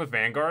struggling with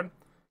Vanguard?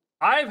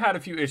 I've had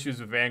a few issues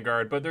with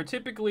Vanguard, but they're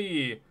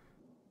typically...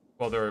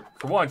 Well, they're,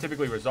 for one,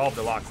 typically resolved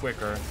a lot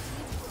quicker.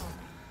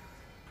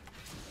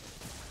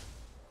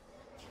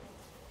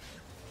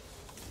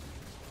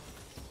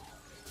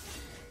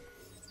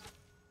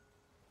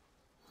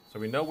 So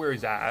we know where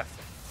he's at.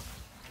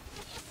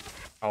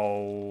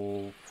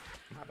 Oh,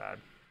 my bad.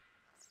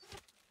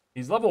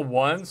 He's level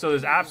 1, so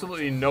there's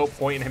absolutely no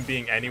point in him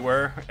being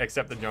anywhere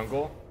except the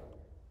jungle.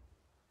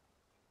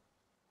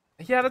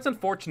 Yeah, that's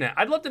unfortunate.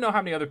 I'd love to know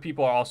how many other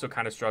people are also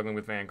kind of struggling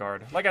with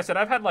Vanguard. Like I said,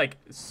 I've had like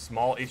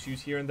small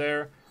issues here and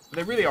there, but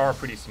they really are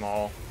pretty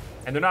small,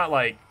 and they're not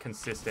like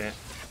consistent.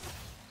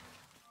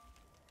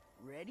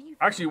 Ready?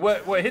 Actually,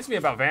 what hits me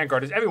about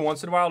Vanguard is every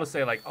once in a while to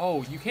say like,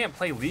 oh, you can't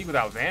play League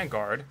without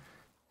Vanguard,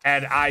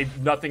 and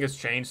nothing has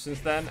changed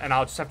since then, and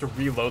I'll just have to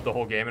reload the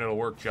whole game and it'll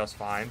work just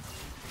fine.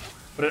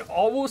 But it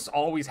almost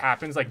always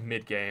happens like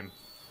mid-game.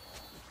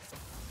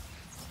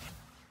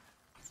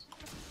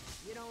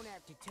 You don't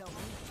have to tell me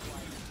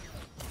twice.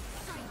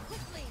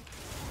 Quickly.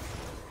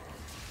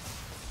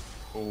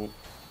 Ooh.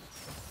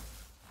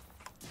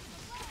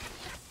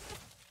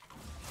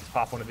 Let's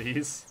pop one of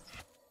these.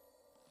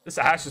 This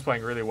Ashe is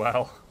playing really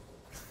well.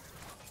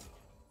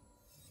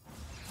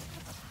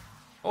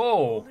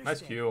 Oh,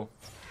 nice Q.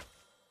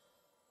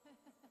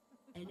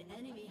 An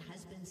enemy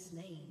has been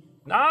slain.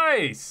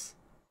 Nice!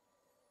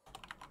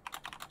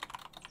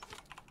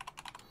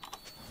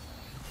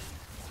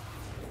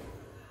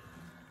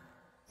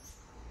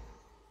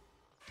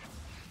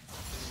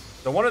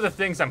 So one of the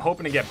things I'm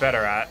hoping to get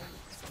better at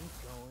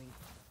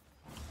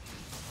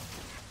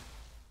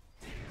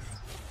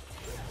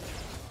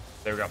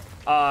there we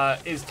go.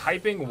 Is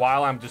typing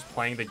while I'm just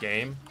playing the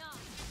game.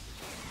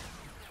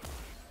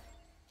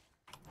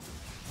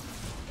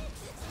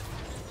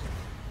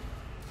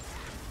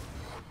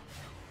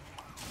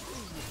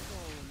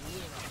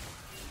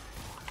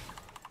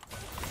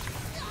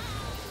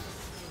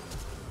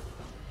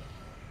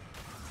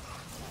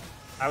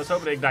 I was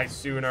hoping to ignite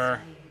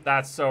sooner.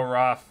 That's so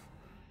rough.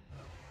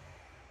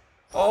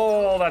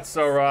 Oh, that's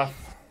so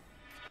rough.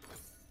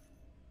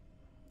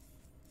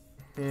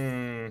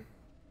 Ever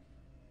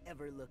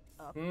looked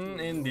up to a Yordle?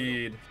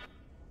 Indeed.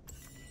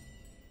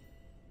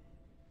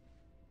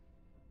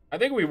 I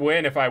think we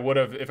win if I would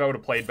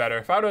have played better.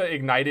 If I would have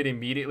ignited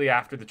immediately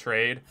after the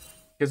trade,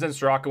 because then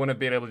Soraka wouldn't have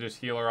been able to just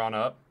heal her on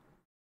up.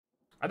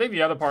 I think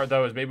the other part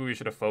though is maybe we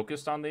should have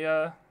focused on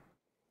the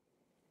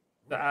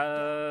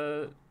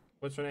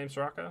what's her name,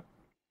 Soraka?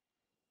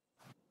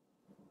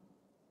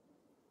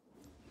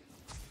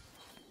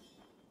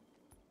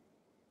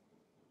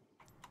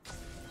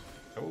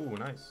 Oh,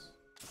 nice.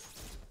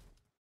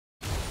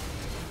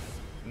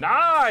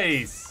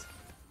 Nice!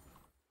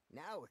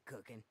 Now we're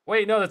cooking.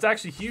 Wait, no, that's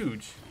actually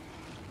huge.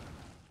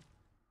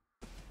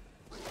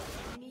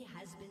 Enemy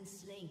has been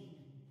slain.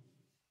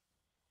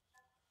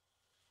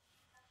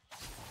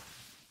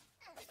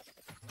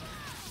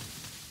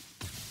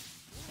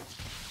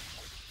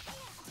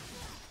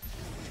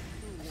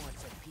 Who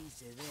wants a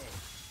piece of this?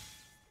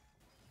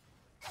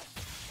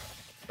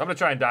 I'm gonna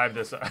try and dive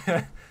this. I'm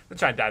gonna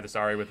try and dive this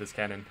Ahri with this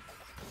cannon.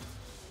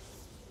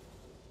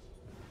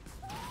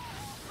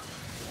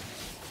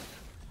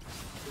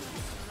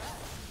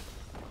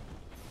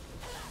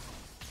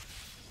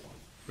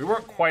 We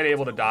weren't quite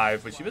able to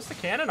dive, but she missed the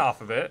cannon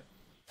off of it.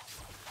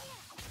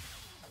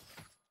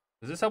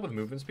 Does this help with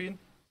movement speed?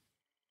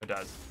 It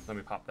does. Let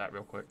me pop that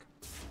real quick.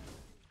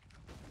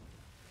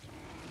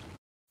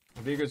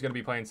 Vigor's gonna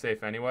be playing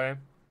safe anyway.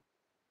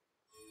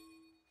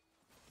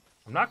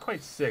 I'm not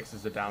quite 6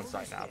 is the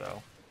downside now,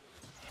 though.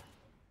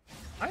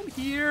 I'm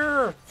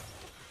here!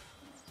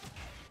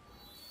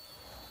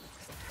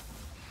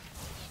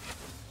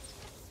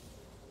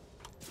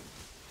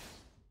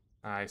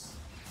 Nice.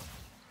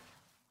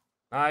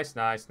 Nice,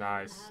 nice,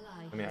 nice.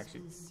 Let me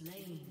actually...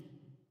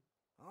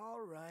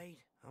 All right,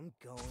 I'm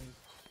going.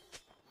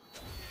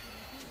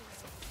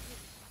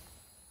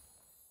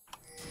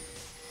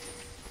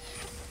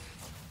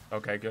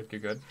 Okay, good,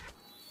 good, good.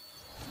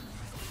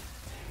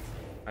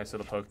 Nice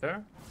little poke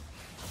there.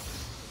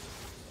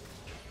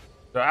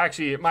 So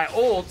actually, my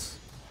ult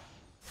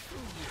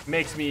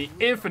makes me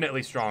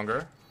infinitely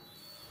stronger.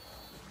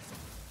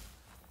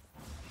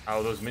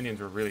 Oh, those minions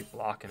were really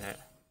blocking it.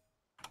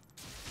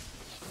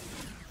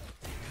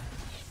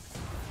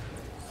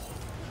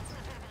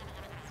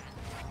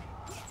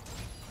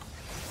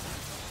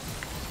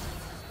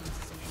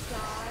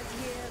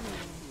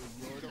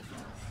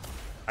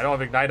 I don't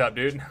have Ignite up,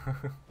 dude.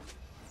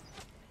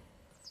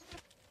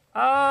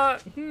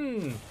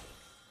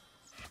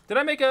 Did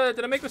I make a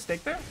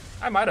mistake there?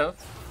 I might have.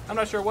 I'm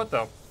not sure what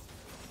though.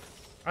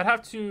 I'd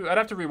have to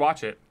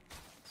rewatch it.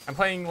 I'm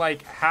playing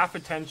like half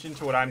attention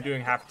to what I'm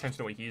doing, half attention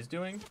to what he's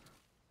doing.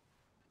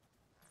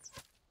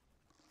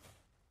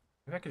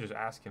 Maybe I could just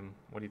ask him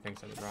what he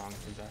thinks I did wrong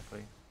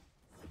exactly.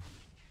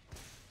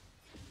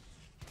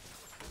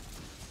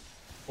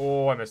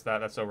 Oh, I missed that.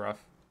 That's so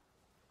rough.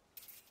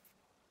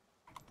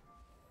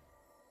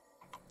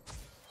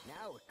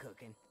 Now we're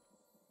cooking.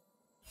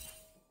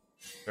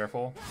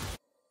 Careful.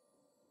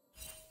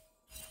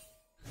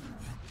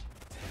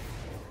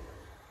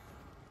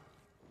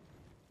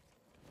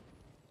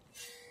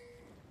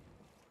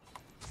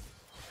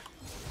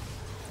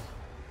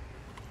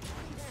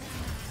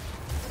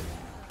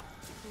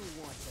 Who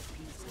wants a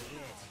piece of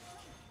this?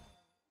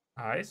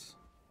 Nice.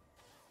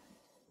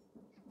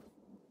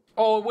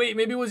 Oh wait,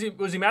 maybe was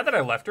he mad that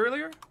I left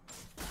earlier?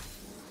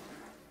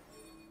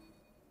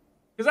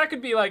 Because that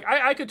could be like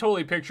I could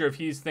totally picture if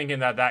he's thinking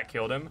that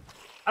killed him.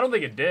 I don't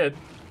think it did.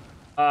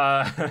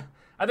 I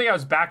think I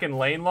was back in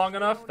lane long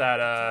enough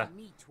that I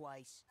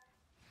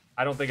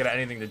don't think it had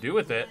anything to do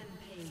with it.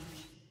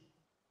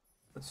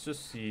 Let's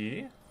just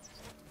see.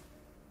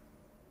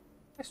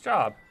 Nice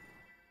job.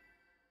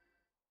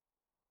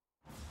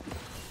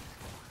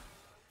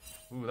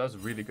 Ooh, that was a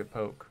really good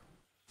poke.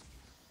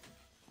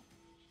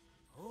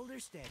 Hold her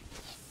steady.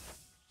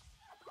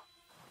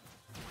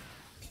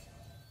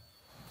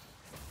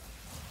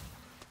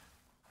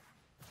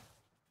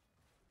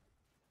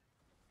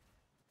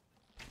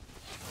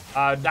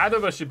 Neither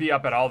of us should be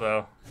up at all,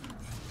 though.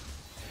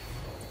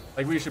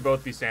 Like, we should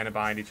both be standing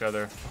behind each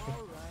other. All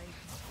right,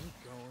 I'm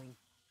going.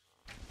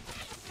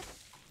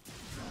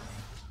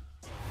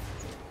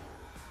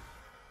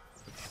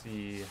 Let's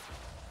see.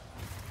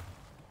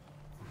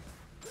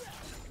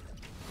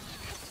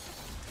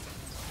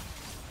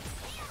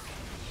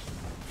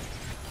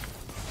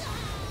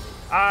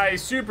 I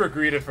super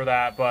greeted for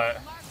that,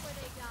 but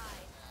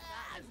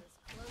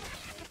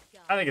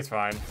I think it's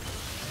fine.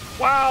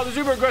 Wow, the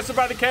super aggressive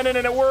by the cannon,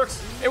 and it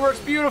works. It works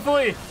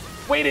beautifully.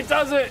 Wait, it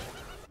doesn't.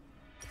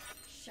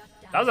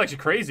 That was actually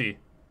crazy.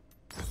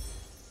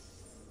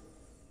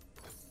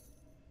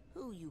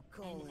 Who you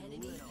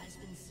calling little?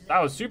 That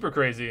was super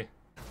crazy.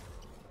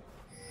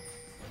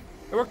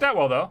 It worked out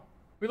well, though.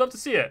 We'd love to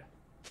see it.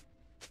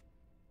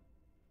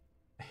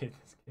 I hate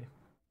this game.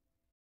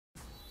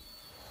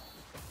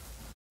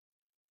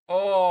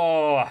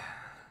 Oh,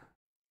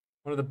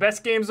 one of the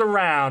best games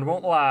around,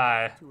 won't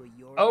lie.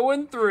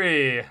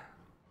 0-3.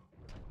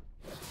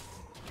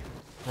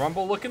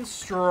 Rumble looking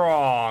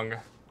strong.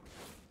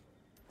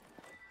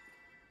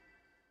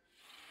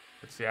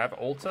 Let's see, I have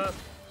ulta.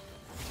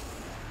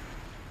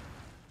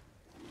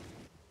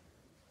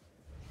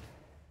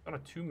 On a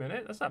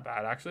 2-minute? That's not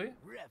bad, actually.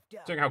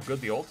 Considering how good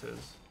the ult is.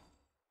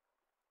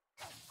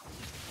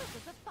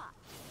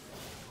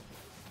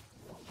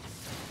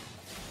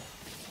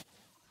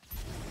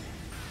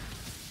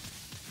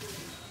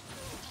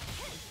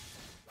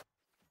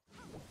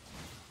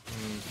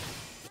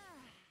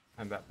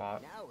 And that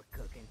bot. Now we're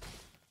cooking.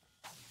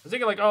 I was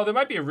thinking like, oh, there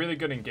might be a really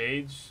good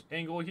engage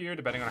angle here,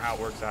 depending on how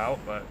it works out,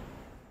 but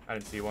I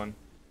didn't see one.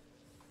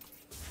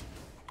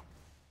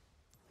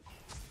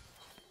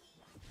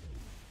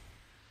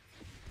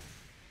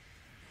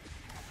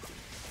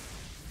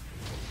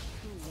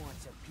 Who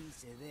wants a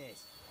piece of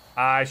this?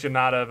 I should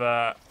not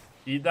have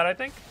eat that, I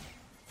think.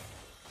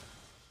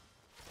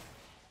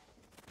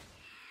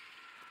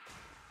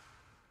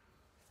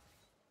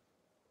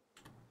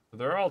 So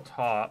they're all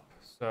top,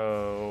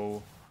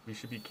 so we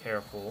should be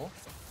careful.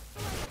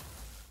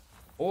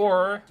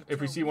 Or if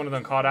we see one of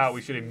them caught out,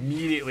 we should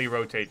immediately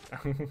rotate.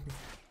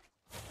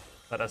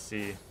 Let us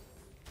see.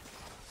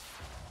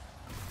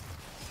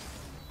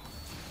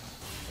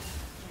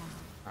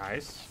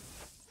 Nice.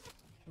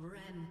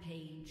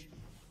 Rampage.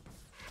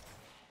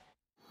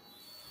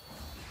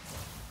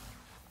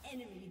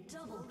 Enemy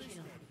double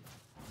kill.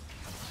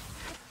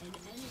 An enemy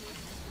has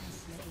been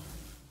slain.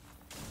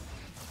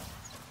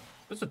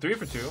 This is a 3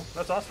 for 2.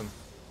 That's awesome.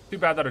 Too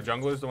bad that our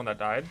jungler is the one that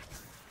died.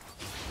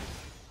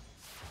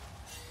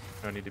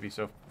 No need to be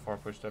so far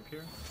pushed up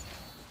here.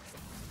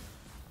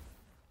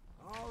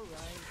 Alright,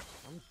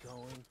 I'm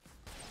going.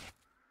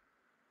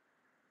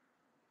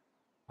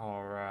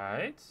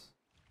 Alright.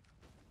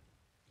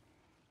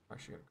 I'm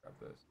actually gonna grab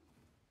this.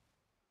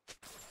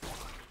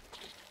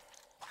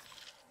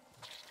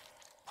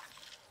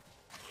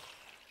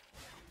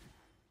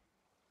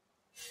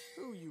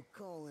 Who you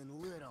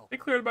calling little? They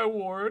cleared my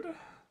ward.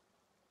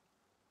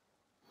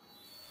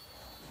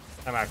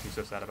 I'm actually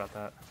so sad about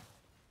that.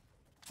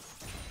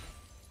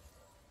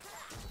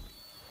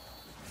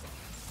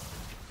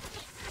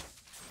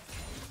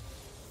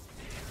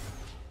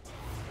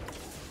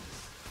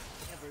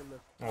 Ever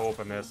look Oh,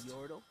 I missed.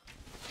 Yordle?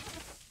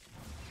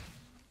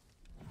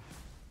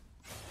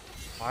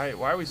 Why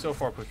are we so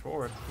far pushed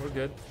forward? We're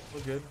good.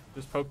 We're good.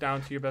 Just poke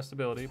down to your best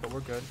ability, but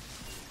we're good.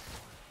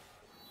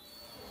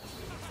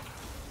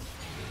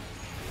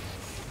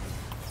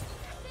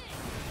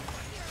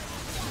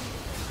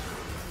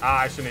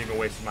 Ah, I shouldn't even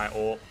wasted my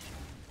ult.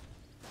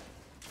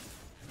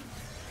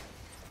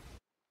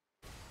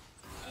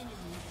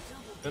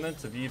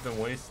 Shouldn't have even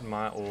wasted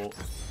my ult.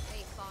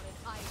 They fought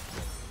it high.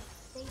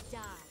 They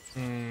died.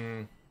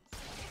 Hmm.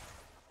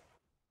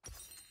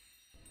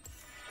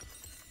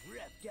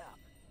 Revved up.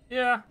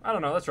 Yeah, I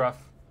don't know. That's rough.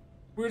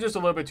 We were just a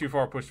little bit too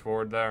far pushed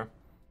forward there.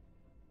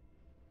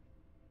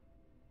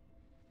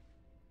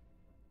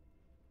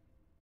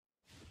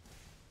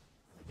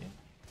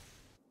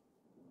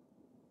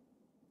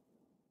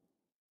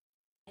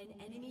 An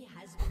enemy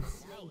has been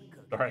slain.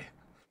 Sorry.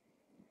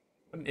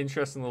 What an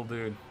interesting little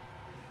dude.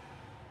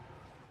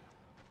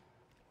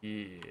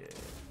 Yeah.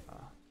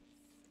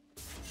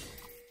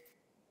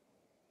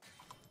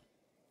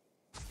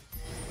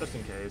 Just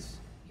in case.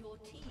 Your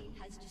team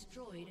has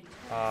destroyed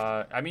a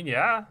turret. I mean,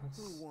 yeah.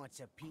 Who Let's wants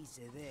a piece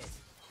of this?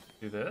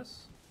 do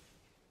this.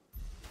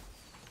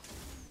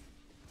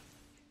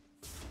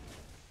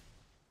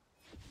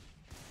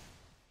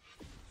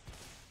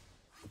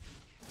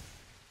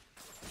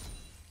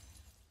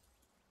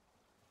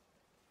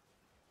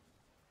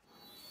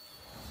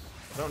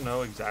 I don't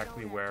know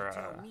exactly where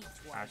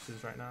Ash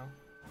is right now.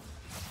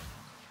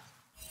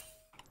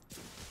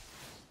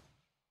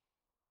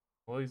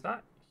 Well, he's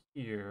not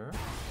here.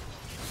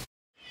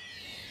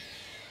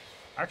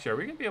 Actually, are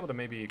we gonna be able to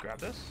maybe grab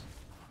this?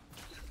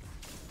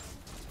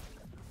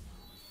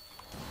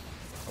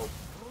 Oh,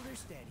 Hold her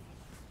steady.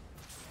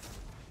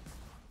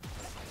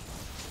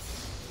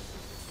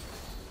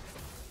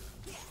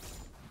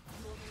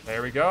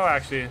 there we go.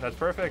 Actually, that's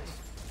perfect.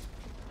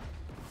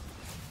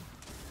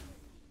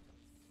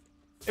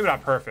 Maybe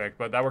not perfect,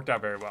 but that worked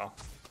out very well.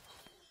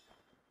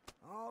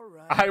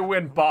 Alright. I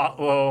win bot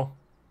low.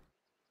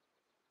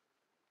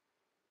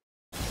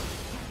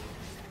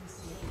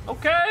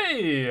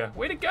 Okay,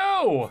 way to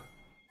go.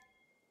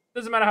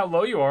 Doesn't matter how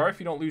low you are if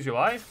you don't lose your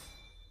life.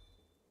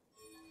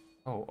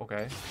 Oh,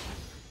 okay.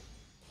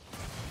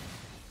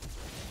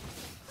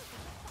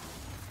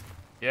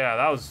 Yeah,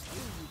 that was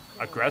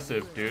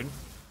aggressive, dude.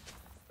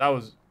 That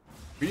was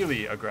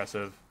really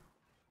aggressive.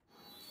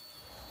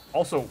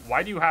 Also,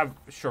 why do you have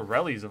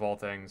Shirelles of all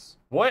things?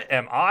 What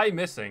am I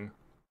missing?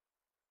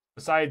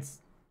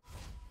 Besides,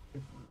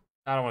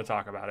 I don't want to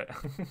talk about it.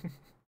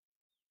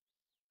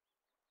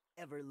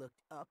 Ever looked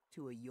up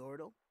to a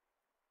Yordle?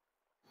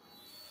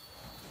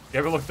 You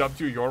ever looked up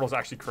to Yordle's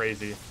actually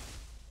crazy.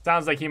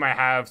 Sounds like he might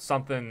have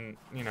something,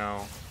 you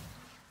know,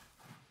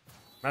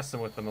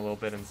 messing with him a little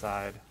bit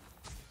inside.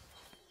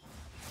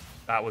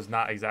 That was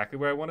not exactly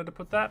where I wanted to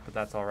put that, but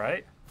that's all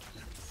right.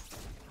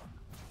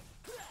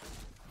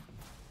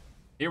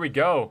 Here we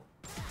go.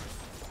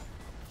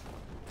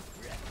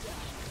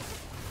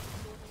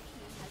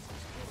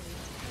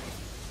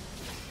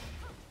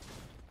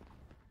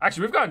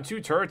 Actually, we've gotten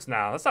 2 turrets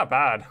now. That's not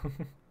bad.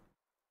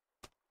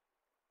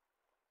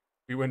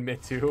 We win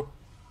mid too.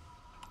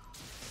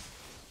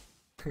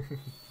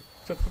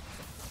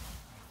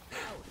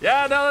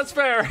 Yeah, no, that's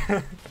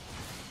fair.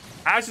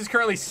 Ash is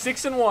currently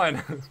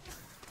 6-1.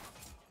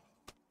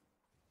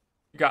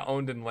 You got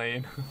owned in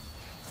lane. An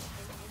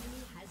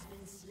enemy has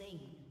been slain.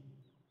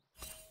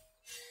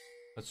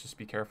 Let's just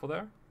be careful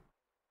there.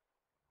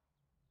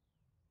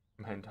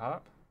 I'm heading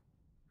top.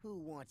 Who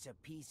wants a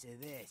piece of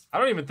this? I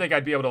don't even think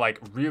I'd be able to like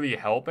really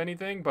help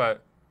anything,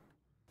 but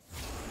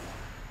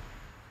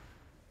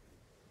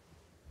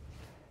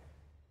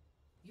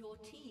Your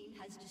team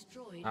has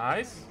destroyed.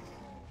 nice.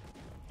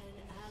 An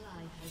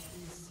ally has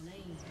been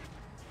slain.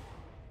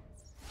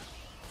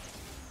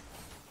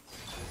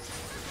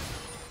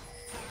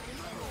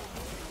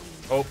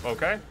 Oh,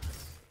 okay.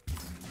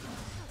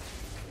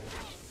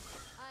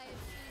 I've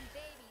seen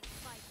babies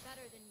fight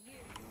better than you.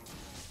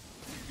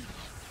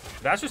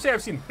 Did I just say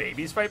I've seen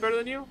babies fight better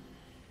than you?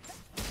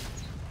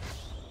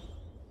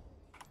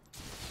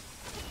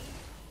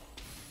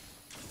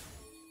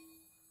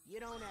 You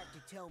don't have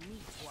to tell me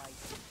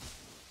twice.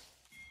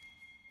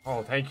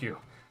 Oh, thank you.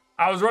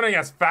 I was running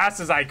as fast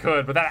as I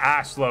could, but that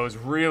Ash slow is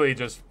really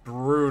just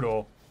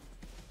brutal.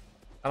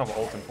 I don't have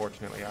ult,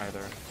 unfortunately,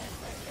 either.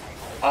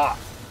 Ah!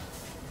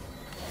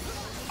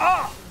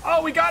 Ah!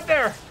 Oh, we got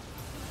there!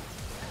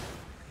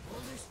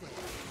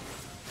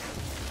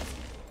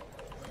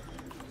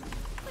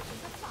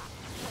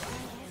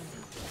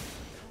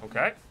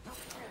 Okay.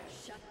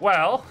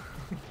 Well,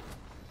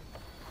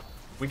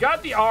 we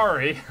got the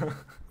Ari.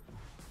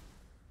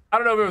 I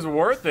don't know if it was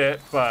worth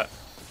it, but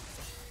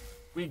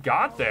we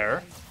got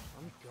there.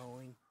 I'm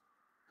going.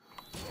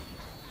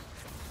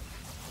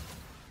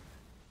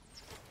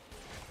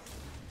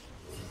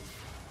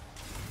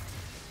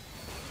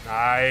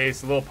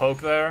 Nice, a little poke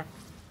there.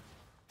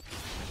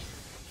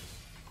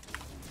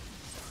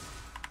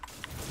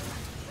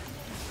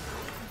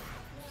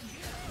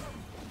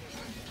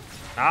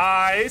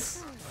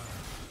 Nice.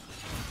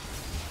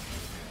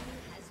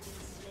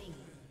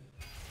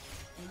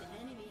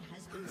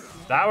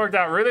 That worked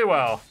out really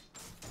well.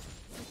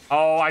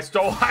 Oh, I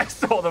stole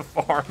the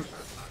farm.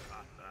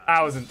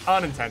 That was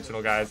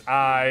unintentional, guys.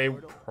 I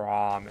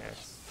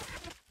promise.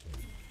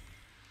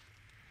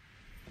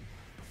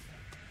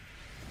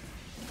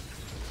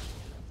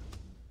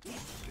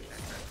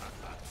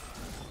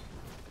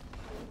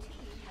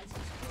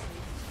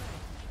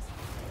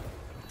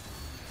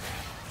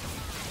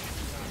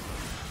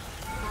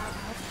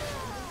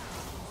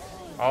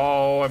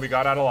 Oh, and we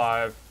got out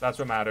alive. That's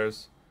what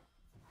matters.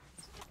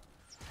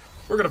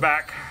 We're gonna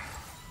back.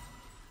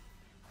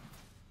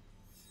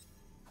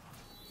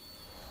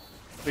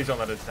 Please don't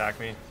let it attack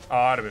me. Oh,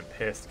 I'd have been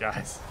pissed,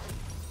 guys.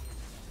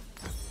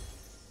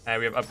 And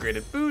we have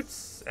upgraded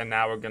boots. And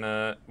now we're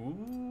gonna...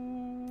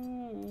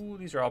 Ooh,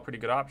 these are all pretty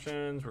good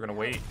options. We're gonna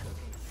wait.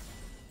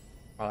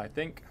 Well, I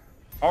think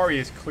Ari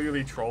is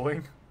clearly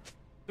trolling.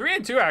 3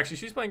 and 2, actually.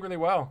 She's playing really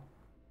well.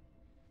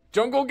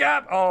 Jungle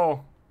gap?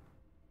 Oh.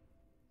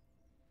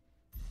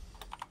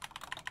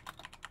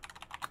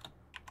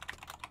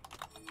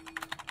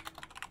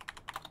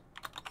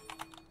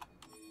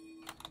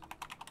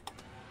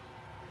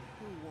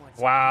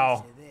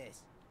 Wow.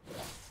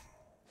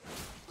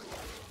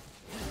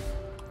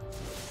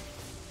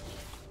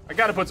 I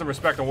gotta put some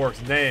respect on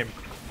Warwick's name.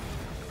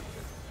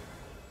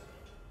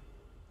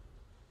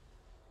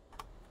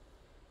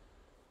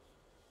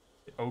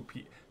 OP.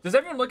 Does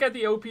everyone look at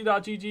the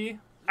op.gg?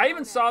 I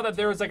even saw that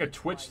there was like a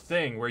Twitch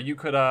thing where you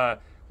could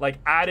like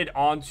add it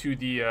onto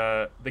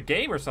the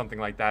game or something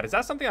like that. Is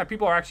that something that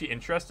people are actually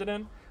interested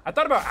in? I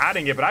thought about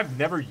adding it, but I've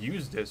never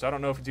used it, so I don't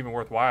know if it's even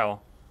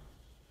worthwhile.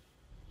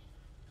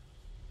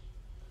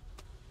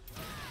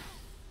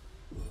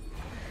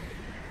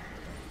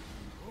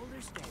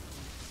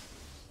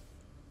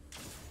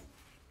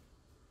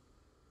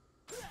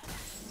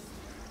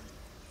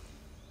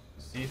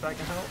 See if I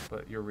can help,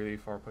 but you're really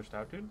far pushed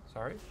out, dude.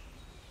 Sorry.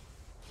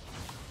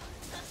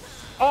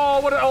 Oh,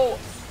 what an ult!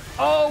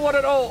 Oh, what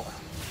an ult!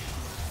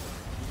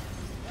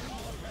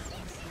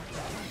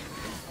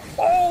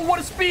 Oh,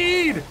 what a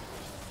speed!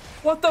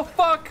 What the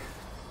fuck?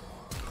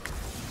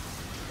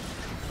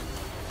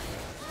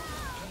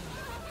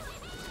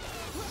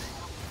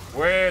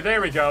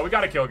 There we go. We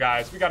got to kill,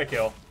 guys. We got to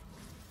kill.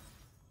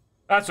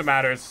 That's what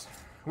matters.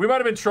 We might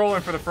have been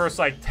trolling for the first,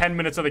 like, 10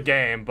 minutes of the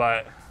game,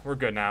 but we're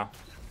good now.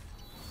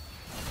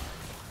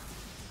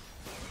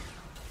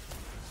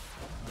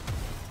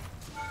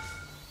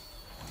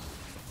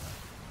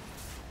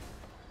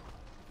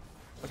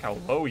 Look how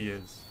low he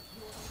is.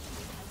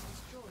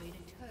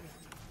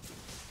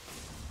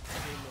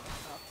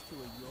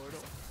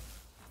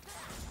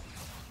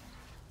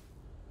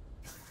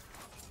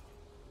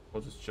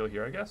 We'll just chill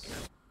here, I guess.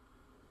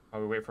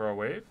 While we wait for our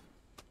wave.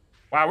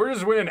 Wow, we're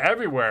just winning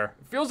everywhere.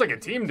 It feels like a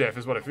team diff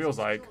is what it feels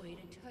like.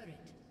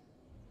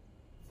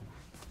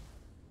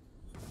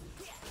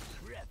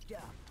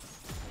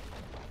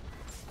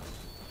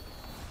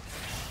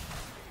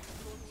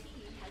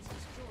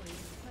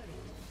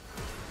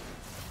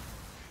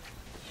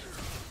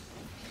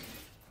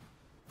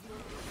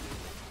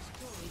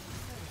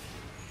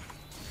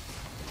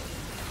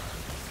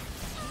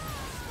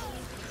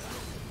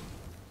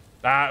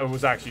 That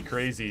was actually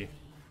crazy.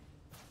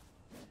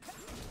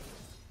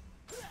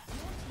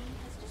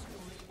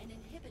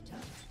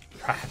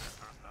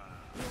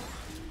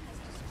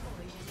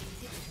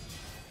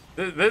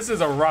 This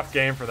is a rough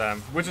game for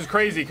them, which is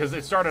crazy because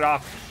it started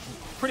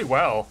off pretty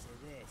well.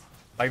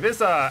 Like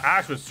this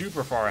Ashe was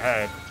super far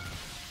ahead.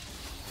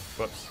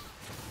 Whoops.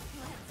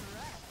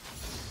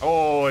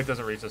 Oh, it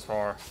doesn't reach this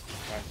far.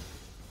 Okay.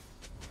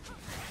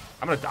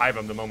 I'm gonna dive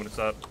him the moment it's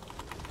up.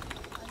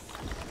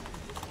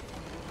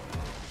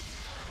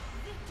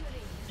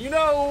 You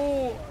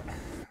know,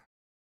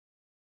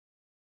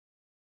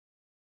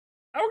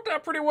 that worked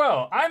out pretty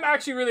well. I'm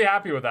actually really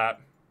happy with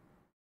that.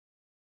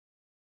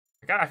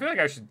 God, I feel like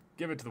I should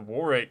give it to the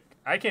Warwick.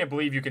 I can't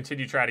believe you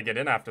continue trying to get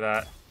in after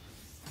that.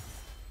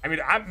 I mean,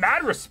 I'm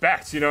mad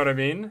respect, you know what I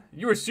mean?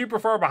 You were super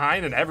far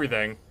behind and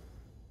everything.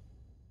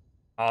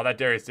 Oh, that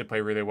Darius did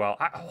play really well.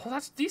 Oh,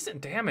 that's decent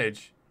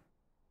damage.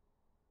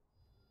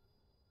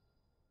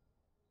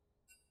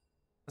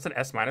 That's an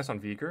S- on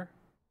Veigar.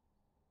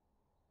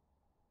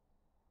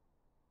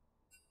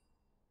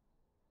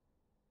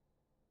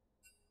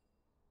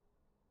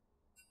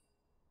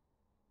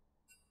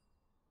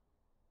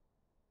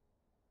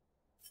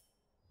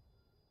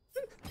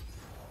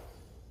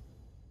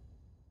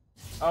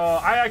 Oh,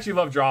 I actually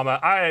love drama.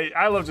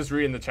 I love just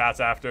reading the chats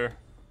after.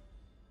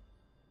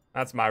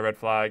 That's my red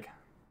flag.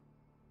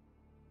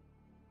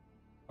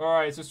 All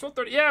right, so still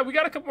 30. Yeah, we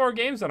got a couple more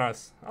games on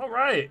us. All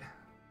right.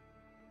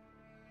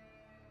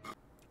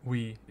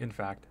 We, in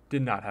fact,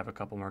 did not have a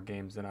couple more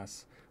games in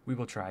us. We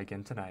will try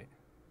again tonight.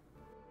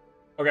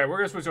 Okay, we're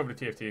going to switch over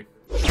to TFT.